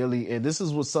Jordan Neely, and this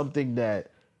is something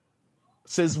that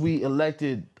since we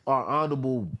elected our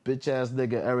honorable bitch ass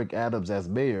nigga Eric Adams as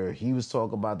mayor, he was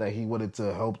talking about that he wanted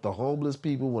to help the homeless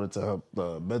people, wanted to help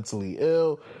the mentally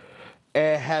ill,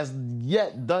 and has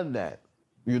yet done that.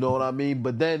 You know what I mean?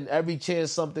 But then every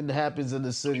chance something happens in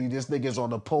the city, this nigga's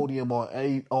on the podium on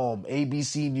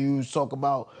ABC News talking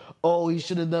about, oh, he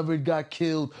should have never got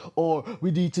killed, or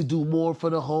we need to do more for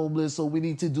the homeless, or we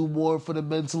need to do more for the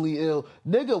mentally ill.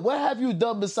 Nigga, what have you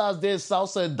done besides their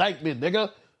salsa indictment,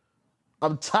 nigga?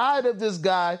 I'm tired of this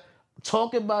guy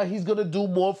talking about he's going to do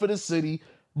more for the city,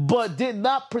 but did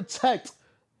not protect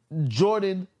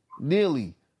Jordan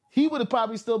Neely. He would have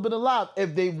probably still been alive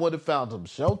if they would have found him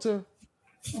shelter.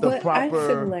 But I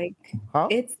feel like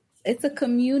it's a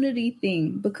community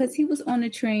thing because he was on the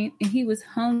train and he was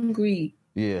hungry.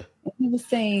 Yeah. And he was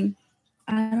saying,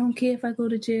 I don't care if I go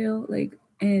to jail.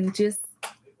 And just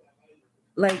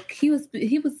like he was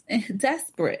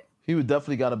desperate. He would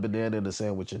definitely got a banana and a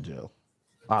sandwich in jail.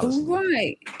 Honestly.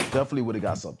 Right. Definitely would have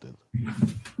got something.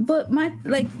 But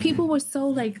people were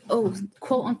so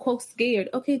quote unquote scared.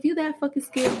 Okay, if you that fucking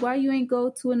scared, why you ain't go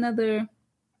to another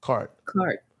cart?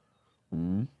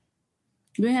 Mm-hmm.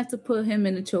 You ain't have to put him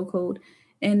in the chokehold.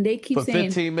 And they keep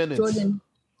saying 15 minutes.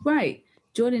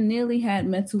 Jordan Neely had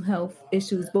mental health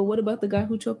issues, but what about the guy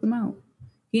who choked him out?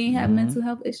 He ain't have mental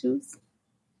health issues.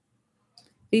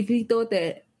 If he thought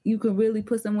that you could really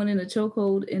put someone in a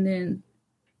chokehold and then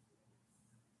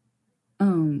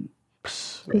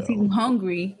because he was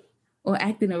hungry or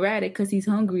acting erratic because he's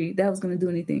hungry, that was going to do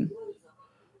anything.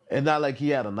 And not like he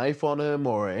had a knife on him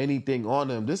or anything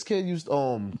on him. This kid used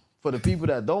for the people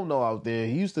that don't know out there,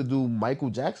 he used to do Michael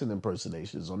Jackson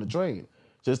impersonations on the train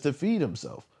just to feed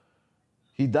himself.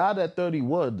 He died at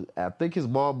 31. I think his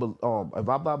mom, if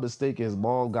I'm not mistaken, his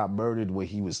mom got murdered when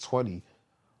he was 20.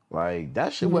 Like,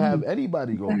 that shit would have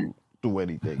anybody go through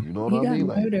anything. You know what I mean?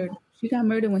 Murdered. She got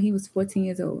murdered when he was 14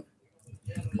 years old.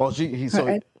 Oh, her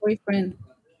ex-boyfriend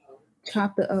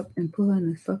chopped her up and put her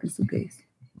in a fucking suitcase.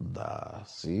 Nah,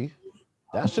 see?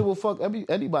 That shit will fuck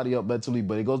anybody up mentally,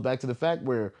 but it goes back to the fact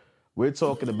where we're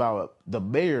talking about the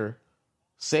mayor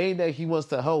saying that he wants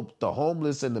to help the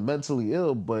homeless and the mentally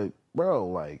ill, but bro,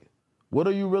 what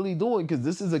are you really doing? Because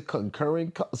this is a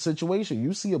concurrent situation.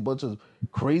 You see a bunch of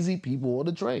crazy people on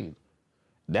the train.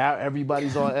 Now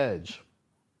everybody's on edge.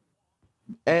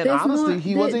 And honestly,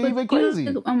 he wasn't even crazy.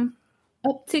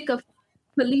 Uptick of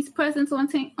police presence on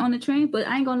the train, but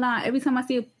I ain't gonna lie. Every time I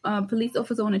see a police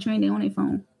officer on the train, they on their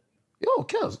phone. Yo,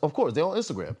 of course, they on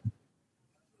Instagram.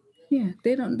 Yeah,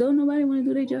 they don't nobody want to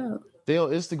do their job. They on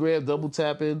Instagram double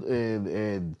tapping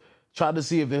and trying to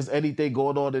see if there's anything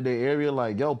going on in their area.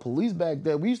 Like, yo, police back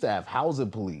then, we used to have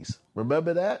housing police.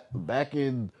 Remember that? Back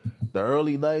in the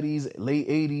early 90s, late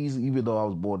 80s, even though I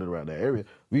was born around that area,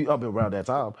 around that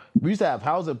time, we used to have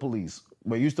housing police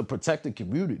where we used to protect the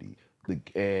community.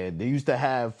 And they used to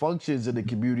have functions in the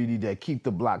community that keep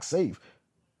the block safe.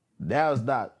 Now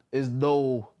it's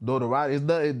no notoriety. It's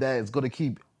nothing that is going to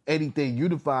keep anything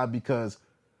unified because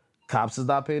cops is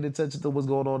not paying attention to what's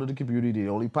going on in the community. They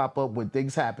only pop up when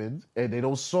things happen and they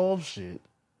don't solve shit.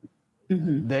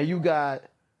 Mm-hmm. Then you got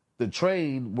the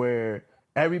train where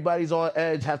everybody's on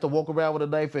edge, have to walk around with a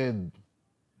knife, and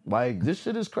this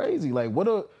shit is crazy.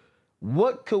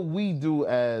 What could we do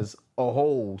as a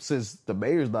whole, since the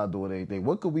mayor's not doing anything?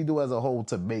 What could we do as a whole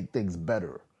to make things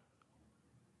better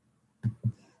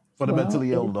for the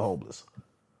mentally ill and the homeless?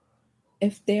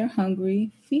 If they're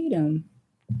hungry, feed them.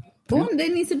 Boom, there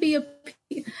needs to be an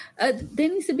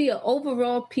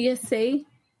overall PSA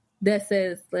that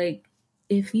says,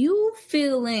 if you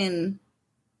feeling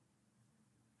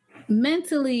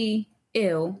mentally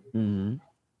ill,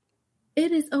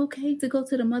 it is okay to go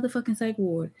to the motherfucking psych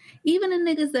ward. Even the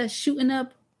niggas that's shooting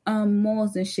up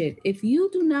malls and shit. If you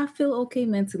do not feel okay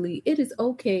mentally, it is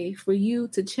okay for you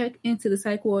to check into the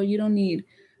psych ward. You don't need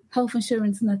health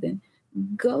insurance, nothing.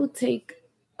 Go take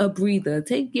a breather.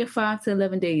 Take your 5 to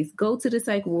 11 days. Go to the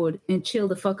psych ward and chill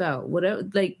the fuck out. Whatever,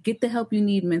 like, get the help you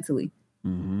need mentally.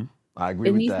 I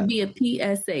agree with that. It needs to be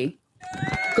a PSA.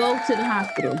 Go to the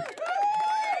hospital.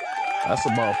 That's a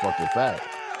motherfucking fact.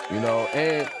 You know,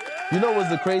 and you know what's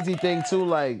the crazy thing too?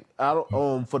 Like, I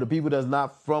don't for the people that's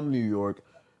not from New York,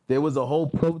 there was a whole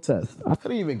protest. I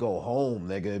couldn't even go home,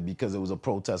 nigga, because it was a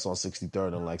protest on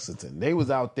 63rd and Lexington. They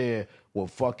was out there with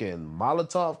fucking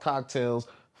Molotov cocktails,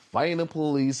 fighting the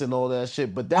police and all that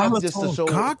shit. But that's Molotov just to show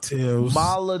cocktails.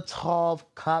 Molotov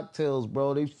cocktails,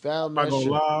 bro. They found that shit.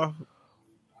 Lie.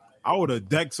 I would have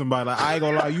decked somebody. Like, I ain't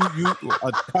gonna lie, you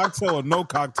a cocktail or no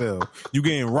cocktail, you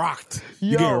getting rocked.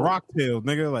 You getting rocktails,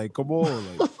 nigga. Like, come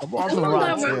on, like, come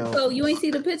on. So you ain't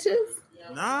see the pictures?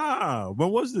 Nah,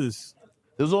 when was this?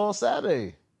 It was on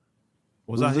Saturday.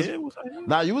 Was I here?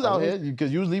 Nah, you was out here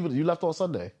because you was leaving. You left on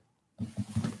Sunday.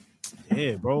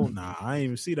 Yeah, bro. Nah, I didn't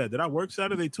even see that. Did I work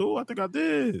Saturday too? I think I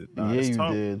did. Nah, yeah, you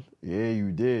did. Yeah,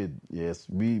 you did. Yes,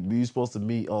 we were supposed to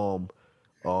meet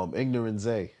Ignorant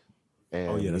Zay.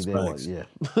 And that's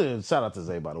facts. Shout out to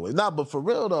Zay, by the way. Nah, but for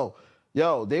real though,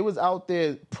 yo, they was out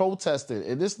there protesting,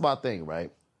 and this is my thing,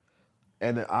 right?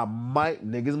 And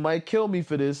niggas might kill me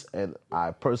for this, and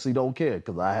I personally don't care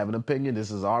because I have an opinion.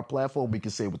 This is our platform. We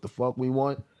can say what the fuck we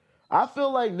want. I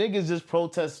feel like niggas just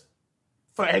protest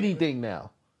for anything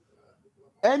now.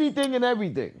 Anything and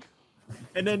everything.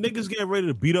 And then niggas getting ready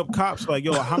to beat up cops. Like,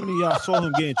 yo, how many of y'all saw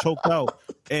him getting choked out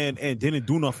and didn't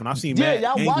do nothing? I seen mad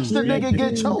y'all watched the nigga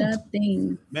get choked.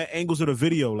 Mad angles of the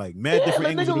video, like mad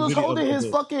different angles of the video. That nigga was holding his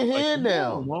fucking hand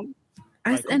down.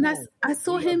 I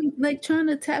saw him like trying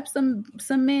to tap some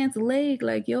man's leg,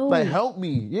 like, yo, like, help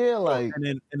me, yeah, like.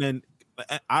 And then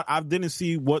I didn't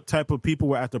see what type of people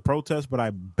were at the protest, but I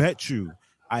bet you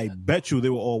they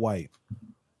were all white.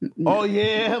 Oh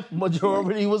yeah,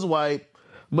 majority was white.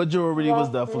 Majority was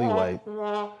definitely white.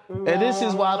 And this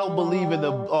is why I don't believe in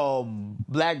the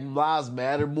Black Lives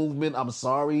Matter movement. I'm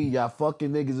sorry, y'all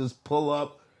fucking niggas just pull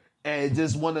up and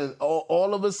just want to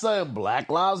all of a sudden Black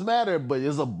Lives Matter, but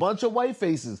there's a bunch of white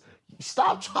faces.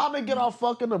 Stop trying to get our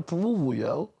fucking approval,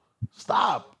 yo.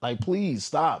 Stop. Like, please,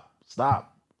 stop.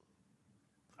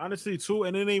 Honestly, too,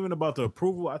 and it ain't even about the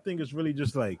approval. I think it's really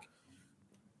just like,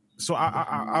 so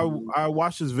I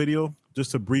watched this video,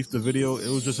 just to brief the video. It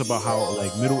was just about how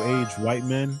like middle-aged white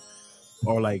men,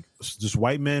 or like just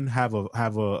white men have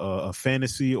a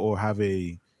fantasy or have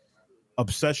a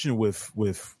obsession with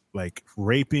like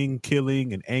raping,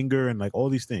 killing, and anger, and like all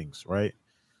these things, right?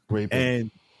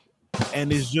 Raping.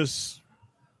 And it's just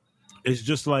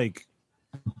like,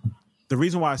 the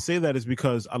reason why I say that is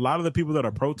because a lot of the people that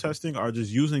are protesting are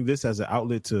just using this as an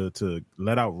outlet to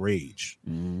let out rage,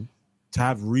 to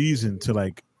have reason to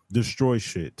like destroy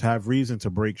shit, to have reason to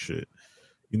break shit.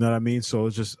 You know what I mean? So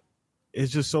it's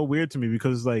just so weird to me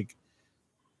because like,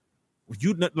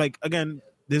 again,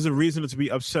 there's a reason to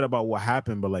be upset about what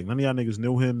happened, but like none of y'all niggas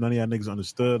knew him, none of y'all niggas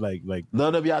understood. Like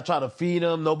none of y'all try to feed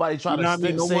him. Nobody tried to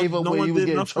save him when he was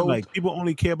getting choked. Like, people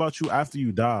only care about you after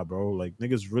you die, bro. Like,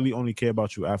 niggas really only care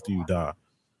about you after you die.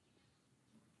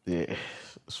 Yeah,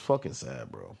 it's fucking sad,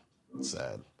 bro. It's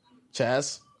sad.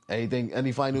 Chaz,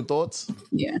 any final thoughts?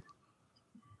 Yeah,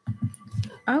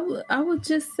 I would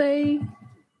just say,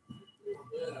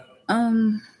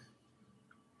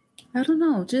 I don't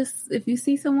know. Just if you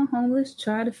see someone homeless,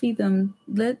 try to feed them.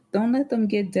 Don't let them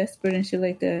get desperate and shit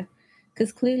like that.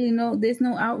 Because clearly, there's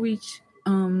no outreach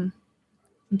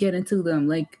getting to them.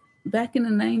 Like back in the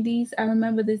 90s, I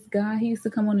remember this guy. He used to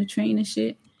come on the train and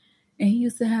shit, and he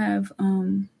used to have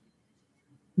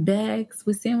bags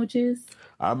with sandwiches.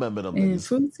 I remember them and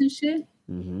fruits and shit.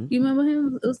 Mm-hmm. You remember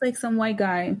him? It was like some white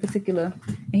guy in particular,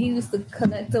 and he used to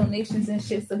collect donations and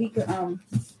shit so he could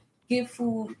give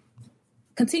food.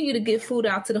 Continue to give food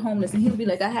out to the homeless, and he'll be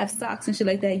like, I have socks and shit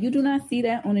like that. You do not see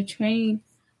that on the train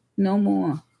no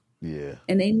more. Yeah.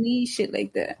 And they need shit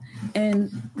like that. And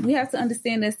we have to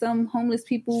understand that some homeless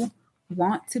people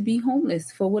want to be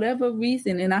homeless for whatever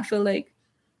reason. And I feel like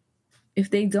if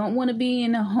they don't want to be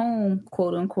in a home,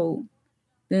 quote unquote,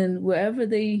 then wherever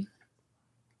they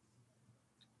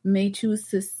may choose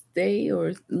to stay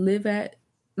or live at,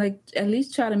 like, at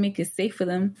least try to make it safe for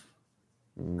them.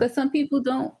 Because some people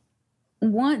don't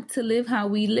want to live how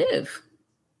we live.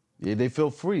 Yeah, they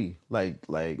feel free. Like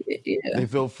they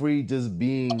feel free just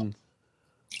being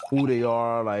who they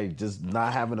are, like just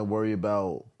not having to worry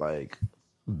about like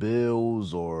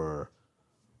bills or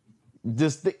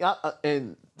just think,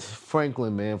 and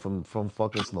Franklin, man, from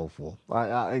fucking Snowfall.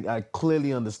 I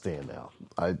clearly understand now.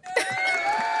 I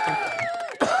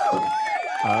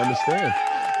understand.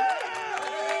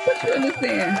 What you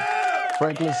understand?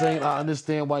 Franklin saying, I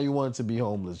understand why you wanted to be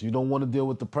homeless. You don't want to deal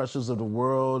with the pressures of the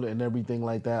world and everything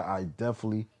like that. I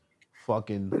definitely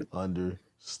fucking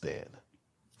understand.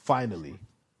 Finally.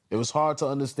 It was hard to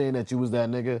understand that you was that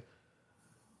nigga,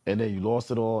 and then you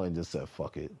lost it all and just said,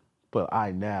 fuck it. But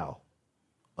I now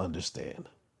understand.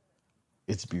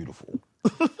 It's beautiful.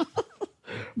 Like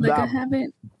Nah, I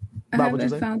haven't what'd you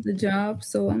say? found the job,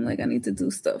 so I'm like I need to do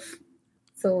stuff.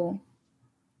 So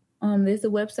there's a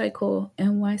website called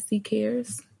NYC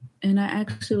Cares, and I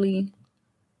actually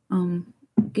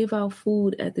give out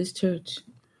food at this church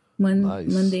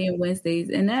Nice. Monday and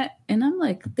Wednesdays, and I'm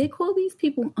like, they call these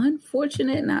people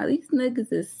unfortunate. Now these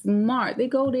niggas is smart. They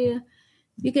go there,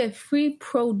 you get free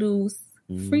produce,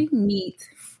 free meat,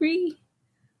 free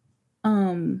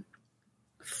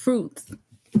fruits,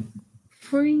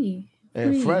 free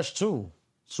And fresh too.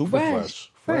 Super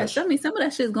fresh. I mean, some of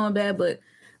that shit's going bad, but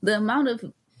the amount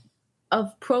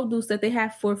of produce that they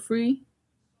have for free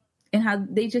and how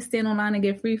they just stand online and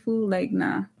get free food, like,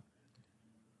 nah.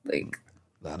 Like,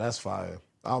 Nah, that's fire.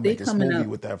 I'll They make a coming smoothie up.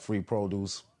 with that free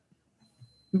produce.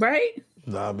 right?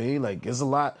 You know what I mean? Like, it's a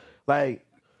lot. Like,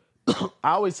 I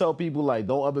always tell people, like,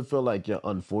 don't ever feel like you're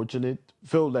unfortunate.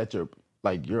 Feel that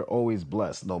you're always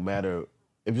blessed, no matter,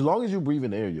 as long as you breathe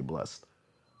in air, you're blessed.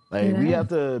 Like, we Yeah. have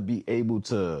to be able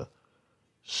to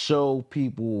show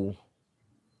people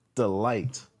the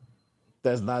light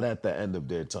that's not at the end of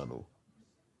their tunnel.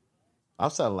 I'm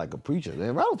sounding like a preacher,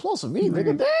 man. Round of applause for me,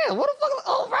 nigga. Damn, what the fuck?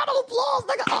 Oh, round of applause,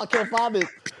 nigga. Oh, I can't find it.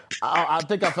 I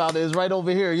think I found it. It's right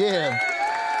over here. Yeah.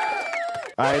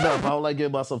 All right, enough. I don't like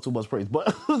giving myself too much praise,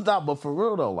 but but for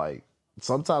real though, like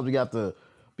sometimes we got to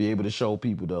be able to show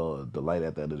people the light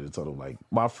at the end of the tunnel. Like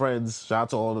my friends, shout out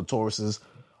to all the Tauruses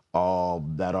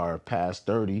that are past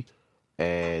 30,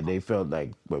 and they felt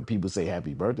like when people say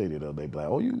happy birthday to them, they be like,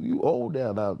 "Oh, you old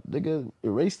now, nigga,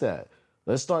 erase that."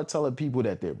 Let's start telling people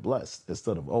that they're blessed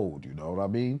instead of old. You know what I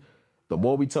mean? The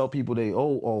more we tell people they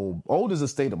old is a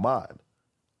state of mind.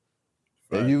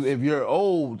 If you're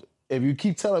old, if you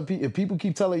keep telling people, if people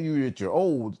keep telling you that you're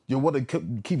old, you want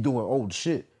to keep doing old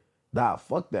shit. Nah,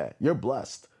 fuck that. You're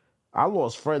blessed. I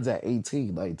lost friends at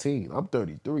 18, 19. I'm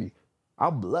 33.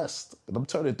 I'm blessed. And I'm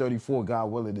turning 34, God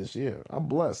willing, this year. I'm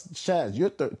blessed. Chaz, you're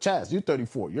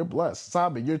 34. You're blessed.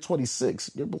 Simon, you're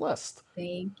 26. You're blessed.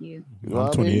 Thank you. You know I'm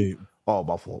what I mean? 28. Oh,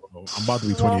 my fault. I'm about to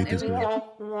be 28 this year.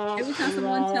 Every time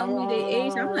someone tells me their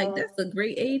age, I'm like, that's a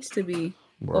great age to be,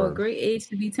 or a Word. great age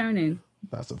to be turning.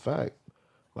 That's a fact.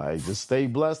 Like, just stay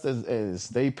blessed and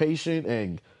stay patient.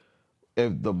 And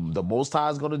if the Most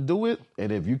High is going to do it,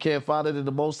 and if you can't find it in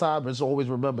the Most High, just always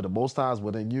remember the Most High is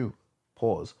within you.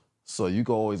 Pause. So you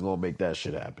can always going to make that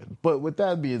shit happen. But with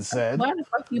that being said, Why the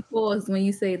fuck you pause when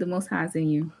you say the Most High's in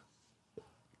you?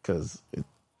 because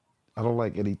I don't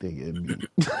like anything in me.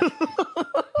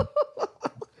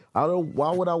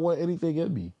 Why would I want anything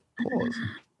in me? Pause.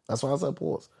 That's why I said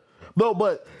pause. No,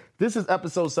 but this is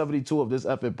episode 72 of this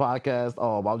Effin podcast.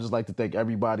 I would just like to thank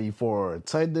everybody for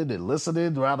attending and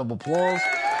listening. Round of applause.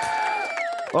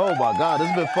 Oh my God,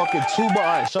 it's been fucking 2 months. All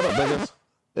right, shut up, niggas.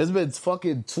 It's been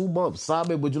fucking 2 months.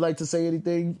 Simon, would you like to say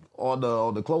anything on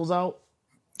the closeout?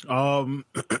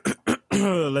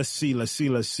 Let's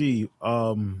see.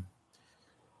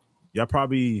 Y'all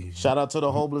probably Shout out to the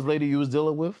homeless lady you was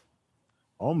dealing with.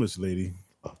 homeless lady.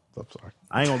 Oh, I'm sorry.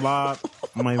 I ain't gonna lie.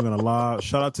 I'm not even gonna lie.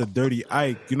 Shout out to Dirty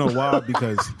Ike. You know why?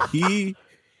 Because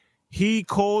he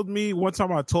called me one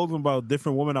time. I told him about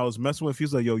different women I was messing with.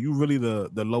 He's like, "Yo, you really the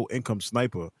low income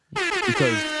sniper?"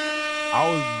 Because I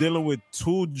was dealing with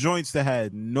 2 joints that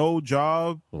had no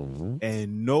job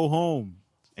and no home.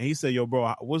 And he said, "Yo,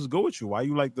 bro, what's good with you? Why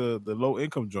you like the low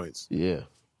income joints?" Yeah.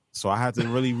 So I had to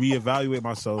really reevaluate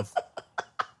myself.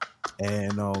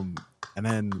 And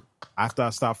then after I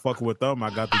stopped fucking with them, I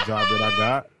got the job that I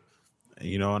got.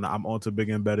 And I'm on to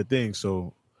bigger and better things.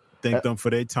 So thank them for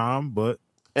their time, but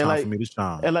time for me to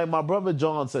shine. And like my brother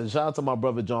John said, shout out to my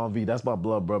brother John V. That's my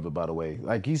blood brother, by the way.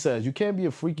 Like he says, you can't be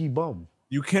a freaky bum.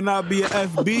 You cannot be an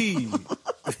FB.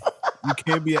 You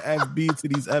can't be an FB to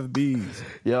these FBs.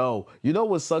 Yo, you know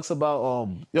what sucks about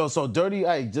so Dirty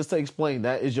Ike, just to explain,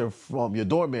 that is your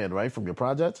doorman, right? From your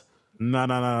project? Nah.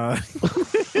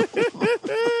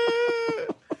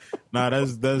 Nah,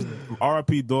 that's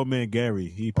RIP doorman Gary.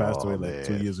 He passed away like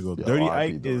 2 years ago. Yo, Dirty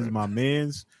R.I.P. Ike is my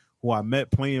man's who I met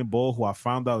playing ball, who I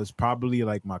found out is probably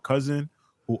like my cousin,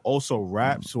 who also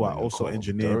raps, who I also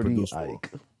engineer and produce for.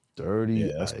 Dirty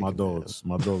That's Ike, my dog. man. It's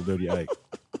my dog, Dirty Ike.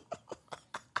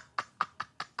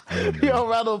 Yo,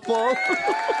 round of applause.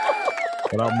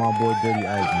 Shout out my boy Dirty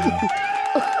Ike, man.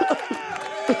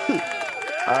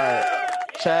 All right,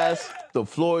 Chaz, the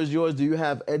floor is yours. Do you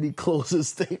have any closing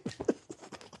statement?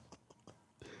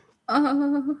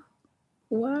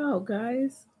 Wow,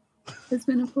 guys. It's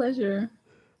been a pleasure.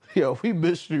 Yo, we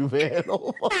missed you, man.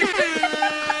 Oh, I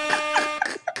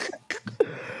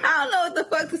don't know what the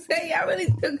fuck to say. Y'all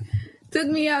really took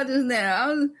me out just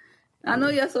now. I know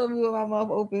y'all saw me with my mouth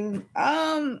open.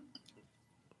 I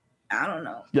don't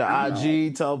know. Your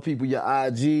IG, tell people your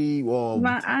IG.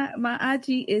 My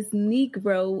IG is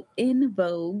Negro in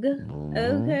Vogue.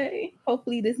 Okay.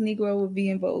 Hopefully this Negro will be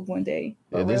in Vogue one day.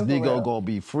 Yeah, this Negro gonna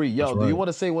be free. Yo, That's do you right. want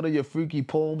to say one of your freaky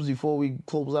poems before we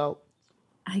close out?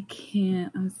 I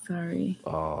can't. I'm sorry.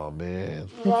 Oh, man.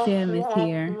 The fam is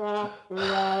here.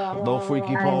 No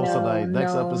freaky poems tonight.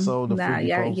 Next episode, the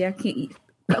freaky poems. Yeah, can't.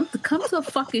 Come to a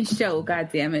fucking show,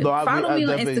 goddammit. No, Follow me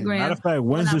on definitely- Instagram. Matter of fact,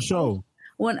 when's the show?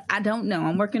 I don't know.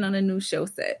 I'm working on a new show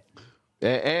set.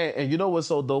 And you know what's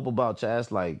so dope about Chaz?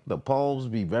 Like, the poems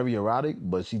be very erotic,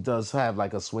 but she does have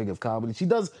like a swing of comedy. She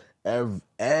does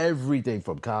everything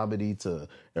from comedy to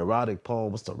erotic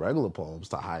poems to regular poems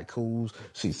to haikus.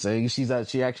 She sings.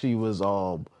 She actually was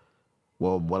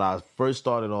well, when I first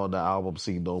started on the album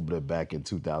Sing Noble back in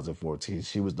 2014,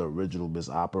 she was the original Miss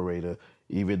Operator.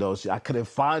 Even though I couldn't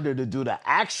find her to do the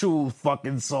actual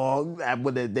fucking song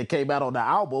when they came out on the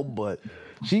album, but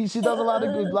she does a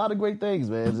lot of great things,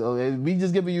 man. So, and we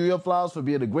just giving you your flowers for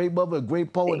being a great mother, a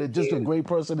great poet, and just a great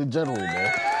person in general,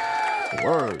 man.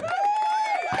 Word.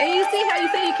 And you see how you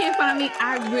say you can't find me?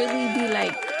 I really be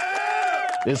like,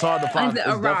 it's hard to find. Under It's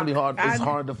a rock. definitely hard. It's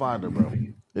hard to find her, bro.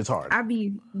 It's hard.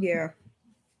 yeah.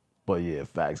 But yeah,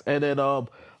 facts. And then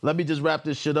let me just wrap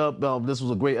this shit up. This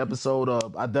was a great episode.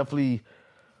 I definitely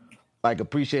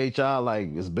appreciate y'all. Like,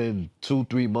 it's been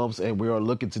 2-3 months and we are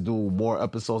looking to do more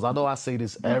episodes. I know I say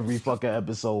this every fucking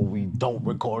episode. We don't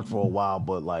record for a while,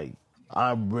 but like,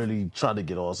 I'm really trying to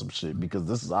get on some shit because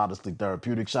this is honestly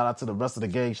therapeutic. Shout out to the rest of the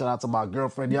gang. Shout out to my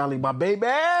girlfriend Yali, my baby. Baby,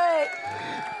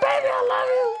 I love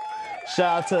you.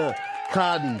 Shout out to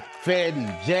Connie, Fanny,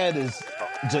 Janice,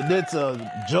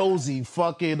 Janita, Josie,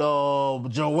 fucking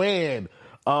Joanne,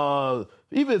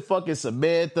 even fucking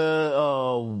Samantha,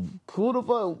 who the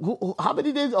fuck, how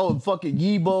many days? Oh, fucking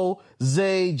Yibo,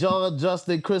 Zay, John,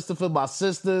 Justin, Christopher, my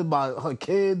sister, her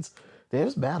kids.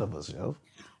 There's mad of us, yo.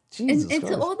 Jesus And to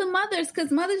Christ. all the mothers,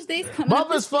 because Mother's Day's coming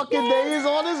Mother's up. fucking Day is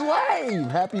on its way.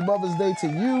 Happy Mother's Day to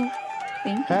you.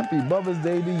 Thank you. Happy Mother's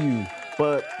Day to you.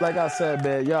 But like I said,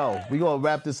 man, yo, we gonna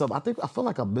wrap this up. I feel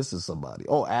like I'm missing somebody.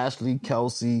 Oh, Ashley,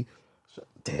 Kelsey,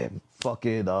 damn,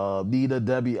 fucking Nina,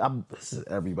 Debbie. I'm missing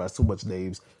everybody. Too much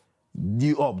names.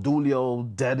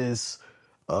 Dulio, Dennis,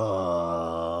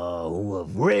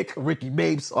 Ricky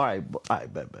Mapes. All right,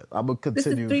 bet. I'm gonna This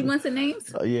continue. is 3 months of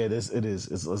names? Yeah, it is.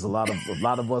 It's a lot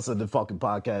of us in the fucking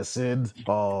podcast.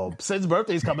 Sid's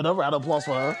birthday's coming up. Round of applause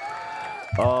for her.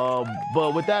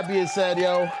 But with that being said,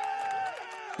 yo,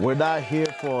 we're not here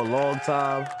for a long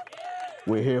time.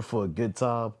 We're here for a good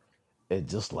time. And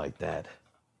just like that,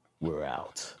 we're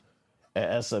out. At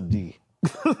SMD.